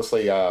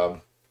 Mostly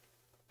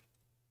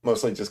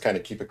mostly just kind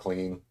of keep it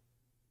clean,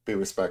 be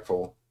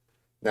respectful.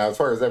 Now, as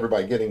far as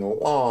everybody getting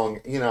along,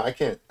 I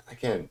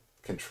can't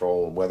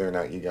control whether or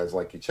not you guys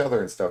like each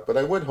other and stuff, but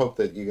I would hope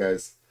that you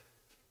guys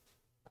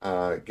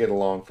get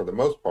along for the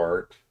most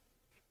part.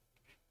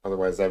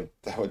 Otherwise, that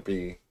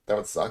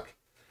would suck.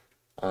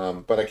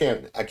 But I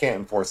can't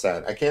enforce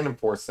that. I can't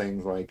enforce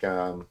things like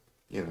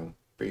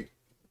be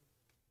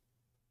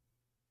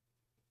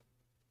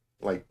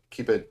like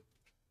keep it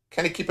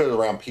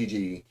around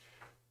PG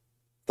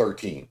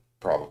 13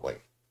 probably.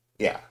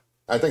 Yeah,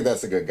 I think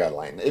that's a good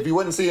guideline. If you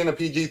wouldn't see in a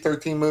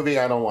PG-13 movie,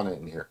 I don't want it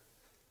in here.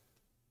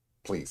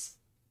 Please.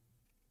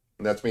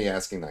 And that's me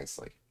asking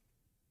nicely.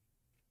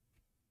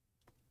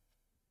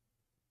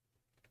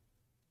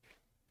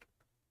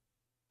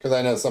 Because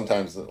I know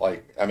sometimes,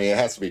 like, I mean, it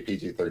has to be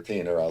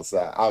PG-13 or else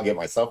I'll get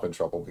myself in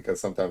trouble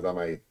because sometimes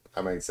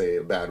I might say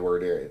a bad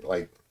word here,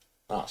 like,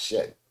 oh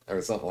shit,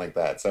 or something like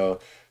that. So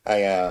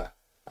I,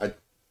 I,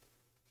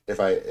 if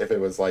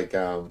it was like,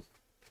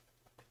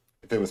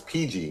 if it was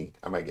PG,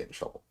 I might get in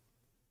trouble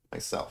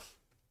myself.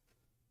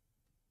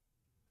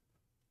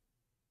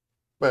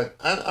 But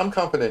I'm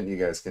confident you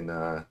guys can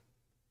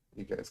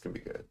be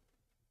good.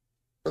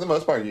 For the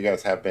most part, you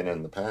guys have been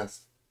in the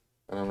past.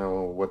 I don't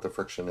know what the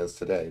friction is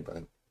today,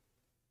 but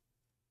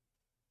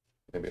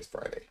maybe it's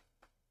Friday.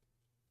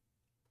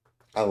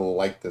 I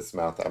like this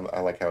mouth. I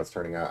like how it's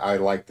turning out. I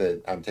like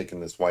that I'm taking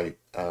this white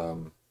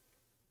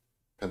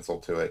pencil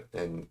to it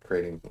and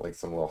creating like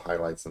some little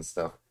highlights and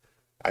stuff.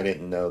 I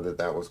didn't know that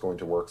that was going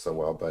to work so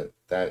well, but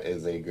that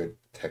is a good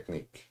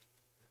technique.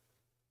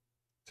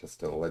 Just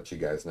to let you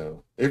guys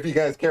know. If you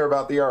guys care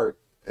about the art,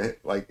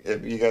 like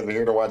if you guys are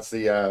here to watch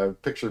the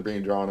picture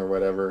being drawn or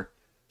whatever,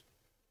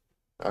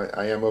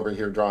 I am over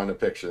here drawing a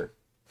picture.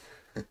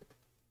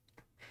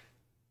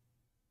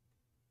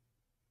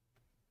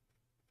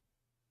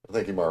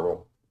 Thank you,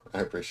 Marvel.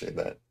 I appreciate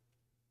that.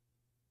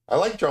 I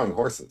like drawing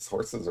horses.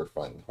 Horses are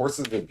fun.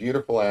 Horses are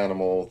beautiful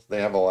animals. They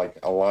have like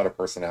a lot of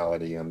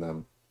personality in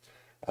them.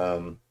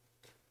 Um,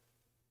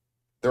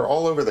 they're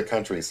all over the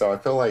country, so I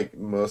feel like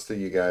most of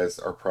you guys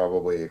are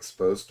probably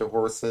exposed to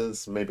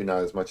horses, maybe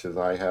not as much as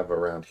I have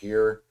around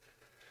here.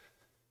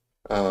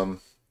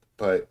 Um,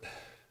 but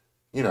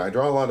you know, I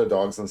draw a lot of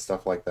dogs and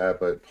stuff like that,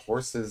 but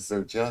horses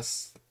are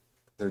just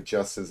they're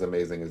just as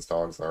amazing as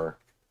dogs are.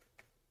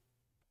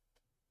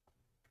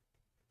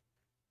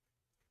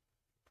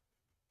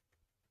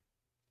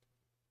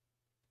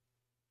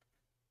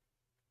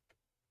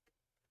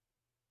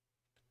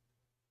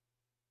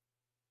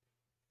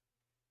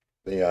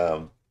 They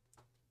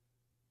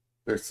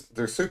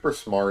they're super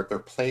smart, they're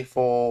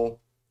playful.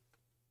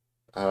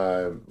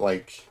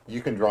 Like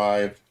you can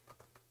drive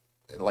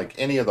like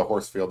any of the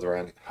horse fields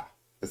around.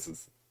 This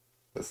is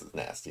this is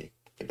nasty.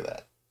 Look at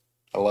that.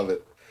 I love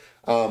it.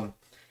 Um,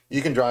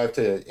 you can drive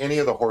to any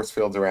of the horse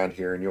fields around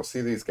here, and you'll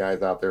see these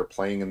guys out there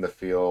playing in the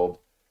field.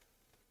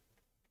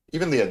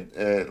 Even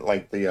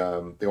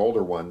the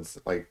older ones,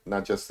 like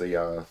not just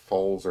the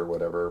foals or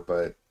whatever,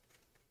 but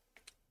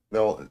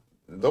they'll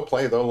they'll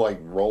play. They'll like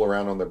roll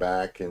around on their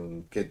back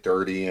and get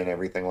dirty and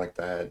everything like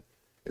that.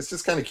 It's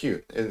just kind of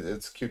cute.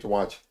 It's cute to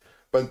watch.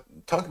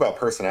 But talk about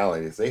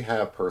personalities. They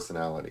have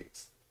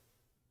personalities.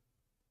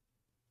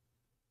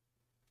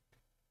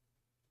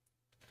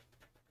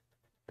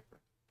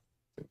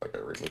 Seems like I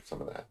removed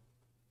some of that.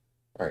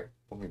 All right,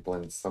 let me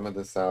blend some of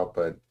this out,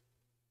 but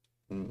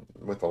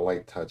with a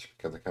light touch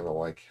because I kind of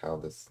like how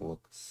this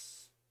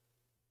looks.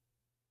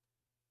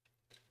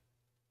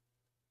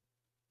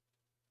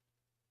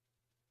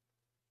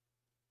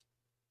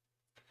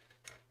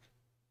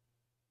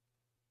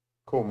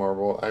 Cool,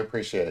 Marvel. I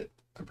appreciate it.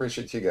 I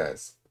appreciate you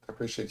guys. I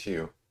appreciate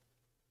you.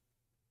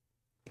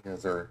 You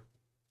guys are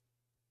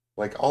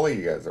like all of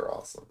you guys are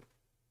awesome.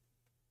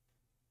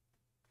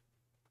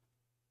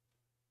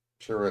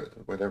 Sure,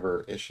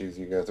 whatever issues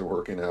you guys are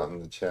working out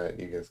in the chat,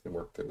 you guys can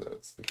work through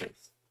those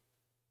because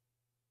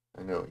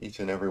I know each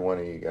and every one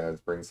of you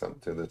guys bring something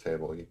to the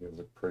table. You guys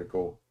are pretty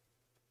cool.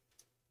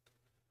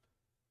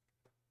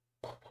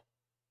 All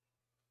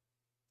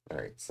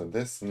right, so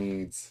this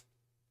needs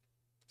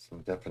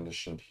some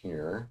definition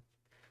here.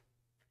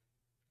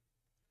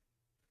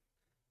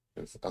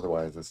 Because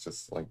otherwise it's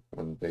just like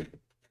one big,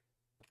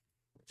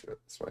 do it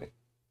this way.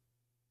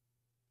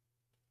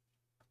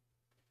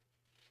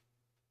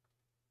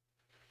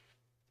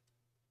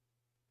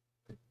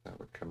 That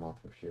would come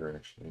off of here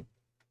actually.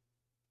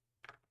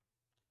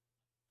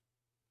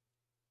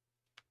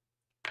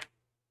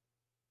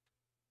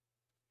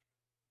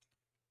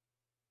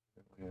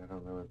 I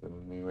don't know what the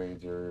New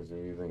Agers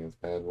are using as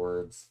bad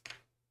words.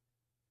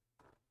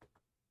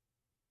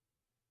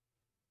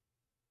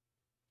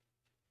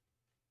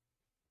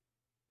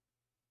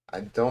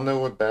 I don't know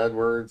what bad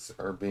words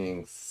are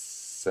being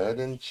said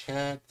in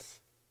chat.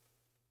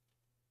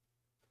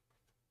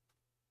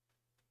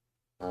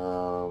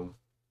 Um,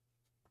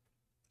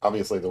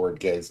 Obviously the word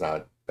gay is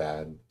not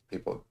bad.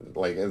 People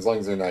like as long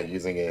as they're not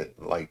using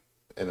it like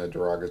in a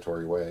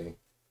derogatory way.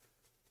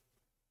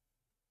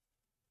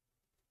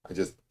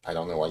 I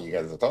don't know why you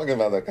guys are talking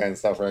about that kind of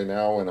stuff right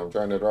now when I'm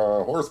trying to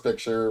draw a horse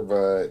picture,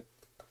 but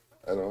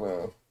I don't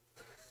know.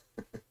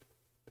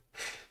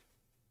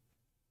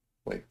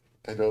 Like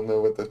I don't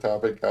know what the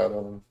topic got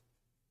on.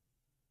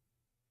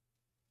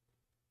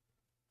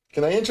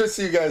 Can I interest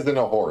you guys in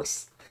a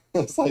horse?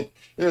 It's like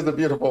here's a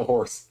beautiful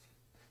horse.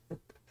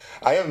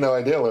 I have no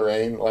idea,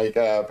 Lorraine. Like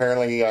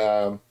apparently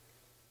the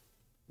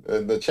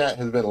chat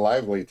has been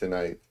lively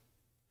tonight.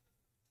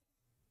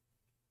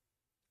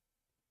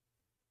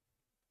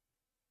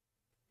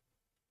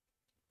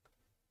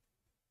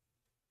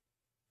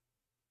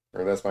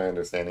 Or that's my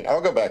understanding.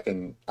 I'll go back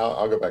and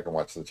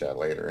watch the chat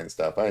later and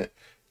stuff.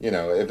 You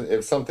know,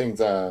 if something's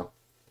if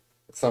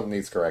something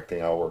needs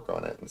correcting, I'll work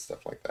on it and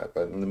stuff like that.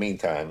 But in the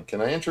meantime, can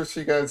I interest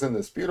you guys in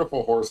this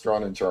beautiful horse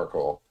drawn in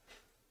charcoal?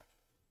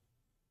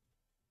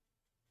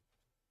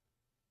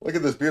 Look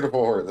at this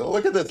beautiful horse.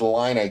 Look at this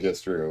line I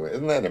just drew.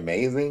 Isn't that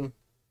amazing?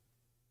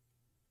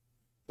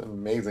 It's an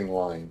amazing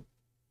line.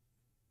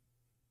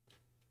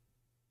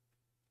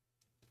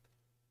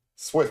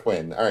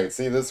 Swiftwind. All right,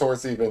 see, this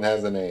horse even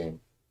has a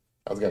name.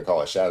 I was gonna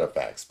call it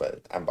Shadowfax,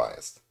 but I'm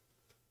biased.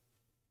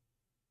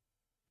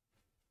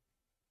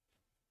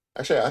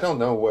 Actually, I don't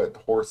know what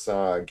horse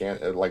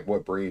like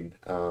what breed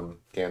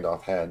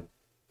Gandalf had.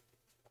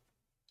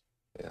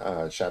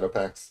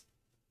 Shadowfax.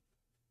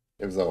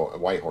 It was a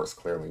white horse,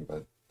 clearly,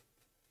 but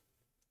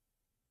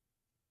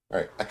all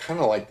right. I kind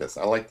of like this.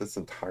 I like this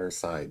entire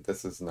side.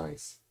 This is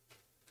nice.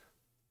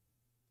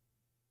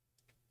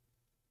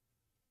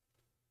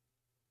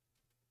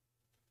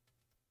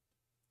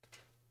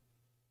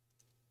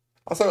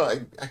 Also,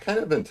 I kind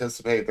of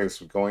anticipate there's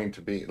going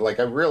to be like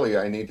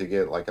I need to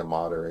get like a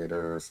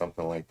moderator or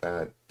something like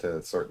that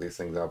to sort these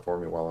things out for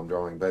me while I'm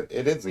drawing. But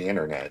it is the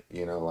internet,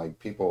 you know, like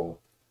people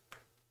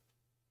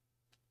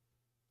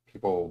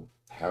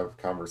have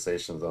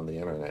conversations on the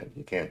internet.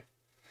 You can't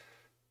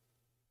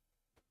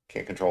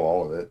control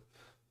all of it.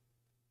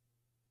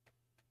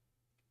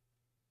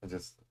 I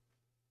just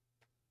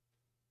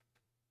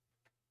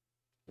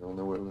don't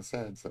know what was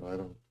said, so I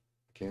don't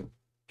can't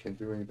can't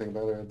do anything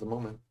about it at the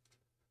moment.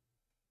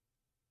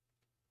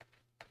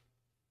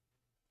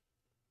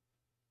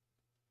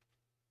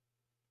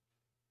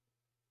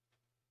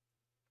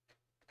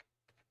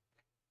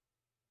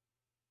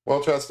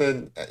 Well,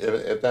 Justin,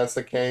 if that's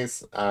the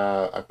case,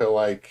 I feel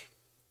like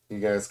you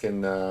guys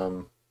can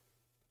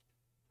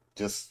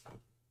just,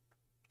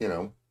 you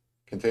know,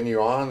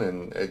 continue on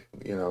and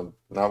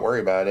not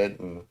worry about it,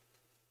 and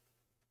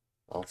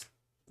I'll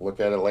look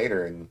at it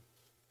later. And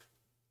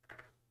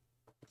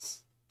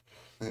it's,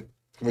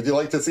 would you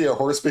like to see a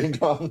horse being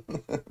drawn?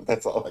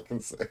 That's all I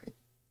can say.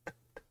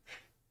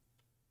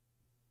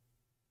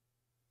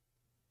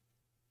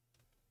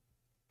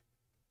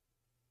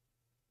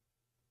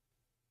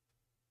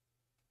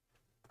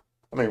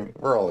 I mean,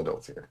 we're all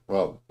adults here.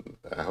 Well,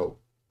 I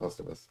hope most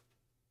of us.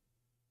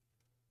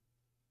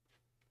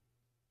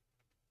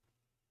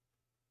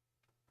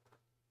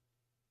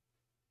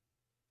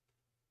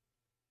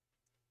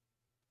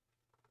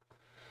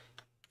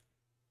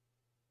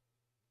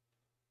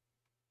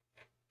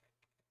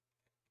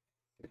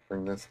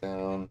 Bring this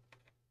down.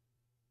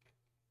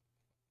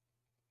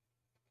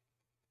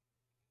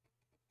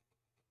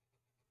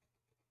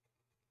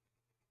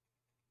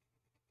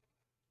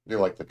 I do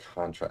like the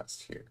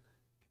contrast here.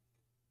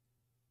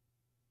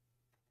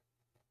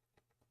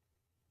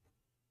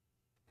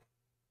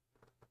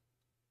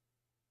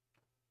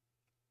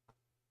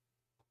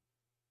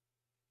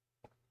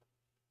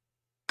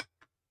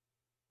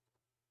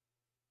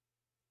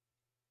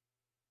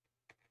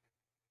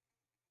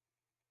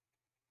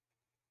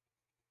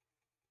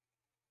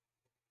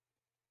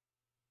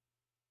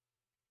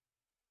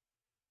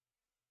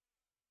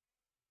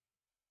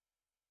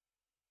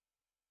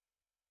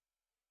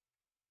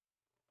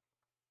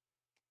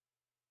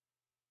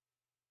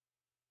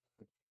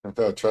 I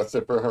felt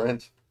trusted for a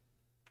wrench.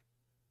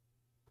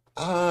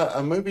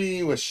 A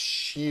movie with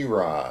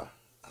She-Ra.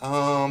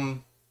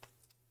 Um,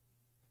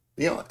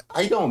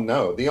 I don't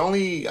know. The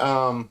only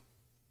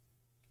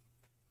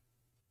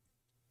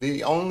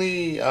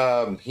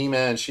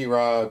He-Man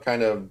She-Ra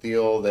kind of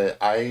deal that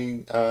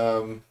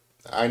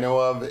I know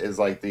of is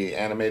like the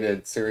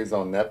animated series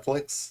on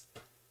Netflix.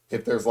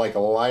 If there's like a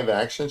live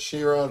action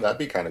She-Ra, that'd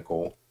be kind of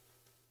cool.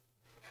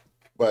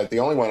 But the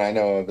only one I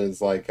know of is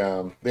like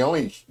the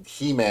only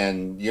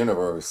He-Man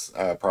universe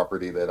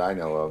property that I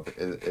know of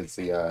is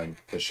the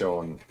show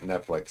on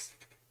Netflix.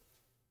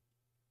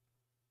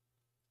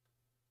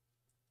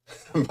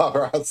 Bob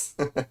Ross.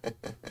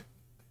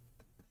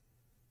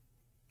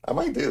 I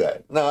might do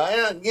that.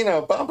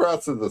 No, Bob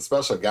Ross is a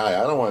special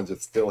guy. I don't want to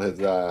just steal his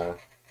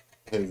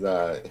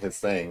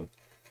thing.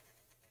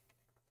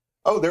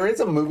 Oh, there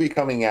is a movie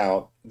coming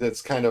out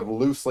that's kind of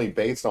loosely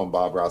based on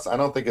Bob Ross. I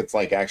don't think it's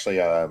like actually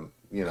a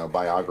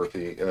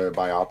biography,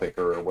 biopic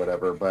or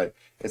whatever, but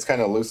it's kind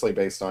of loosely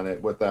based on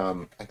it with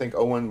I think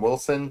Owen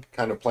Wilson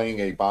kind of playing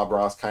a Bob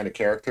Ross kind of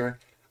character.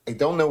 I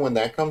don't know when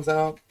that comes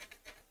out.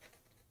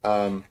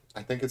 I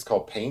think it's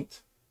called Paint.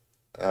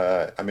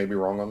 I may be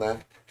wrong on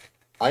that.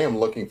 I am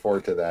looking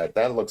forward to that.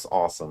 That looks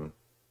awesome.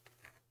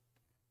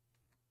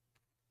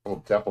 We'll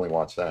definitely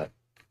watch that.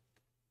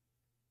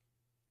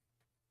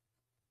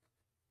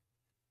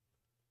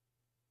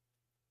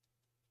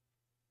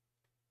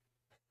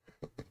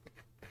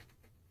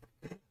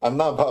 I'm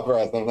not Bob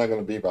Ross. I'm not going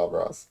to be Bob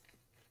Ross.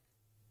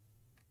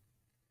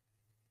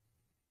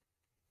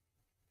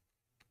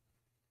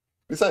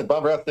 Besides,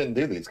 Bob Ross didn't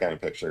do these kind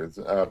of pictures.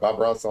 Bob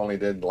Ross only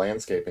did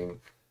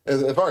landscaping,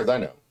 as far as I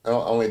know.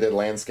 Only did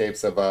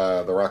landscapes of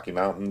the Rocky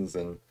Mountains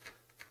and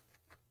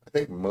I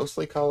think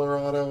mostly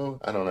Colorado.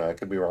 I don't know. I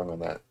could be wrong on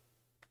that.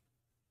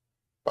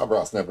 Bob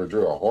Ross never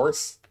drew a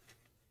horse.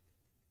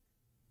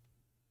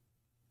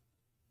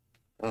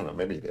 I don't know.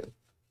 Maybe he did.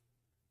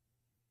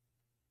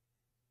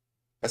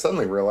 I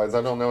suddenly realized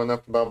I don't know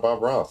enough about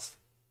Bob Ross.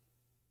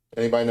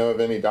 Anybody know of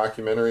any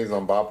documentaries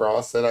on Bob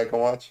Ross that I can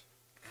watch?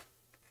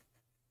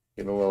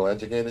 Get a little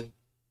educated.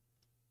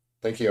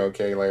 Thank you,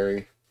 okay,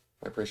 Larry.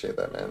 I appreciate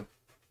that, man.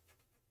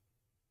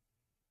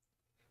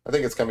 I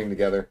think it's coming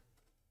together.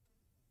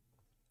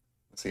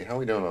 Let's see, how are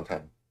we doing on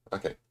time?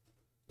 Okay.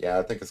 Yeah,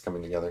 I think it's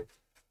coming together.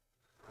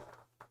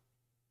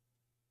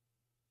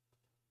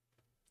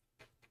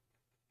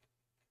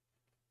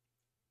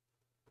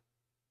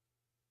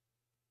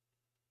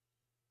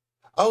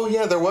 Oh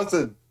yeah, there was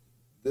the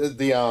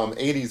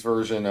 80s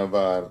version of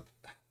I'm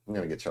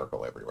gonna get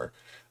charcoal everywhere.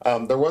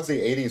 There was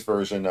the 80s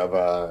version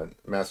of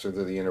Masters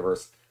of the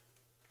Universe.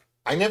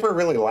 I never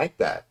really liked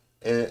that.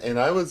 And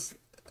I was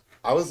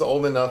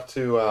old enough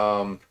to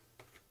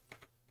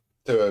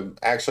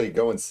actually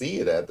go and see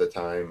it at the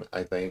time,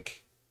 I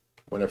think,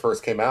 when it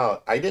first came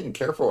out. I didn't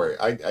care for it.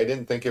 I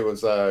didn't think it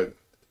was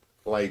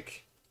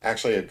like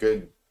actually a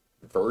good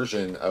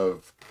version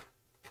of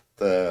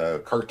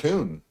the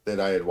cartoon that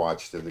I had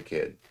watched as a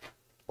kid.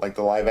 Like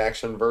the live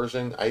action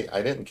version,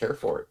 I didn't care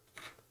for it.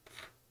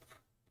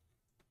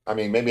 I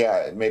mean, maybe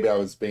I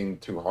was being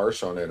too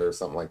harsh on it or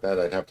something like that.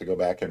 I'd have to go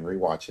back and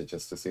rewatch it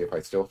just to see if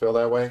I still feel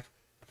that way.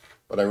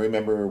 But I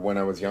remember when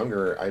I was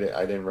younger, I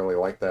didn't really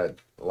like that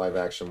live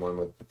action one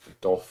with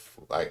Dolph.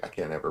 I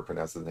can't ever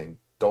pronounce his name.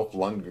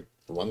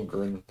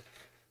 Lundgren.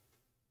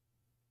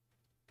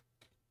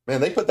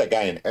 Man, they put that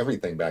guy in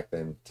everything back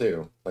then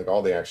too. Like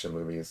all the action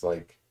movies.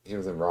 Like he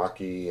was in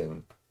Rocky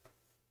and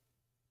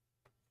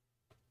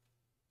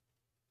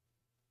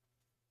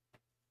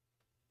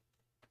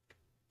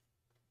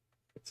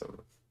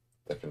some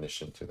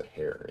definition to the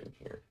hair in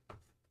here.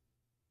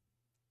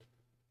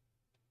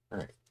 All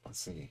right, let's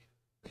see.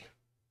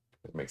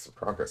 Let's make some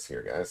progress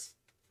here, guys.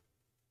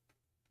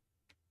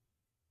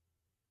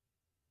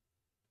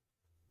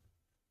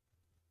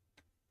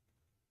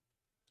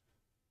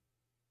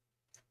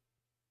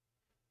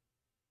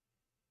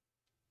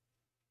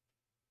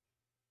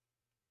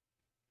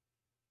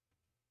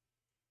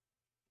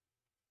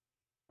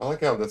 I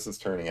like how this is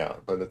turning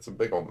out, but it's a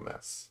big old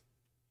mess.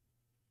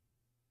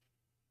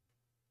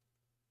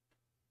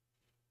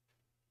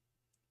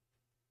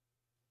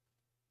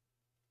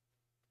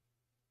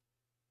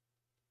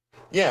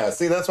 Yeah,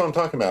 see, that's what I'm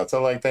talking about.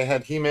 So like they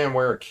had He-Man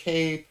wear a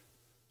cape.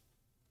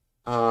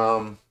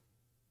 Um,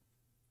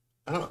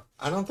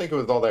 I don't think it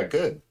was all that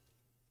good.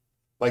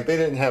 Like they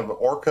didn't have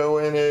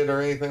Orko in it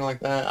or anything like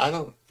that. I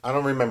don't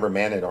remember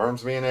Man at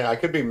Arms being in it. I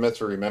could be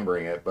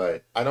misremembering it,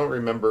 but I don't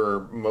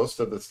remember most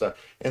of the stuff.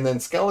 And then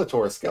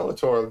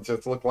Skeletor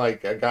just looked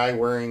like a guy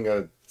wearing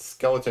a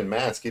skeleton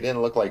mask. He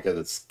didn't look like a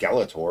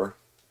Skeletor.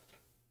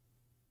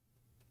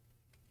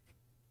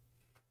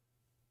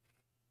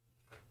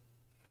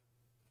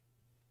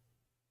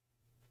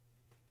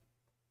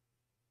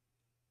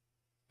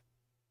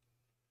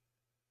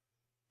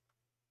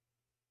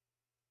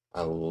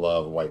 I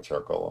love white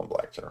charcoal on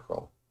black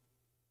charcoal.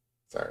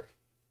 Sorry.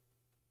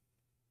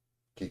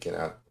 Geeking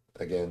out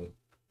again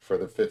for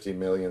the 50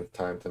 millionth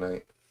time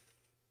tonight.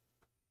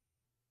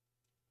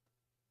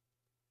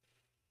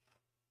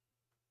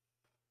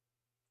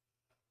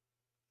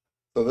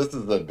 So this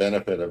is the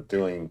benefit of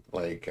doing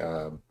like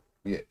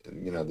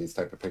these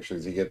type of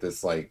pictures. You get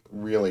this like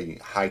really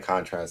high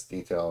contrast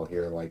detail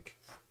here, like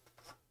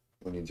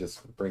when you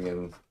just bring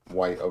in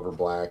white over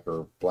black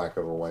or black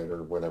over white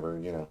or whatever,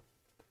 you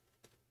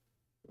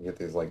get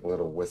these like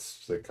little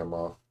wisps that come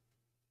off.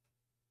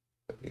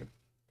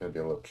 Gotta be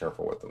a little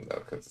careful with them though,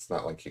 because it's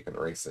not like you can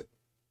erase it.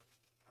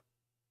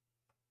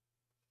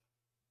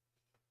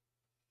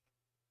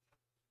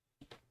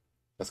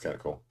 That's kind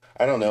of cool.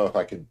 I don't know if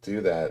I could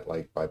do that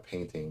like by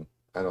painting.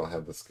 I don't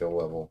have the skill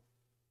level.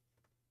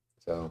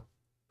 So,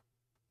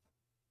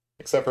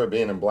 except for it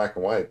being in black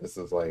and white, this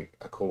is like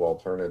a cool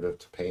alternative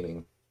to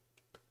painting.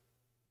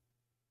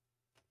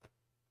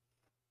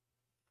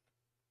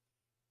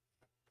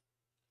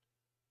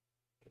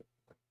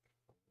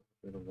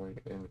 Bit of white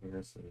in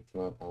here so it's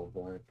not all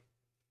black.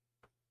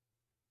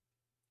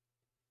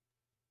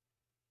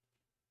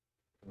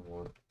 I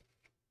want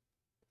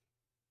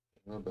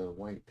a little bit of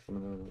white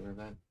coming over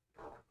that.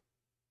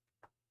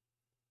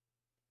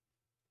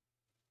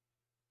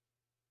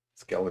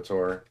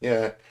 Skeletor.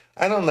 Yeah,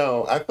 I don't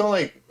know. I feel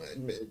like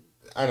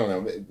I don't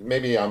know.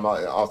 Maybe I'm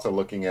also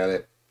looking at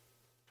it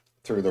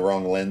through the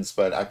wrong lens,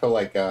 but I feel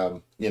like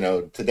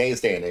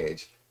today's day and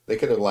age, they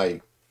could have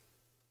like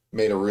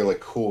made a really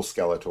cool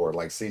Skeletor,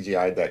 like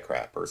CGI'd that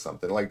crap or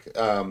something. Like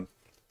I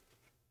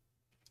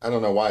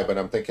don't know why, but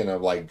I'm thinking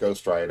of like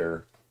Ghost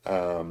Rider,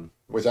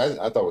 which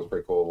I thought was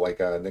pretty cool, like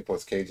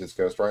Nicolas Cage's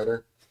Ghost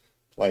Rider.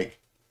 Like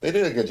they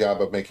did a good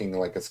job of making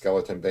like a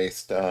skeleton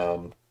based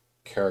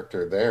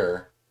character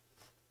there.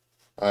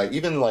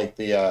 Even like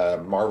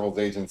the Marvel's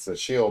Agents of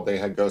Shield, they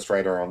had Ghost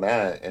Rider on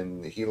that,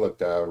 and he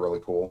looked really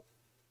cool.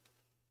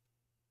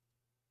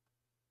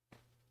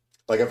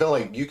 Like I feel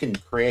like you can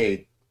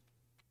create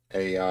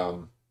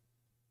a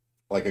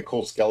like a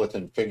cool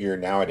skeleton figure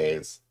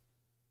nowadays.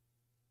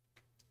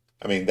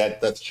 I mean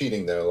that's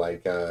cheating though.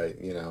 Like they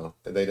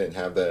didn't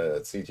have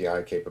the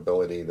CGI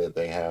capability that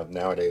they have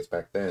nowadays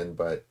back then.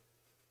 But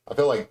I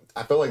feel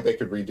like they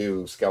could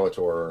redo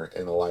Skeletor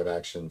in a live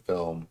action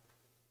film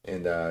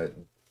and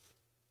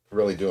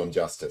really do him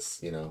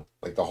justice.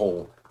 Like the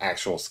whole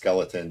actual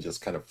skeleton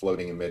just kind of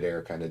floating in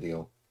midair kind of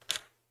deal.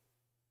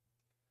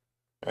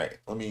 All right,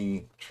 let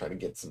me try to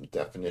get some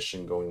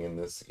definition going in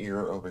this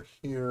ear over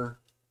here.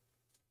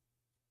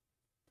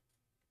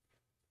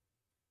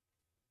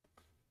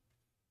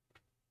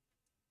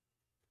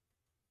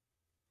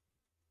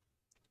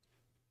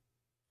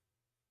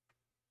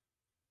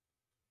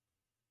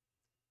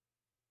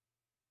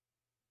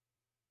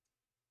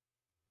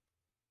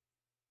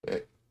 Eh,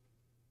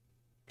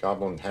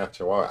 Goblin half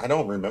Chihuahua. I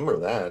don't remember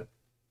that.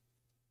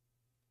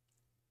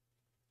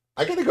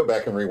 I got to go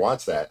back and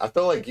rewatch that. I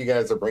feel like you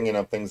guys are bringing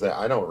up things that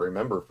I don't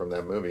remember from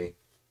that movie.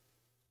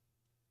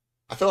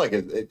 I feel like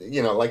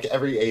like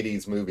every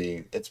 80s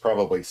movie, it's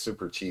probably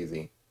super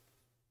cheesy.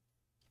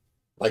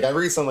 Like I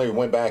recently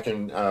went back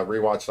and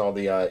rewatched all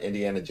the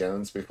Indiana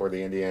Jones before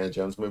the Indiana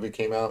Jones movie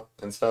came out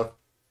and stuff.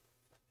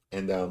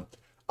 And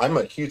I'm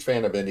a huge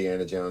fan of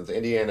Indiana Jones.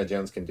 Indiana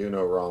Jones can do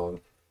no wrong.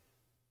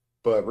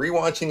 But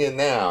rewatching it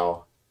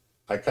now,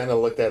 I kind of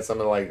looked at some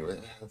of like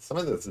some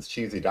of this is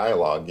cheesy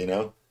dialogue.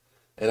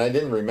 And I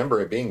didn't remember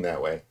it being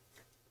that way.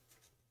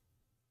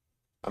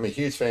 I'm a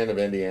huge fan of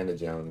Indiana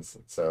Jones,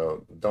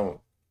 so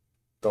don't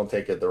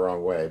take it the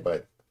wrong way,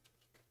 but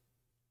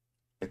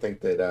I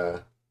think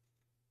that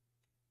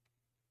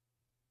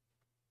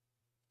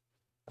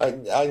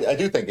I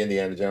do think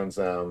Indiana Jones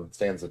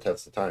stands the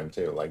test of time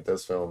too. Like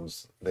those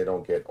films, they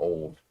don't get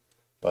old,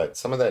 but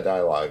some of that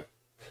dialogue,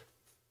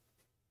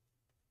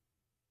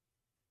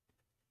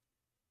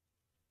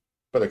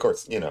 But of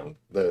course,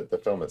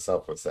 the film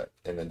itself was set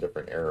in a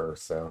different era,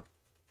 so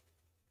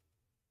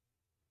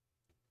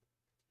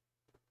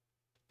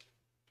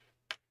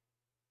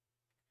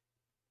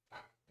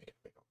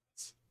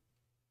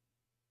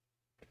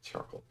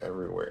charcoal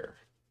everywhere.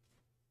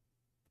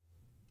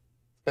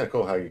 It's kind of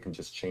cool how you can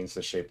just change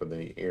the shape of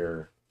the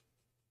ear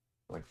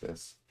like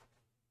this.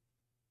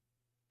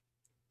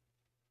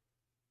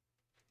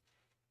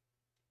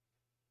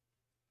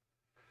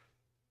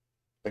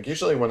 Like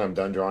usually when I'm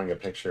done drawing a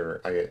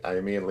picture, I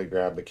immediately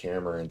grab the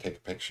camera and take a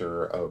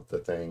picture of the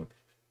thing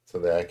so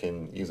that I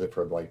can use it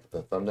for like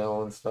the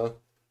thumbnail and stuff.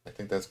 I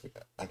think that's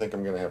I think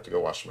I'm gonna have to go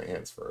wash my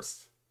hands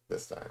first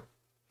this time.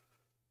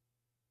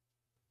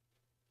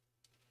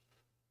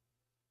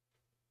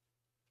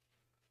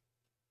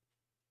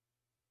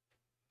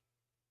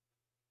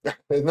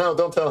 No,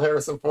 don't tell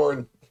Harrison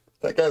Ford.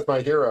 That guy's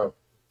my hero.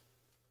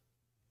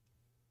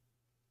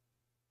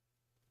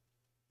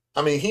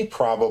 I mean, he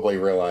probably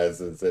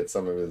realizes that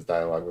some of his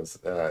dialogue was,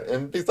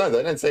 and besides,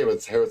 I didn't say it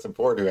was Harrison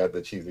Ford who had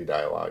the cheesy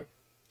dialogue.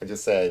 I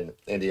just said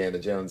Indiana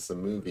Jones, the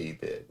movie,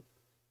 did.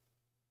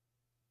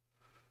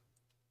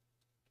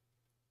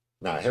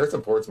 Nah,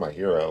 Harrison Ford's my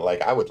hero.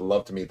 Like, I would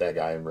love to meet that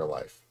guy in real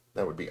life.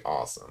 That would be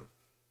awesome.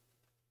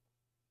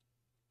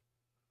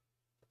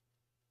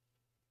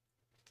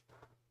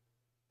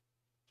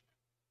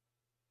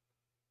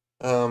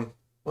 Um,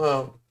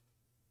 well,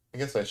 I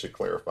guess I should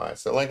clarify.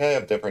 So, like, I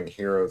have different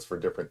heroes for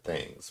different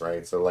things,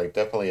 right? So, like,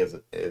 definitely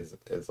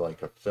as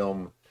like a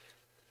film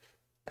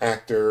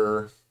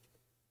actor,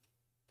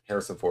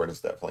 Harrison Ford is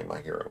definitely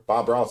my hero.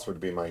 Bob Ross would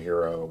be my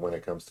hero when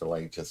it comes to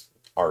like just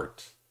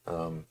art.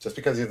 Just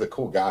because he's a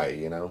cool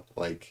guy,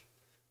 like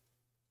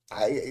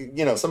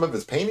some of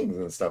his paintings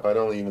and stuff, I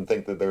don't even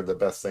think that they're the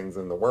best things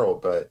in the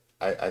world, but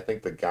I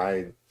think the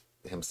guy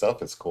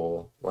himself is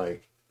cool.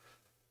 Like,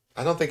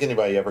 I don't think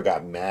anybody ever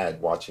got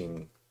mad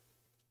watching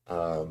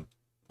um,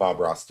 Bob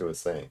Ross do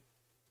his thing.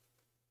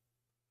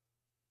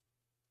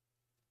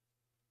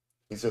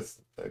 He's just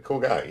a cool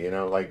guy,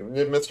 like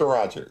Mr.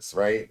 Rogers,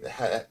 right?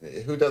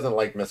 Who doesn't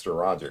like Mr.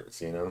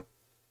 Rogers?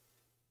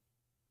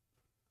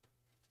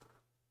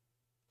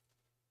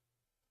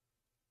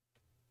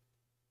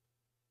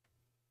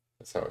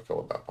 That's how I feel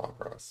about Bob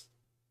Ross.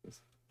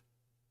 He's,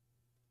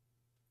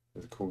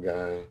 he's a cool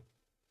guy.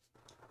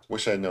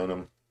 Wish I'd known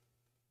him.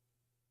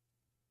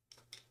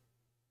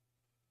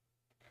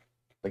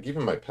 Like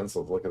even my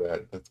pencils, look at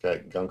that. It's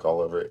got gunk all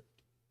over it.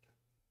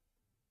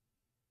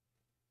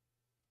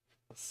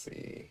 Let's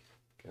see.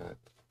 Got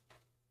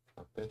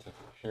a bit of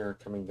hair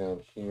coming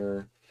down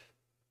here.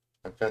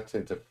 I've got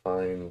to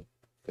define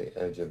the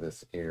edge of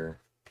this ear.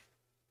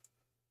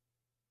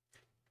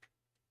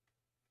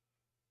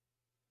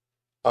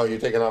 Oh, you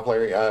taking off,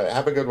 Larry?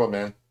 Have a good one,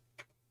 man.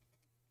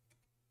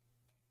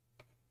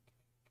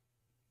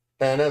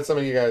 And I know some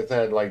of you guys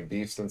had like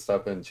beefs and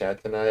stuff in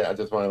chat tonight. I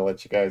just want to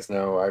let you guys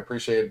know I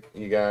appreciate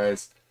you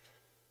guys.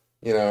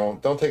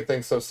 Don't take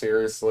things so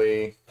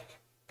seriously.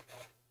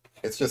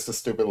 It's just a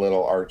stupid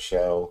little art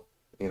show,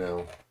 you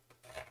know.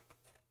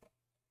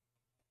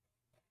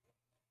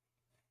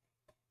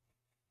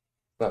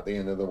 Not the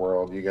end of the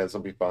world. You guys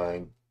will be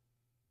fine.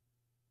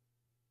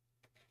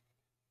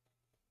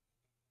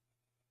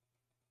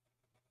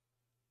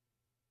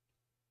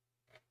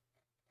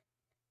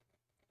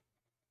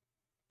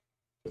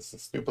 It's a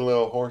stupid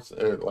little horse,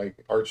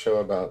 like art show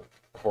about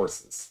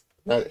horses.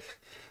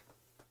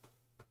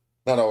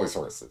 Not always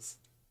horses,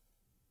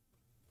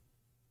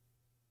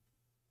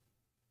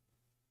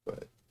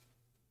 but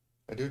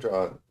I do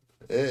draw.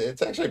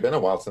 It's actually been a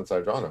while since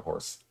I've drawn a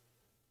horse.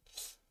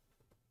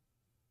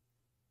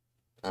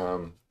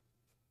 Um,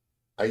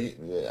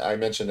 I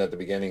mentioned at the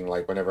beginning,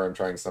 like whenever I'm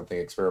trying something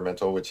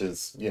experimental, which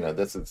is,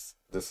 this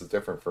is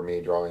different for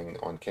me drawing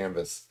on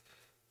canvas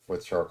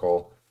with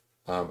charcoal.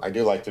 I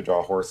do like to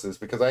draw horses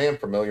because I am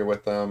familiar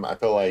with them. I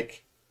feel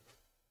like,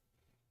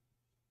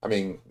 I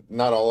mean,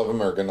 not all of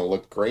them are going to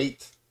look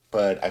great,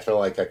 but I feel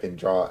like I can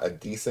draw a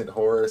decent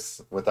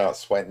horse without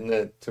sweating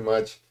it too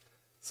much.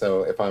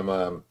 So if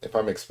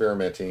I'm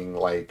experimenting,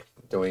 like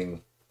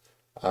doing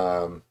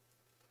um,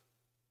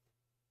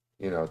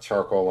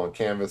 charcoal on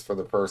canvas for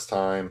the first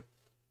time,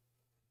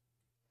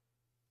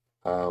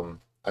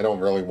 I don't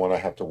really want to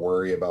have to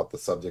worry about the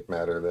subject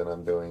matter that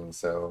I'm doing.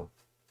 So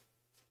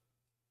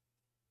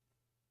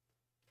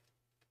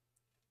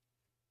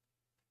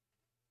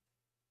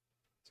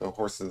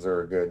horses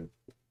are a good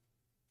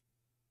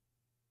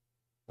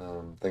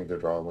thing to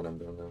draw when I'm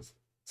doing this.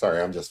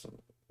 Sorry, I'm just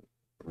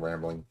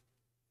rambling.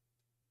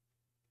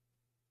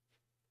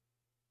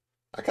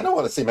 I kind of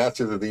want to see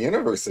Masters of the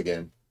Universe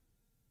again.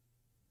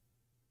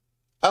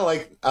 I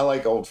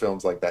like old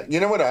films like that. You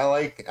know what I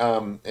like?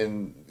 And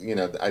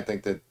I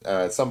think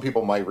that some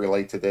people might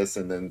relate to this,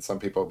 and then some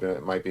people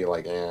might be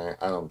like, I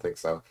don't think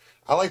so.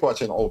 I like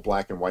watching old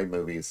black and white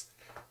movies.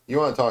 You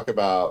want to talk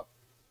about,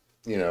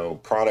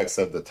 products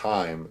of the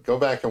time? Go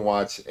back and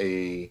watch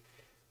a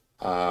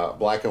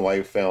black and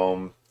white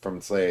film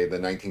from, say, the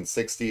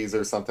 1960s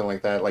or something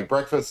like that, like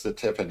Breakfast at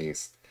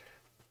Tiffany's.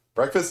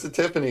 Breakfast at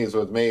Tiffany's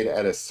was made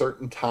at a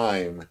certain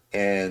time,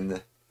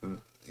 and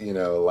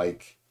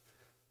like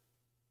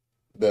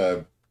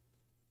the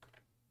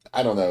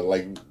I don't know,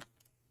 like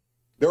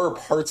there were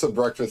parts of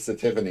Breakfast at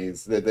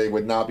Tiffany's that they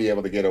would not be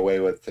able to get away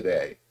with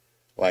today.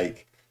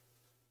 Like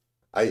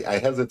I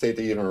hesitate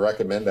to even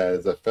recommend that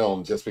as a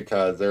film just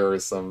because there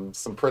is some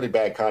pretty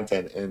bad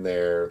content in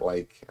there,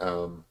 like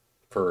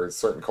for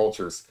certain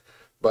cultures.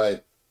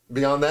 But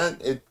beyond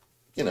that,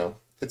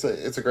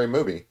 it's a great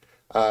movie.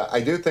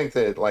 I do think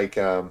that like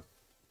some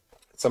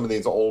of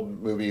these old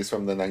movies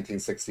from the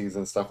 1960s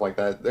and stuff like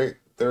that,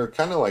 they're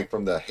kind of like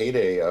from the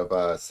heyday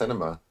of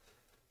cinema.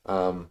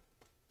 Um,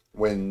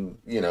 when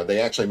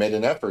they actually made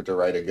an effort to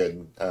write a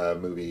good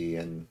movie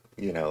and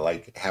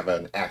like have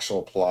an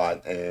actual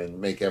plot and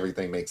make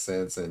everything make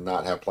sense and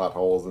not have plot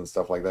holes and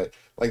stuff like that.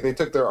 Like they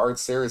took their art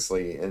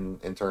seriously in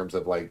terms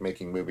of like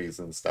making movies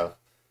and stuff.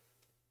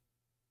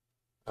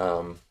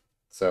 um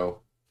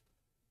so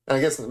and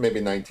I guess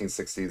maybe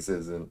 1960s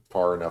isn't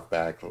far enough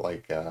back.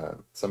 Like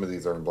some of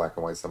these are in black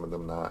and white, some of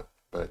them not.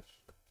 But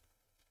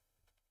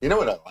you know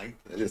what I like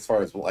as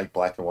far as like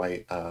black and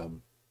white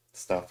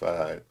stuff,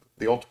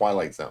 the old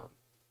Twilight Zone.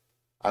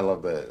 I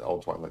love the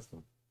old Twilight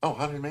Zone. Oh,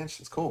 Haunted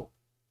Mansion's cool.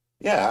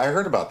 Yeah, I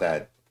heard about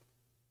that.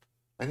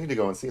 I need to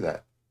go and see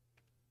that.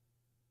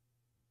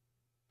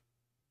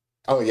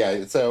 Oh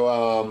yeah,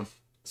 so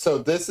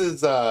this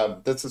is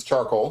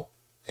charcoal,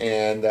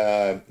 and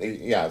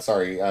yeah,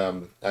 sorry,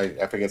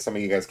 I forget some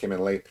of you guys came in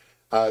late.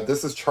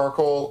 This is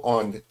charcoal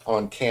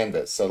on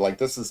canvas. So like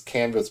this is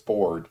canvas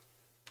board.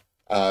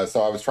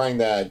 So I was trying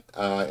that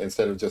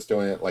instead of just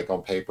doing it like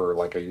on paper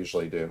like I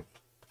usually do.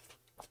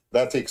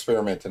 That's the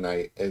experiment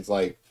tonight. Is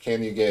like,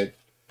 can you get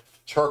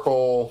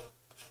charcoal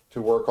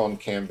to work on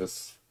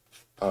canvas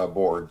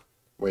board,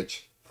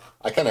 which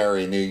I kind of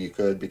already knew you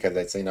could because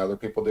I'd seen other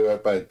people do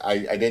it, but I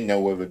didn't know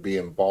what would be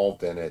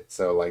involved in it.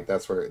 So like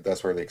that's where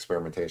the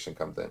experimentation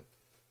comes in.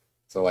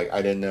 So like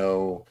I didn't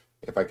know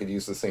if I could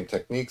use the same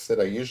techniques that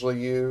I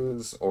usually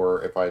use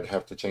or if I'd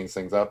have to change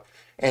things up.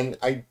 And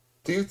I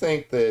do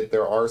think that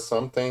there are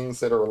some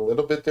things that are a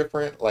little bit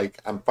different. Like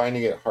I'm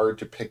finding it hard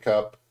to pick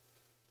up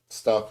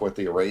stuff with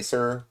the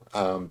eraser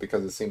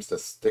because it seems to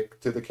stick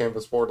to the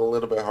canvas board a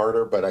little bit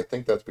harder, but I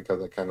think that's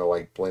because I kind of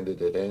like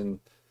blended it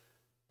in.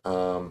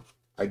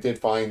 I did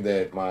find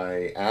that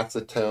my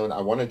acetone,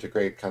 I wanted to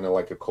create kind of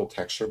like a cool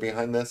texture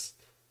behind this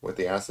with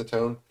the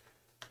acetone.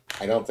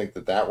 I don't think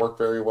that that worked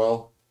very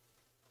well,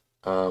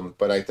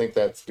 but I think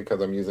that's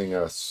because I'm using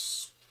a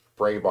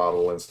spray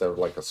bottle instead of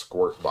like a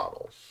squirt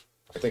bottle.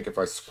 I think if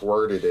I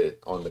squirted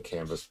it on the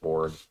canvas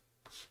board,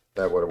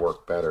 that would have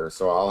worked better.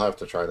 So I'll have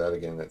to try that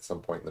again at some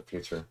point in the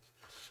future.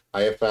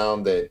 I have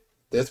found that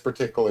this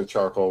particular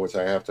charcoal, which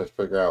I have to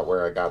figure out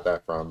where I got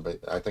that from, but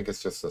I think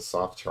it's just a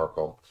soft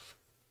charcoal,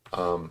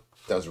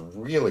 does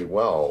really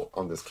well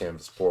on this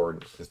canvas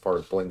board as far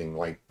as blending.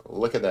 Like,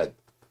 look at that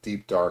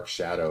deep dark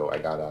shadow I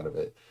got out of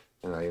it.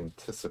 And I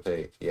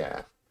anticipate,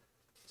 yeah.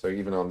 So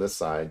even on this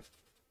side,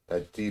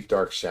 that deep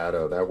dark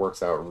shadow, that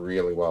works out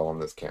really well on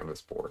this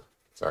canvas board.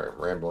 Sorry, I'm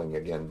rambling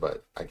again,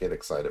 but I get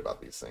excited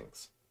about these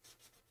things.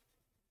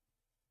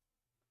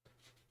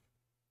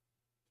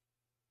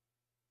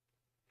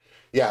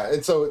 Yeah,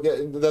 and so yeah,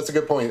 that's a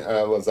good point,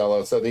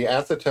 Lazello. So the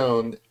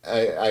acetone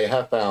I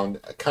have found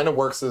kind of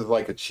works as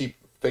like a cheap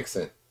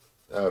fixant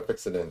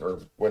or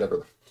whatever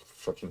the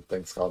fucking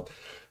thing's called.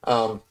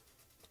 Um,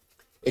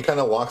 it kind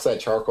of locks that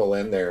charcoal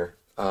in there.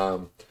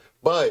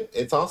 But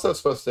it's also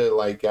supposed to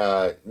like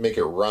make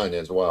it run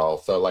as well.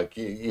 So like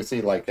you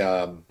see like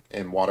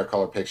in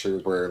watercolor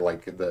pictures where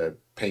like the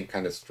paint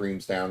kind of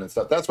streams down and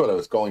stuff. That's what I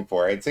was going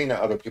for. I'd seen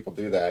other people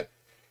do that.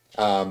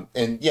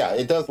 And yeah,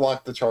 it does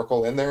lock the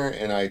charcoal in there,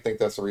 and I think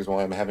that's the reason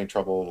why I'm having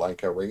trouble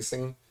like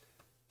erasing.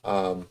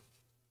 Um,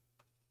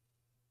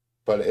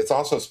 but it's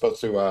also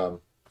supposed to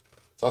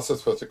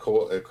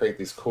create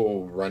these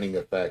cool running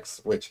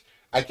effects, which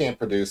I can't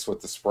produce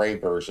with the spray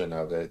version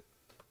of it.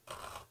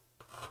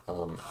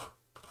 Um,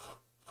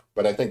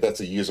 but I think that's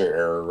a user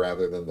error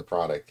rather than the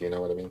product. You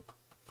know what I mean?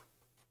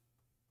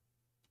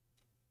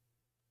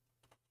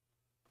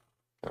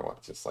 I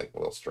want just like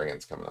little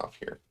strands coming off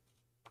here.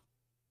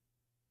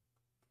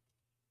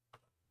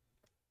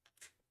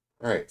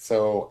 All right,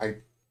 so I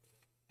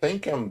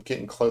think I'm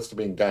getting close to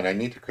being done. I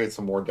need to create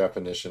some more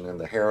definition in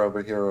the hair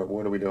over here.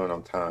 What are we doing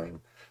on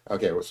time?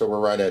 Okay, so we're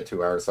right at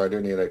 2 hours, so I do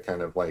need to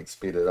kind of like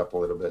speed it up a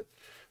little bit.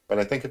 But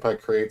I think if I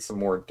create some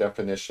more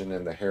definition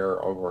in the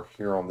hair over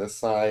here on this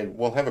side,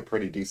 we'll have a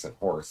pretty decent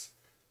horse.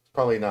 It's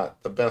probably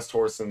not the best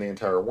horse in the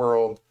entire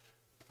world,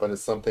 but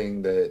it's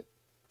something that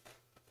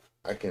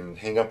I can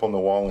hang up on the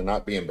wall and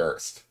not be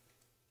embarrassed.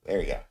 There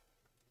you go.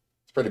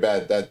 It's pretty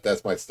bad.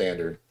 That's my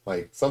standard.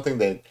 Like something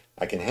that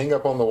I can hang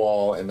up on the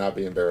wall and not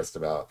be embarrassed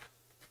about.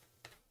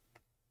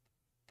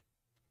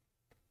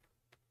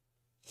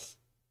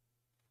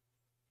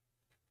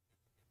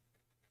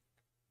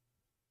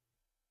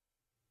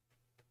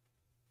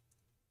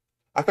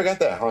 I forgot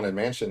that Haunted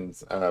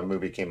Mansions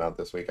movie came out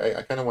this week.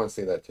 I kind of want to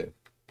see that too.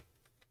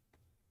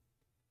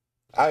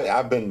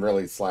 I've been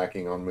really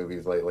slacking on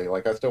movies lately.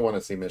 Like I still want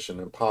to see Mission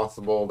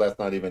Impossible. That's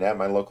not even at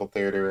my local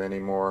theater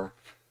anymore.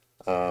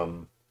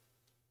 Um,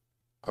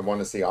 I want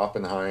to see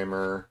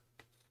Oppenheimer.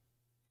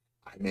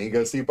 I may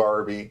go see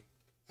Barbie.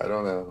 I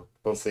don't know.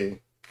 We'll see.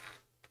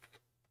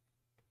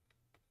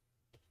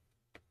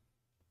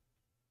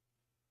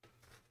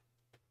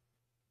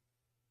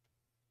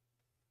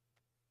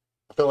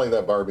 I feel like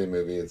that Barbie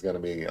movie is going to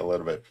be a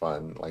little bit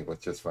fun, like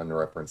with just fun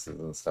references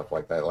and stuff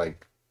like that.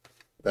 Like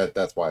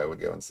that's why I would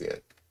go and see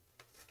it.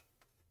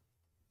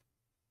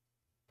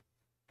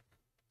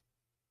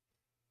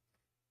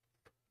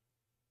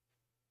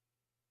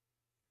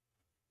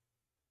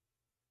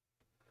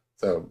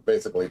 So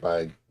basically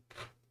by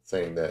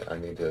saying that I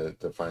need to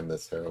define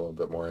this hair a little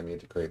bit more, I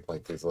need to create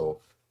like these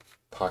little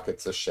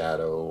pockets of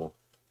shadow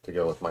to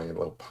go with my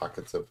little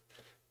pockets of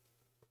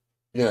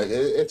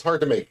it's hard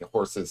to make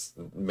horses'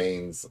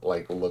 manes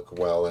like look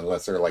well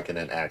unless they're like in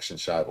an action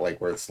shot, like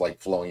where it's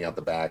like flowing out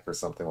the back or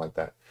something like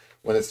that.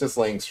 When it's just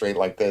laying straight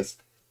like this,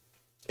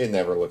 it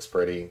never looks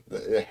pretty.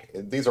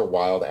 These are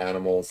wild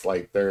animals,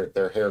 like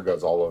their hair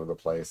goes all over the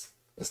place.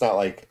 It's not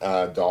like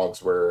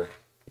dogs where,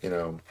 you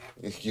know,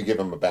 if you give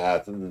them a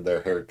bath and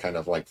their hair kind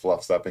of like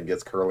fluffs up and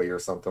gets curly or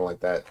something like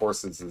that.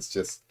 Horses is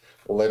just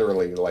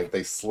literally like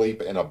they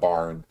sleep in a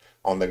barn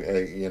on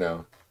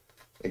the,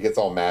 it gets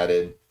all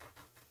matted.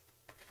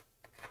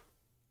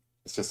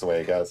 It's just the way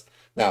it goes.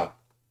 Now,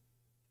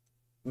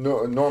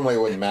 no, normally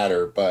it wouldn't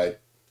matter, but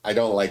I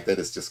don't like that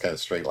it's just kind of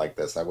straight like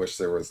this. I wish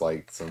there was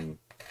like some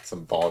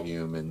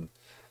volume and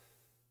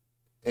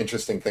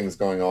interesting things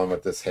going on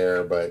with this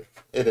hair, but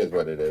it is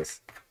what it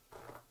is.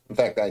 In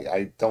fact,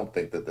 I don't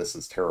think that this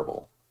is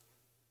terrible.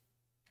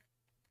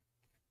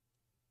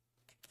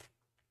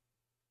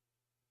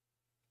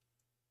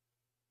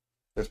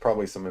 There's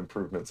probably some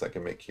improvements I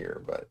can make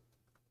here, but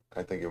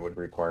I think it would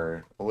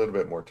require a little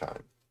bit more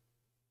time.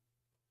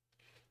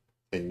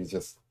 And you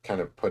just kind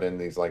of put in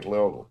these like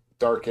little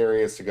dark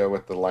areas to go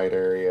with the light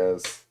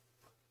areas.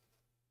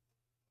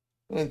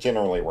 And it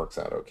generally works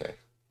out okay.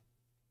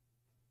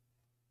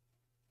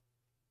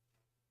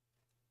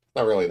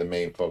 Not really the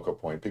main focal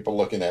point. People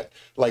looking at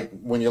like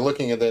when you're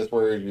looking at this,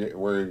 where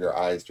your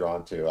eyes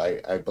drawn to?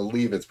 I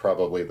believe it's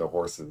probably the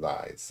horse's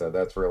eyes. So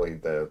that's really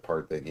the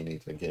part that you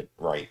need to get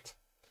right.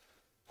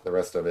 The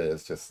rest of it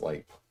is just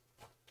like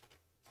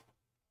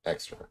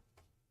extra.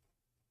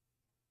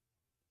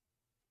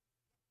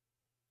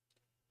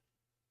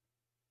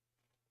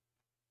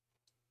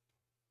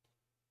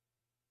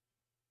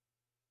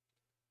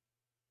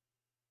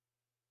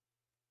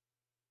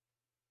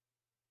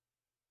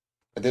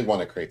 I did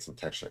want to create some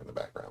texture in the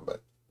background,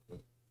 but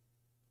it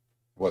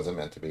wasn't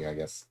meant to be, I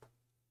guess.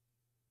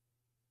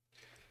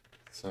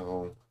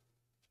 So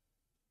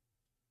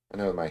I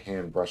know my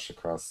hand brushed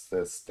across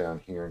this down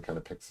here and kind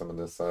of picked some of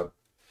this up.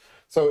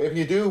 So if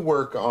you do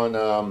work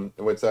on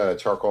with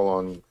charcoal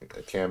on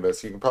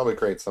canvas, you can probably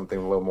create something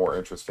a little more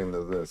interesting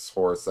than this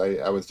horse.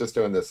 I was just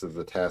doing this as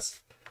a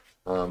test,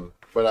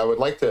 but I would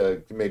like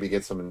to maybe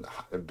get some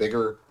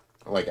bigger,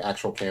 like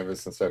actual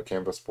canvas instead of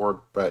canvas board,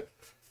 but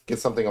get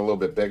something a little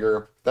bit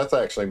bigger. That's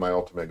actually my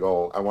ultimate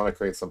goal. I want to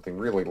create something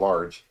really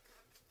large,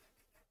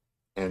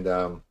 and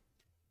I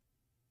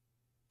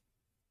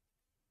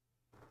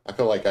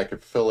feel like I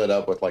could fill it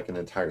up with like an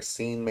entire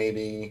scene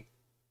maybe,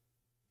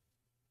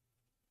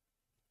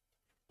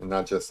 and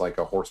not just like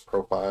a horse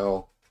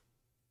profile.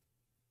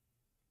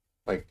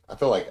 Like I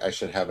feel like I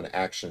should have an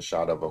action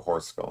shot of a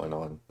horse going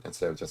on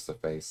instead of just a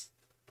face.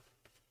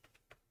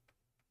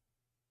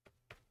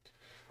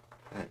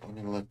 All right, let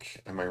me look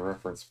at my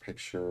reference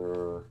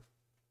picture.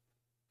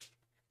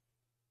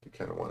 You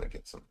kind of want to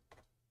get some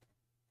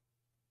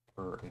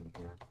fur in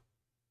here.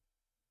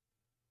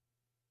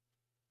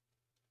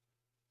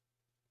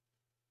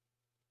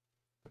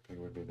 I think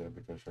it would be that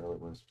because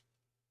Charlotte was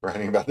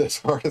writing about this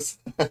horse.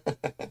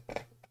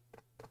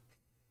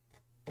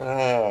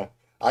 I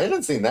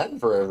haven't seen that in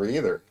forever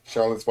either.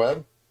 Charlotte's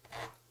Web.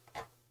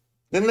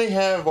 Didn't they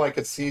have like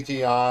a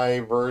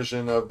CGI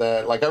version of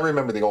that? Like I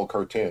remember the old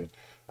cartoon,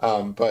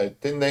 but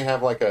didn't they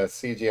have like a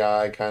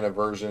CGI kind of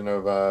version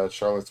of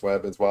Charlotte's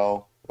Web as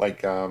well?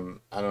 Like I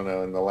don't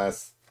know, in the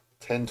last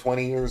 10,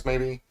 20 years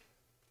maybe?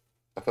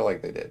 I feel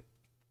like they did.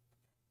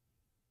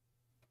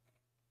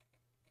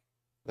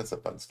 That's a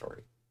fun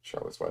story.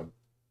 Charlotte's Web.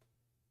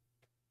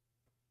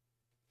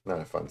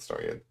 Not a fun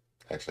story. It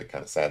actually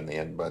kind of sad in the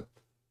end, but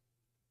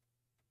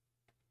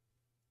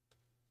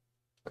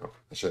no,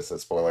 it's just a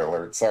spoiler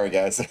alert. Sorry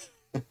guys.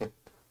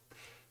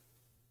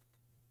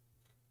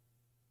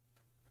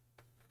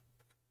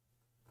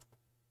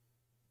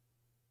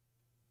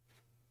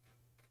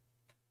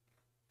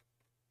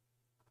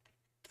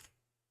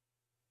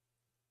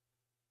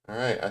 All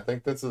right, I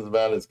think this is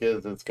about as good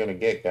as it's gonna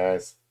get,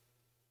 guys.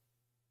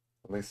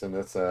 At least in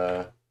this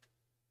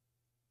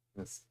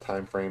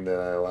time frame that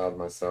I allowed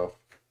myself.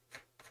 I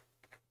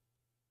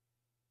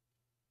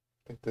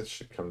think this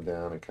should come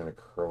down and kind of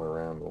curl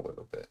around a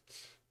little bit.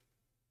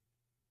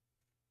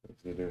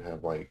 You do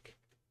have like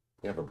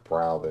you have a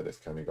brow that is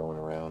kind of going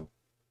around.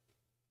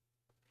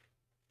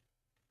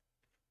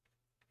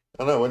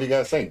 don't know. What do you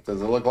guys think?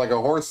 Does it look like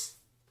a horse?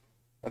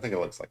 I think it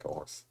looks like a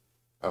horse.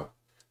 Oh,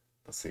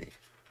 let's see.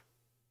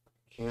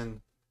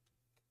 Can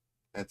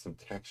add some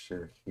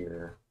texture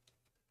here.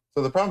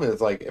 So the problem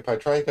is like if I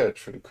try to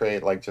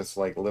create like just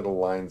like little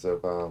lines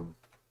of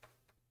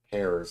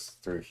hairs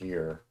through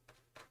here,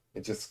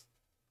 it just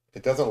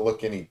it doesn't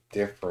look any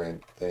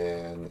different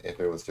than if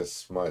it was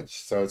just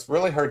smudged. So it's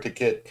really hard to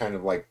get kind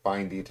of like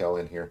fine detail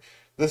in here.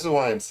 This is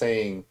why I'm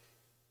saying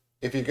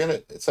if you're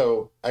gonna,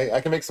 so I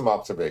can make some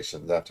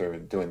observations after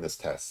doing this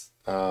test.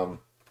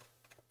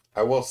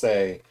 I will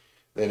say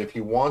that if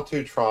you want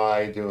to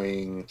try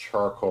doing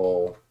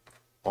charcoal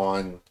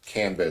on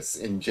canvas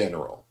in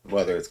general,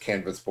 whether it's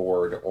canvas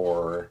board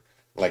or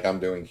like I'm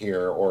doing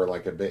here, or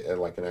like a bit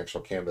like an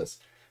actual canvas,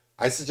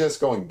 I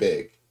suggest going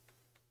big.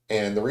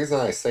 And the reason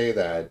I say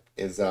that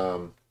is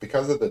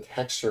because of the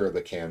texture of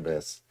the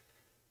canvas,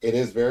 it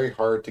is very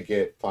hard to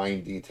get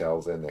fine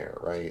details in there,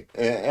 right?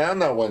 And I'm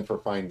not one for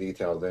fine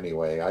details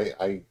anyway.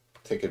 I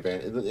take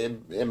advantage.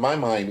 In my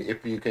mind,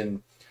 if you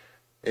can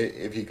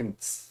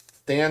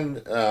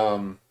stand,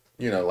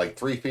 you know, like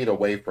 3 feet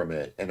away from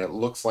it, and it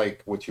looks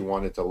like what you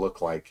want it to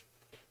look like,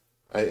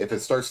 if it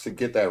starts to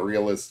get that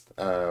realist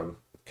kind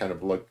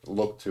of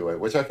look to it,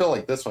 which I feel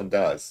like this one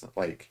does,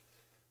 like.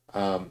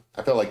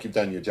 I feel like you've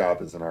done your job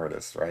as an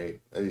artist, right?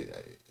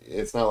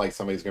 It's not like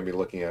somebody's going to be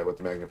looking at it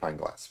with a magnifying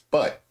glass.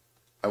 But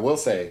I will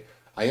say,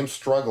 I am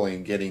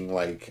struggling getting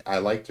like, I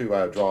like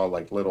to draw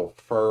like little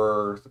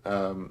fur,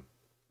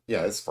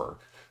 yeah, it's fur,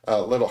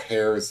 little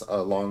hairs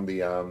along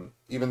the,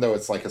 even though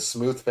it's like a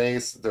smooth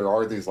face, there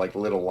are these like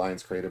little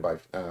lines created by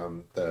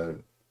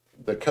the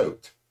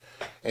coat.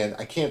 And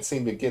I can't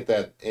seem to get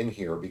that in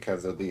here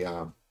because of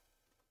the,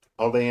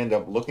 all they end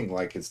up looking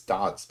like is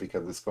dots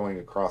because it's going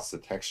across the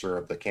texture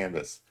of the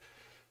canvas.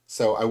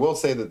 So I will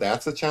say that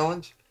that's a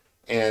challenge.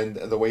 And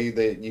the way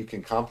that you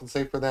can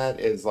compensate for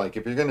that is like,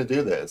 if you're going to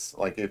do this,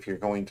 like if you're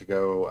going to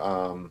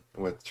go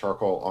with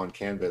charcoal on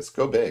canvas,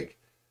 go big.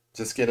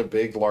 Just get a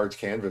big, large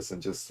canvas and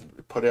just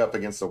put it up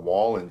against a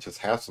wall and just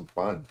have some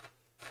fun.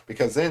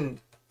 Because then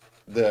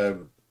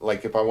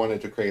like if I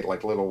wanted to create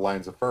like little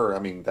lines of fur, I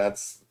mean,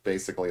 that's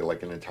basically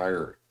like an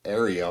entire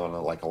area on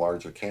like a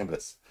larger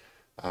canvas.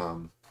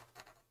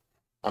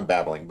 I'm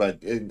babbling,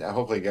 but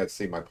hopefully you guys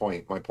see my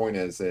point. My point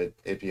is that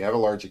if you have a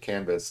larger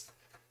canvas,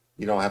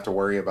 you don't have to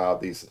worry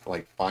about these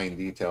like fine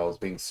details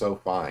being so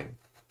fine.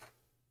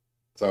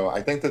 So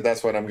I think that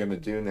that's what I'm going to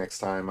do next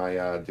time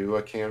I do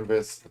a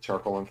canvas, a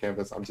charcoal on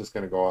canvas. I'm just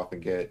going to go off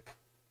and get,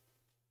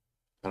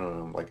 I don't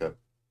know, like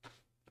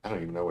I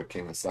don't even know what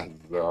canvas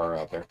sizes there are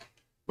out there,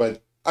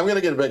 but I'm going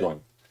to get a big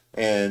one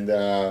and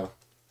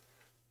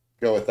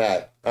go with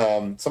that.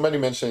 Somebody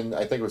mentioned,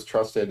 I think it was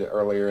Trusted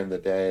earlier in the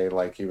day,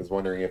 like he was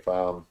wondering if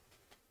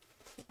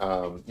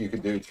you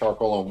could do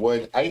charcoal on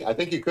wood. I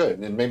think you could,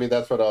 and maybe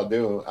that's what I'll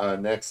do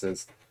next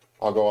is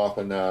I'll go off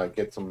and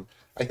get some,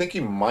 I think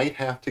you might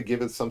have to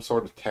give it some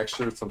sort of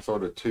texture, some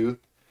sort of tooth.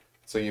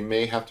 So you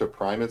may have to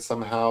prime it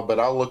somehow, but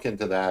I'll look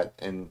into that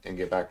and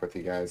get back with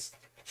you guys.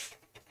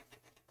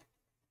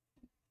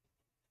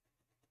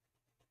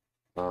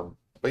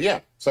 But yeah,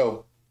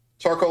 so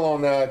charcoal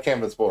on the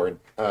canvas board.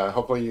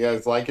 Hopefully you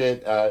guys like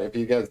it. If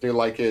you guys do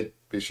like it,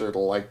 be sure to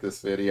like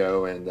this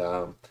video.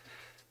 And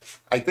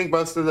I think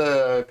most of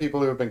the people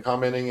who have been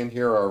commenting in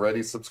here are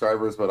already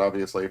subscribers, but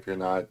obviously if you're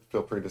not,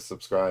 feel free to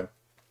subscribe.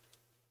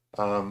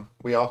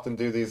 We often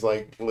do these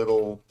like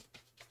little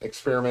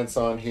experiments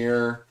on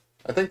here.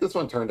 I think this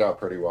one turned out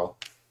pretty well.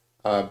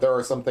 There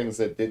are some things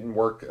that didn't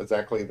work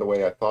exactly the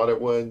way I thought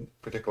it would,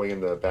 particularly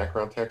in the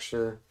background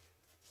texture.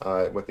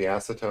 With the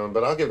acetone,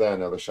 but I'll give that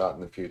another shot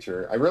in the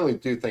future. I really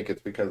do think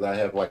it's because I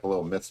have like a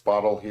little mist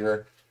bottle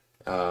here.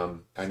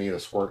 I need a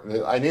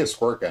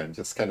squirt gun,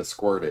 just kind of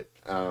squirt it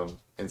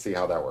and see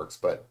how that works.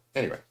 But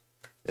anyway,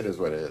 it is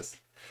what it is.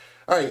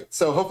 All right,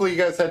 so hopefully you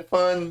guys had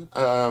fun.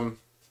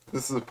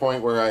 This is the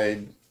point where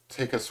I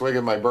take a swig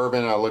of my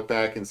bourbon. I'll look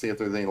back and see if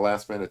there's any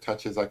last minute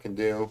touches I can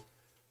do.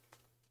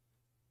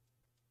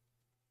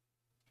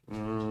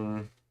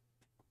 I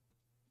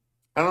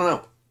don't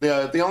know.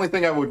 The only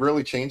thing I would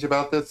really change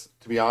about this,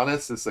 to be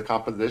honest, is the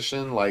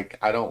composition. Like,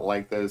 I don't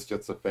like that it's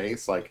just a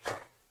face. Like,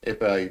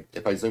 if I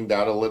zoomed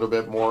out a little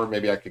bit more,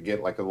 maybe I could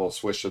get like a little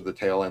swish of the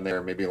tail in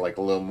there, maybe like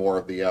a little more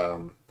of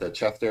the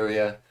chest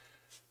area.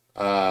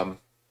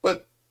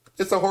 But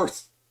it's a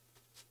horse.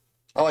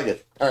 I like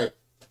it. All right.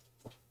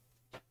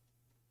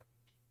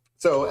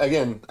 So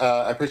again,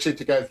 I appreciate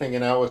you guys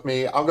hanging out with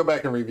me. I'll go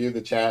back and review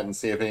the chat and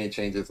see if any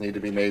changes need to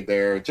be made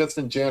there. Just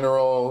in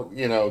general,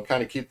 you know,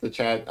 kind of keep the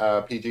chat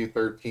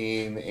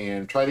PG-13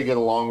 and try to get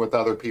along with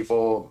other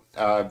people.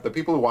 The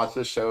people who watch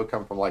this show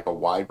come from like a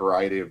wide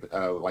variety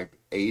of like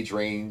age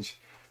range,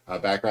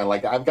 background.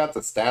 Like I've got the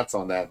stats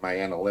on that in my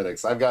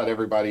analytics. I've got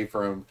everybody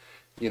from,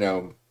 you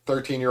know,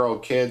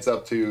 13-year-old kids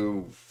up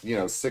to, you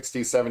know,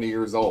 60, 70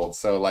 years old.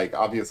 So like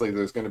obviously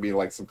there's going to be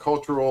like some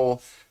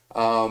cultural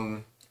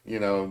you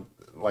know,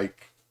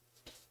 like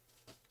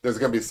there's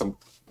going to be some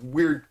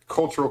weird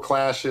cultural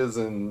clashes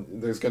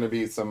and there's going to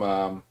be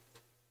some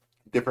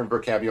different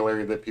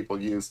vocabulary that people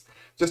use.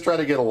 Just try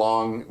to get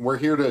along. We're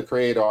here to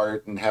create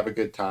art and have a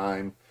good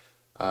time.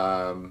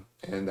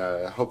 And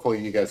hopefully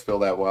you guys feel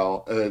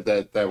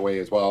that that way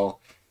as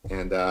well.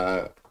 And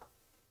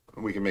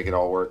we can make it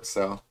all work.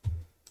 So.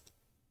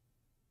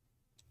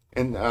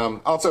 And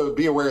also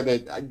be aware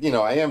that, you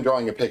know, I am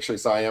drawing a picture,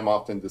 so I am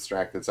often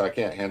distracted, so I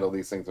can't handle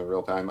these things in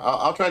real time.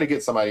 I'll try to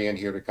get somebody in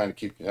here to kind of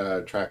keep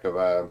track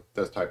of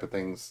those type of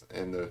things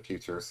in the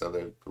future, so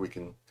that we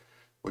can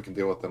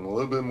deal with them a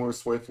little bit more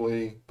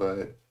swiftly.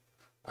 But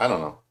I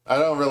don't know. I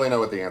don't really know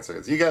what the answer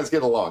is. You guys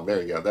get along.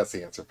 There you go. That's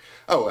the answer.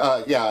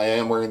 Oh, yeah, I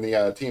am wearing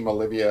the Team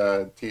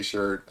Olivia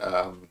t-shirt.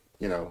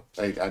 You know,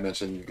 I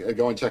mentioned,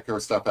 go and check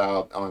her stuff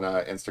out on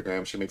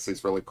Instagram. She makes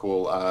these really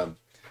cool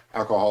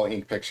alcohol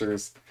ink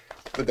pictures.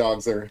 The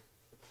dogs want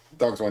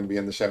to be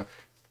in the show.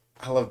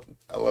 I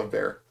love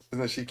Bear.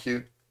 Isn't she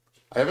cute?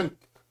 I've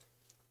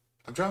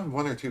drawn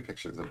 1 or 2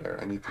 pictures of Bear.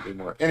 I need to do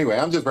more. Anyway,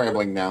 I'm just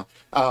rambling now.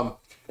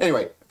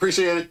 Anyway,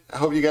 appreciate it. I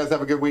hope you guys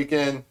have a good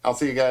weekend. I'll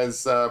see you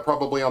guys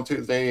probably on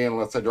Tuesday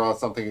unless I draw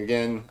something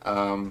again.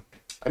 I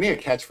need a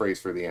catchphrase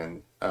for the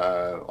end.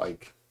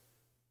 Like,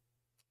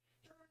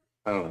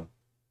 I don't know.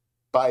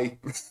 Bye.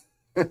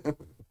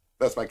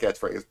 That's my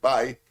catchphrase.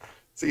 Bye.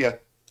 See ya.